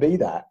didn't want to be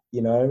that,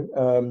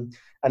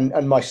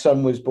 and my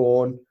son was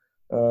born.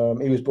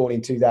 He was born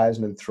in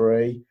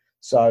 2003.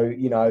 So,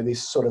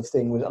 this sort of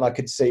thing was, and I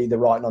could see the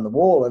writing on the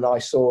wall, and I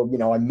saw,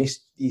 I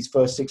missed his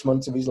first 6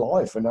 months of his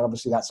life. And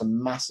obviously that's a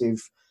massive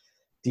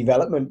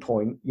development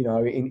point,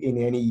 in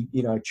any,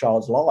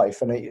 child's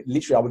life. And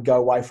literally I would go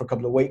away for a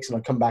couple of weeks and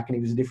I'd come back and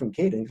he was a different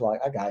kid. And it's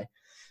like, okay.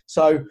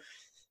 So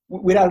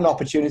we'd had an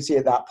opportunity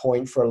at that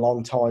point for a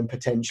long time,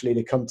 potentially,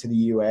 to come to the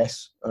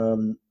US.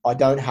 I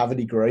don't have a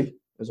degree,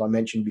 as I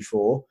mentioned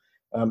before.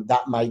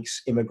 That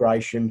makes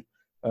immigration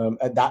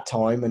at that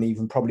time,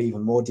 and probably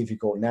even more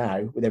difficult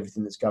now with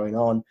everything that's going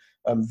on,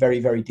 very,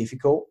 very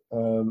difficult.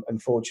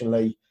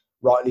 Unfortunately,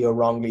 rightly or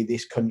wrongly,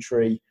 this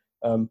country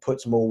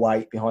puts more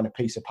weight behind a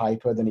piece of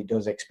paper than it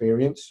does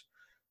experience.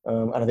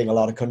 And I think a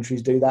lot of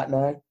countries do that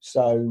now.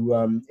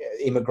 So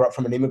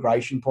from an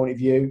immigration point of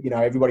view,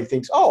 everybody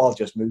thinks, oh, I'll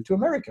just move to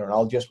America and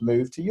I'll just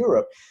move to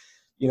Europe.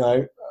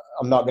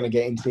 I'm not going to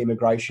get into the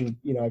immigration,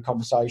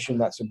 conversation.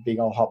 That's a big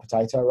old hot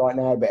potato right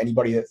now. But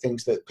anybody that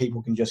thinks that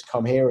people can just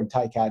come here and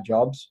take our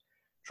jobs,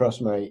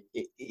 trust me,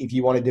 if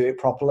you want to do it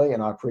properly,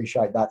 and I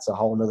appreciate that's a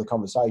whole nother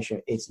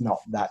conversation, it's not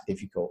that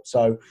difficult.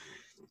 So,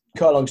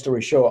 cut a long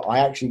story short, I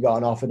actually got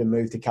an offer to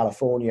move to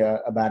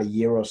California about a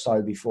year or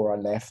so before I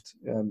left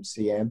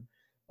CM.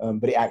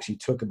 But it actually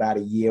took about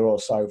a year or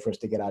so for us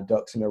to get our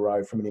ducks in a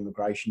row from an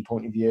immigration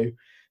point of view.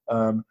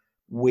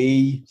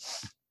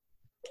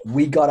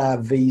 We got our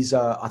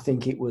visa, I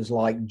think it was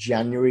like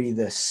January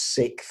the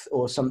 6th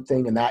or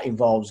something. And that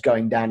involves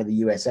going down to the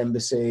US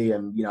Embassy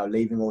and,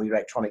 leaving all your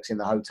electronics in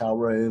the hotel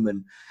room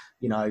and,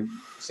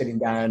 sitting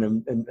down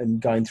and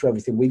going through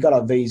everything. We got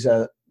our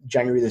visa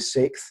January the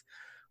 6th.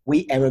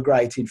 We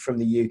emigrated from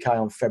the UK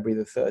on February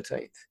the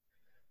 13th.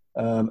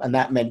 And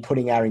that meant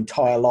putting our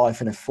entire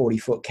life in a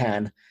 40-foot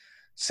can,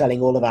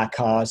 selling all of our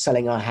cars,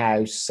 selling our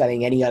house,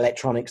 selling any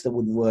electronics that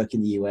wouldn't work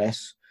in the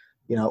US,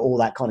 all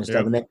that kind of stuff.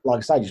 Yep. And then, like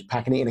I say, just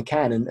packing it in a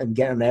can and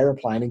getting an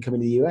aeroplane and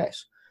coming to the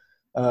US.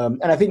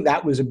 And I think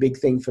that was a big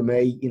thing for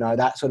me.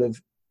 That sort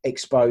of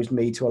exposed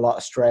me to a lot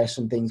of stress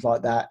and things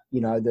like that,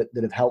 that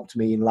have helped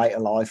me in later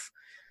life,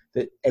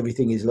 that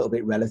everything is a little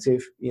bit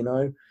relative,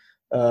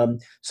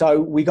 So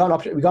we got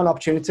an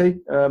opportunity,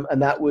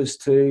 and that was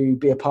to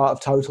be a part of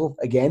Total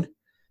again.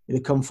 It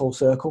had come full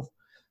circle.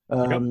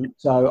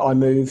 So I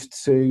moved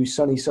to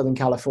sunny Southern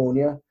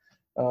California.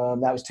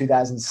 That was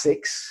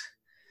 2006,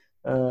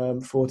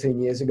 14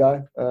 years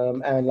ago.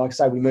 And like I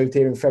say, we moved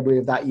here in February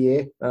of that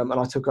year, and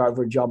I took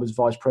over a job as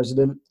vice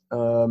president.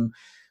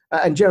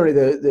 And generally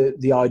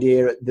the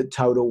idea that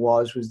Total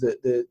was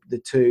that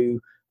the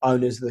two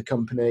owners of the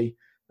company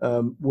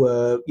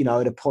were,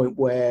 at a point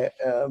where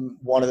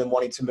one of them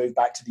wanted to move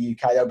back to the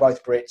UK. They were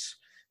both Brits.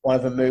 One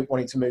of them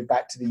wanted to move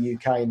back to the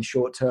UK in the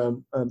short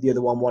term. The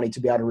other one wanted to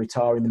be able to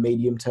retire in the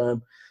medium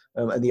term.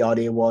 And the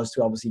idea was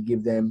to obviously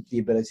give them the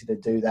ability to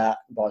do that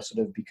by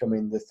sort of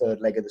becoming the third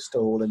leg of the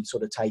stool and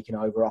sort of taking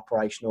over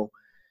operational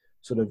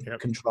sort of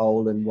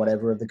control and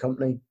whatever of the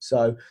company.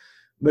 So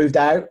moved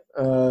out,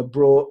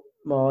 brought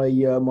my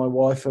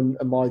wife and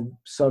my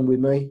son with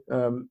me.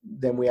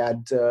 Then we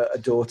had a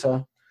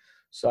daughter.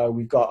 So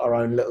we've got our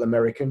own little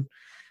American.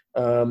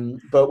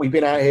 But we've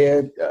been out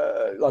here,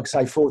 like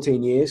I say,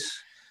 14 years.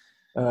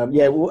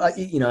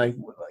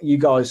 You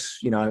guys,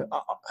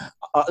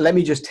 let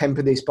me just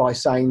temper this by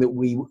saying that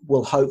we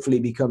will hopefully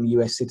become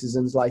US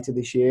citizens later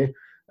this year.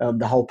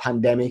 The whole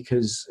pandemic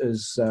has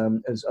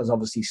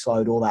obviously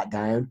slowed all that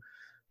down.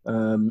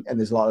 And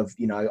there's a lot of,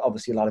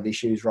 obviously a lot of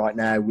issues right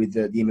now with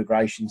the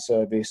immigration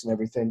service and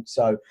everything.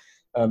 So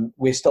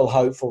we're still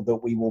hopeful that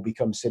we will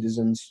become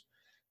citizens,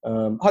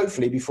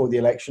 hopefully before the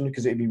election,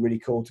 because it'd be really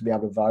cool to be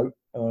able to vote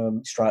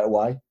straight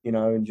away,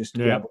 and just to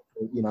be able to,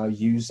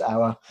 use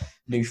our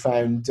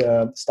newfound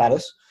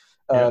status.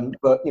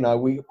 But,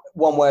 we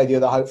one way or the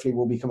other, hopefully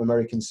we'll become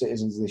American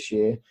citizens this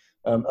year.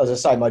 As I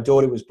say, my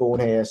daughter was born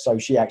here, so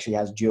she actually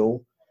has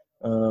dual.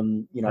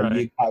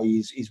 UK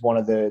is one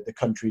of the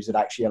countries that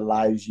actually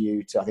allows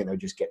you to, I think they'll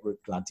just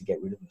glad to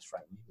get rid of us,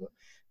 frankly. But,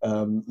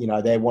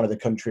 they're one of the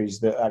countries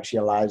that actually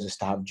allows us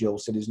to have dual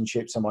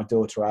citizenship. So my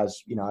daughter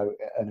has,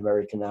 an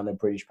American and a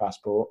British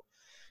passport.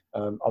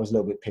 I was a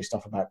little bit pissed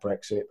off about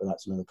Brexit, but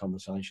that's another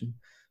conversation.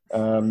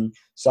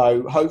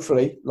 So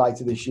hopefully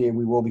later this year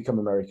we will become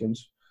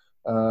Americans.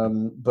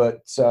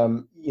 It's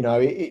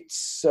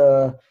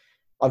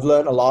I've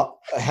learned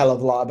a hell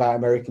of a lot about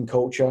American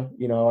culture.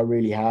 I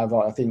really have.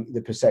 I think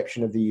the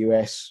perception of the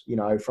US,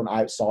 from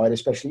outside,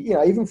 especially,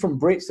 even from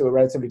Brits that were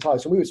relatively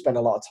close. And we would spend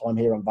a lot of time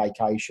here on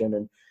vacation.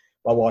 And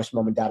my wife's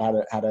mum and dad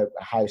had a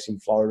house in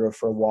Florida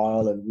for a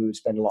while, and we would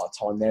spend a lot of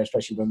time there,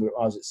 especially when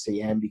I was at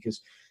CM,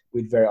 because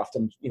we'd very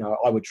often,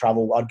 I would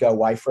travel. I'd go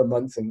away for a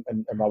month, and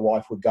my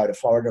wife would go to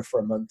Florida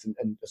for a month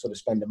and sort of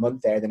spend a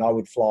month there. Then I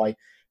would fly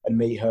and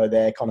meet her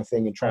there, kind of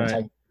thing, and try and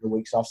take the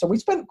weeks off. So we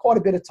spent quite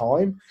a bit of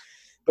time.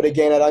 But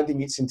again, I don't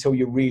think it's until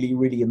you're really,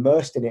 really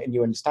immersed in it and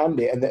you understand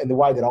it. And the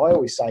way that I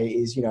always say it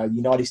is, the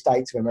United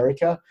States of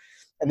America,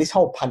 and this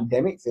whole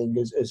pandemic thing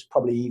has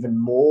probably even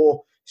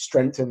more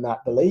strengthened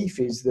that belief,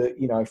 is that,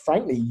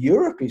 frankly,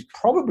 Europe is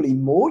probably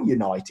more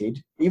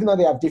united, even though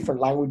they have different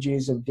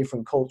languages and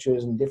different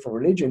cultures and different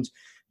religions.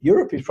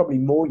 Europe is probably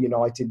more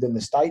united than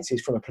the States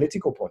is from a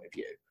political point of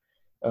view.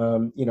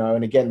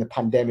 And again, the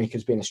pandemic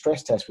has been a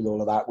stress test with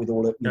all of that, with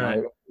all of,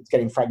 it's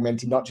getting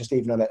fragmented, not just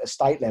even on a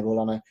state level,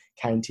 on a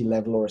county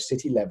level or a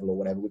city level or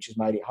whatever, which has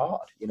made it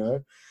hard,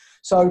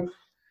 So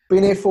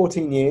been here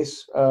 14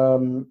 years.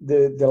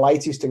 The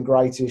latest and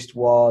greatest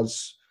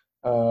was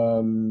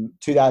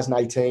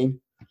 2018.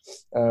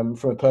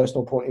 From a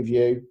personal point of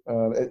view,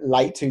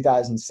 late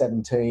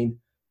 2017,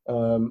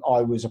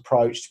 I was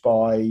approached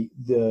by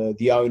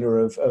the owner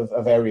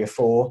of Area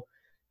 4.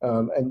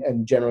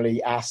 And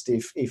generally asked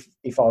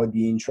if I would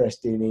be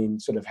interested in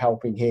sort of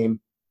helping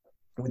him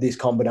with this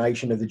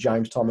combination of the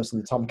James Thomas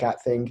and the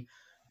Tomcat thing,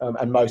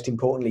 and most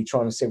importantly,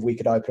 trying to see if we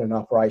could open an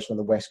operation on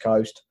the West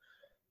Coast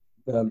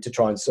to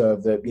try and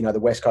serve the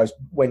West Coast.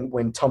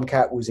 When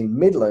Tomcat was in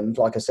Midland,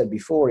 like I said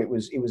before, it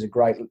was a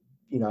great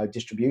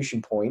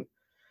distribution point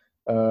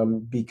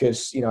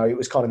because it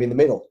was kind of in the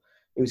middle.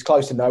 It was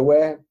close to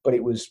nowhere, but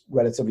it was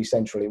relatively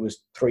central. It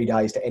was 3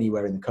 days to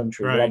anywhere in the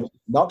country. Right.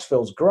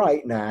 Knoxville's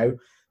great now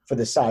for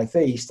the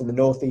southeast, and the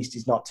northeast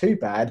is not too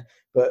bad,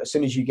 but as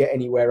soon as you get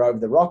anywhere over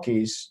the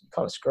Rockies, you're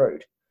kind of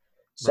screwed.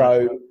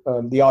 So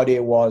the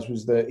idea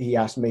was that he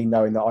asked me,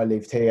 knowing that I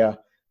lived here,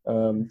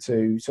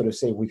 to sort of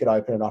see if we could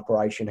open an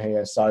operation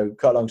here. So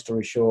cut long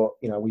story short,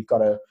 we've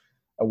got a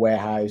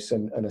warehouse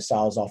and a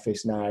sales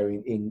office now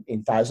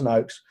in Thousand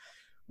Oaks,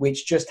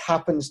 which just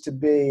happens to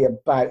be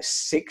about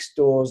 6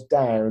 doors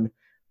down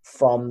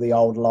from the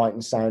old Light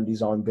and Sound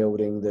Design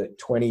building that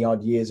 20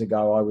 odd years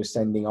ago I was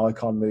sending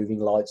Icon moving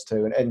lights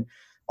to. And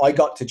I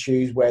got to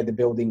choose where the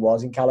building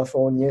was in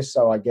California.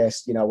 So I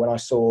guess, when I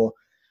saw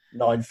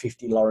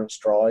 950 Lawrence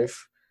Drive,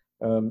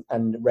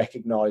 and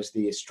recognized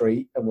the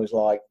street and was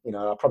like, you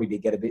know, I probably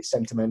did get a bit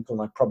sentimental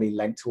and I probably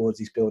leant towards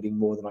this building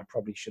more than I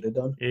probably should have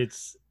done.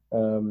 It's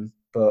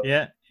but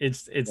yeah,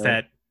 it's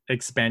that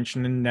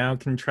expansion and now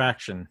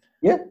contraction.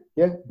 Yeah,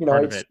 you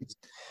know,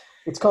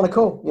 it's kind of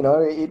cool. You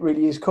know, it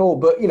really is cool.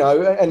 But you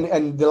know,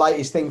 and the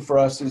latest thing for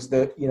us is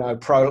that, you know,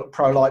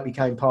 ProLite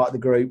became part of the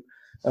group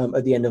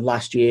at the end of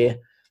last year,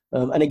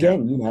 and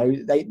again, you know,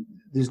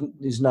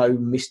 there's no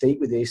mystique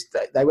with this.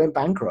 They went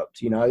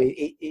bankrupt. You know,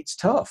 it's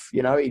tough.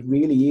 You know, it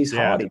really is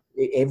hard.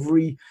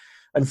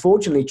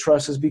 Unfortunately,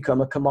 truss has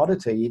become a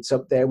commodity. It's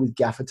up there with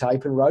gaffer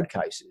tape and road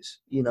cases.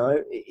 You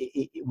know,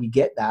 we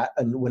get that,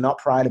 and we're not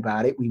proud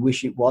about it. We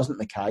wish it wasn't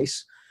the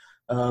case.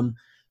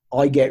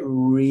 I get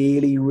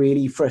really,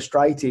 really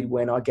frustrated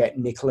when I get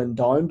nickel and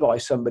dimed by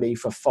somebody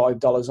for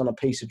 $5 on a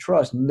piece of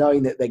truss,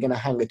 knowing that they're going to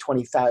hang a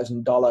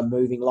 $20,000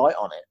 moving light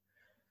on it.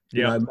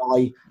 You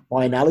know,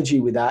 my analogy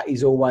with that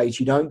is always,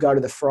 you don't go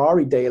to the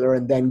Ferrari dealer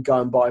and then go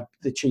and buy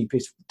the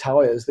cheapest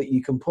tires that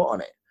you can put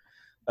on it.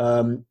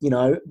 You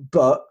know,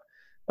 but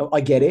I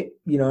get it.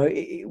 You know,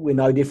 we're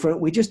no different.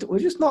 We're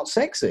just not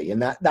sexy,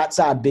 and that's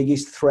our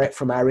biggest threat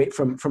from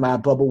our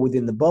bubble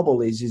within the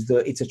bubble is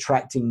that it's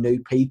attracting new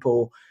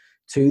people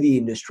to the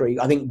industry.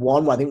 I think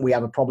we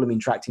have a problem in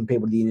attracting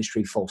people to the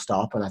industry, full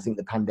stop, and I think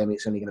the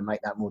pandemic's only going to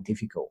make that more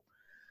difficult.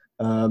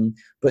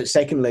 But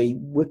secondly,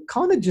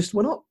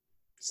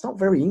 it's not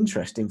very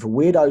interesting for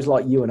weirdos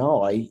like you and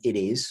I. It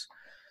is.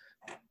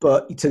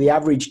 But to the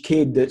average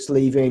kid that's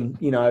leaving,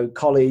 you know,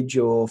 college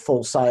or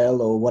Full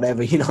Sail or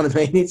whatever, you know what I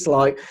mean? It's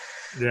like,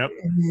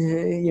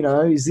 you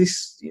know,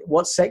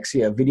 what's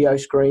sexier, video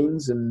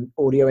screens and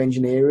audio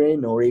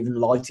engineering, or even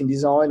lighting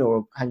design,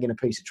 or hanging a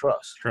piece of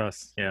truss?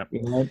 Truss, yeah.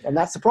 You know, and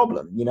that's the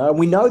problem, you know. And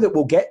we know that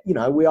we'll get, you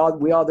know, we are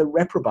the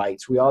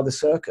reprobates, we are the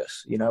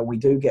circus, you know. We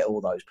do get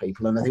all those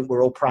people, and I think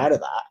we're all proud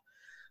of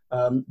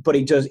that. But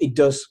it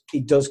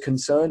does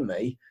concern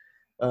me.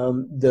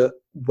 That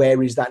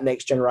where is that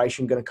next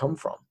generation going to come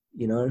from,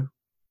 you know?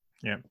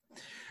 Yeah.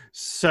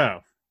 So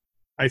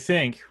I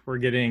think we're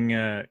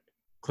getting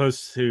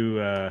close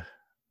to,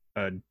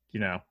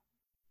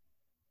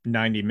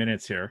 90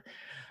 minutes here.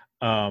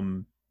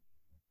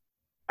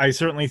 I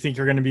certainly think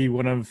you're going to be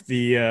one of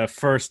the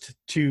first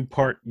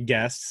 2-part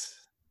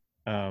guests.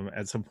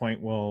 At some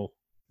point we'll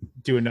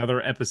do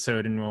another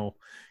episode and we'll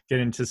get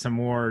into some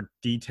more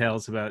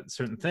details about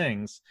certain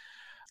things.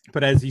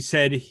 But as you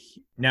said,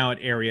 now at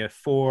Area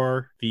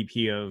 4,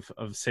 VP of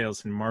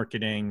Sales and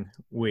Marketing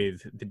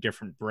with the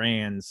different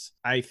brands,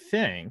 I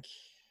think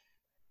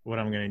what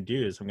I'm going to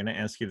do is I'm going to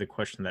ask you the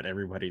question that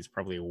everybody's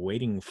probably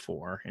waiting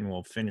for, and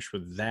we'll finish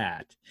with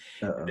that.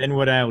 Then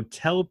what I'll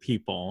tell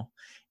people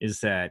is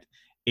that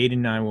Aiden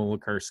and I will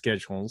look our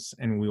schedules,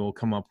 and we will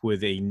come up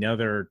with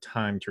another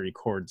time to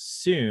record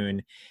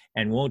soon,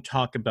 and we'll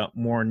talk about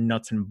more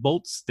nuts and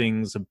bolts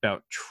things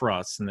about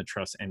truss and the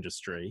truss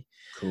industry.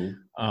 Cool.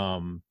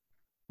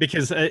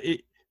 Because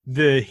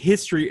the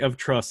history of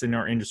truss in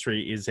our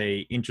industry is a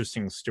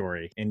interesting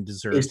story and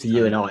deserves. It's to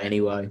you and I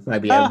anyway.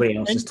 Maybe everybody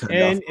else has turned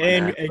off.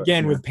 And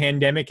again, with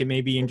pandemic, it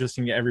may be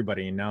interesting to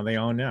everybody, and now they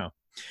all know.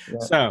 Yeah.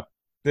 So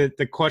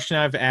the question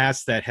I've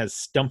asked that has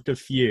stumped a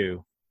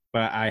few,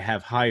 but I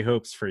have high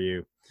hopes for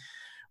you.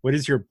 What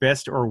is your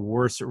best or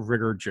worst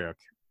rigger joke?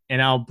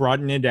 And I'll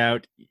broaden it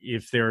out.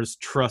 If there's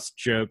truss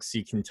jokes,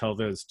 you can tell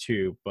those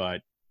too.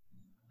 But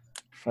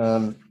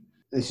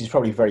this is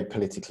probably very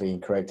politically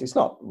incorrect. It's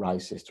not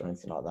racist or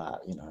anything like that,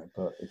 you know,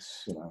 but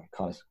it's, you know,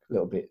 kind of a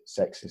little bit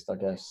sexist, I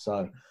guess.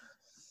 So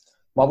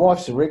my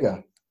wife's a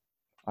rigger.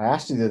 I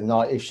asked her the other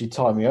night if she'd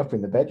tie me up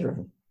in the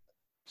bedroom.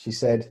 She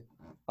said,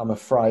 "I'm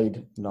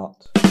afraid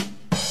not."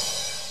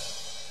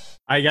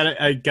 I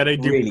gotta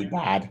do really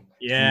bad.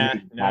 Yeah,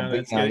 really no, bad.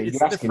 That's good.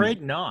 It's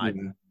afraid not.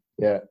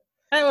 Yeah,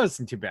 that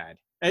wasn't too bad.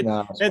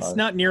 It's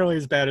not nearly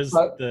as bad as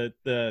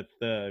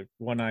the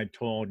one I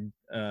told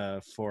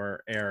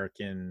for Eric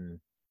and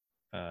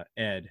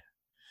Ed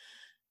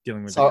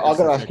dealing with. So I've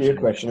got to ask you a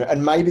question,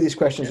 and maybe this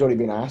question's already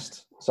been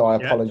asked, so I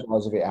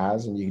apologise if it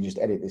has, and you can just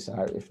edit this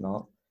out if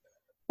not.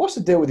 What's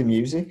the deal with the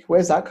music?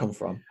 Where's that come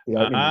from?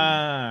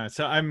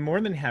 So I'm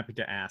more than happy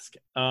to ask.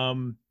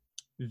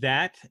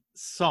 That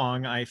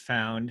song I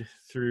found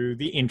through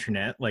the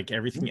internet, like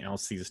everything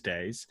else these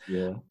days.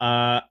 Yeah.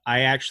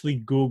 I actually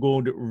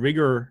Googled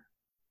rigger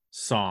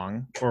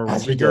song or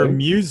rigger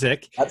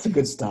music. That's a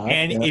good start.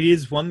 And it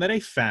is one that I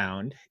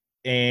found,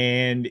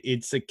 and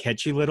it's a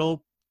catchy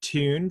little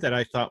tune that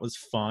I thought was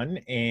fun.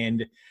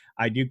 And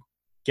I do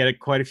get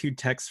quite a few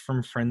texts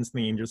from friends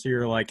in the industry who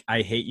are like,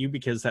 "I hate you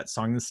because that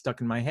song is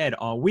stuck in my head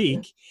all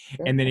week."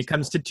 Yeah. And then it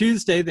comes to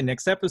Tuesday, the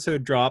next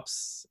episode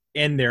drops,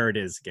 and there it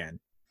is again.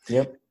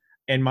 Yep.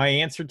 And my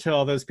answer to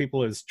all those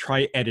people is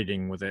try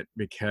editing with it,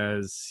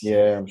 because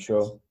I'm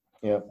sure.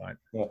 Yeah.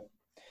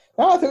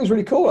 No, I think it was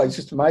really cool. It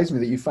just amazed me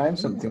that you found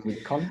something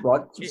with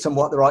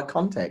somewhat the right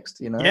context,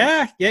 you know.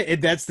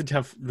 That's the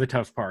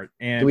tough part.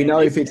 And do we know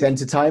if it's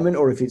entertainment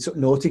or if it's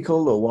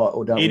nautical or what?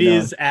 Or don't it we know?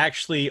 Is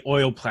actually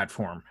oil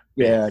platform.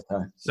 Yeah,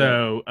 okay.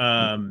 So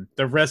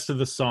the rest of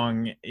the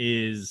song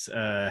is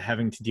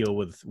having to deal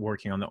with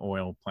working on the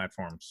oil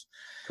platforms.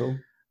 Cool.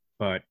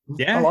 But I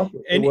yeah, like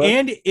it. It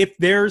and works. if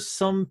there's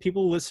some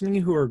people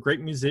listening who are great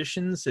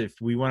musicians, if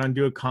we want to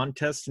do a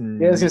contest, and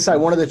Yeah, I was going to say,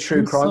 one of the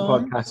true crime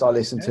song. podcasts I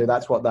listen to,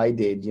 that's what they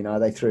did. You know,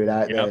 they threw it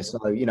out Yep. there.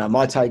 So, you know,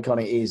 my take on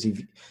it is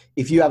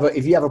if you have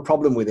a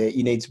problem with it,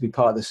 you need to be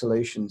part of the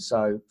solution.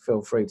 So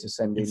feel free to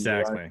send in your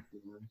own. Exactly.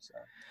 So,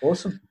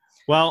 awesome.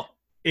 Well,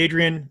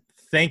 Adrian,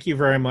 thank you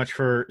very much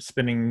for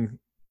spending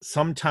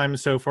some time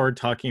so far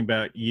talking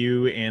about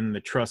you and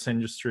the truss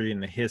industry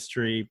and the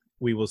history.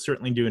 We will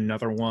certainly do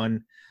another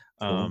one.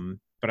 Cool.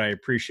 But I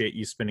appreciate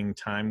you spending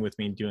time with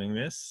me doing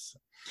this.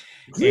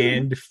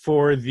 And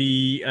for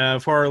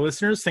our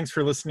listeners, thanks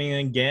for listening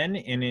again.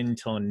 And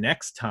until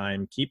next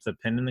time, keep the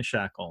pin in the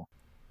shackle.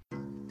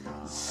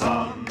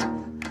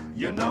 Son,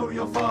 you know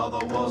your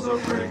father was a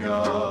rigger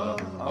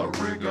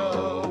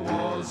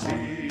was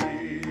he.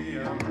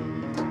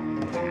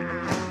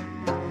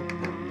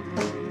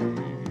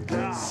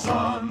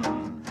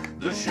 Son,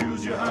 the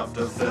shoes you have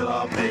to fill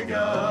are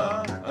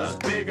bigger, as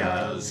big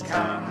as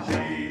can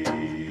be.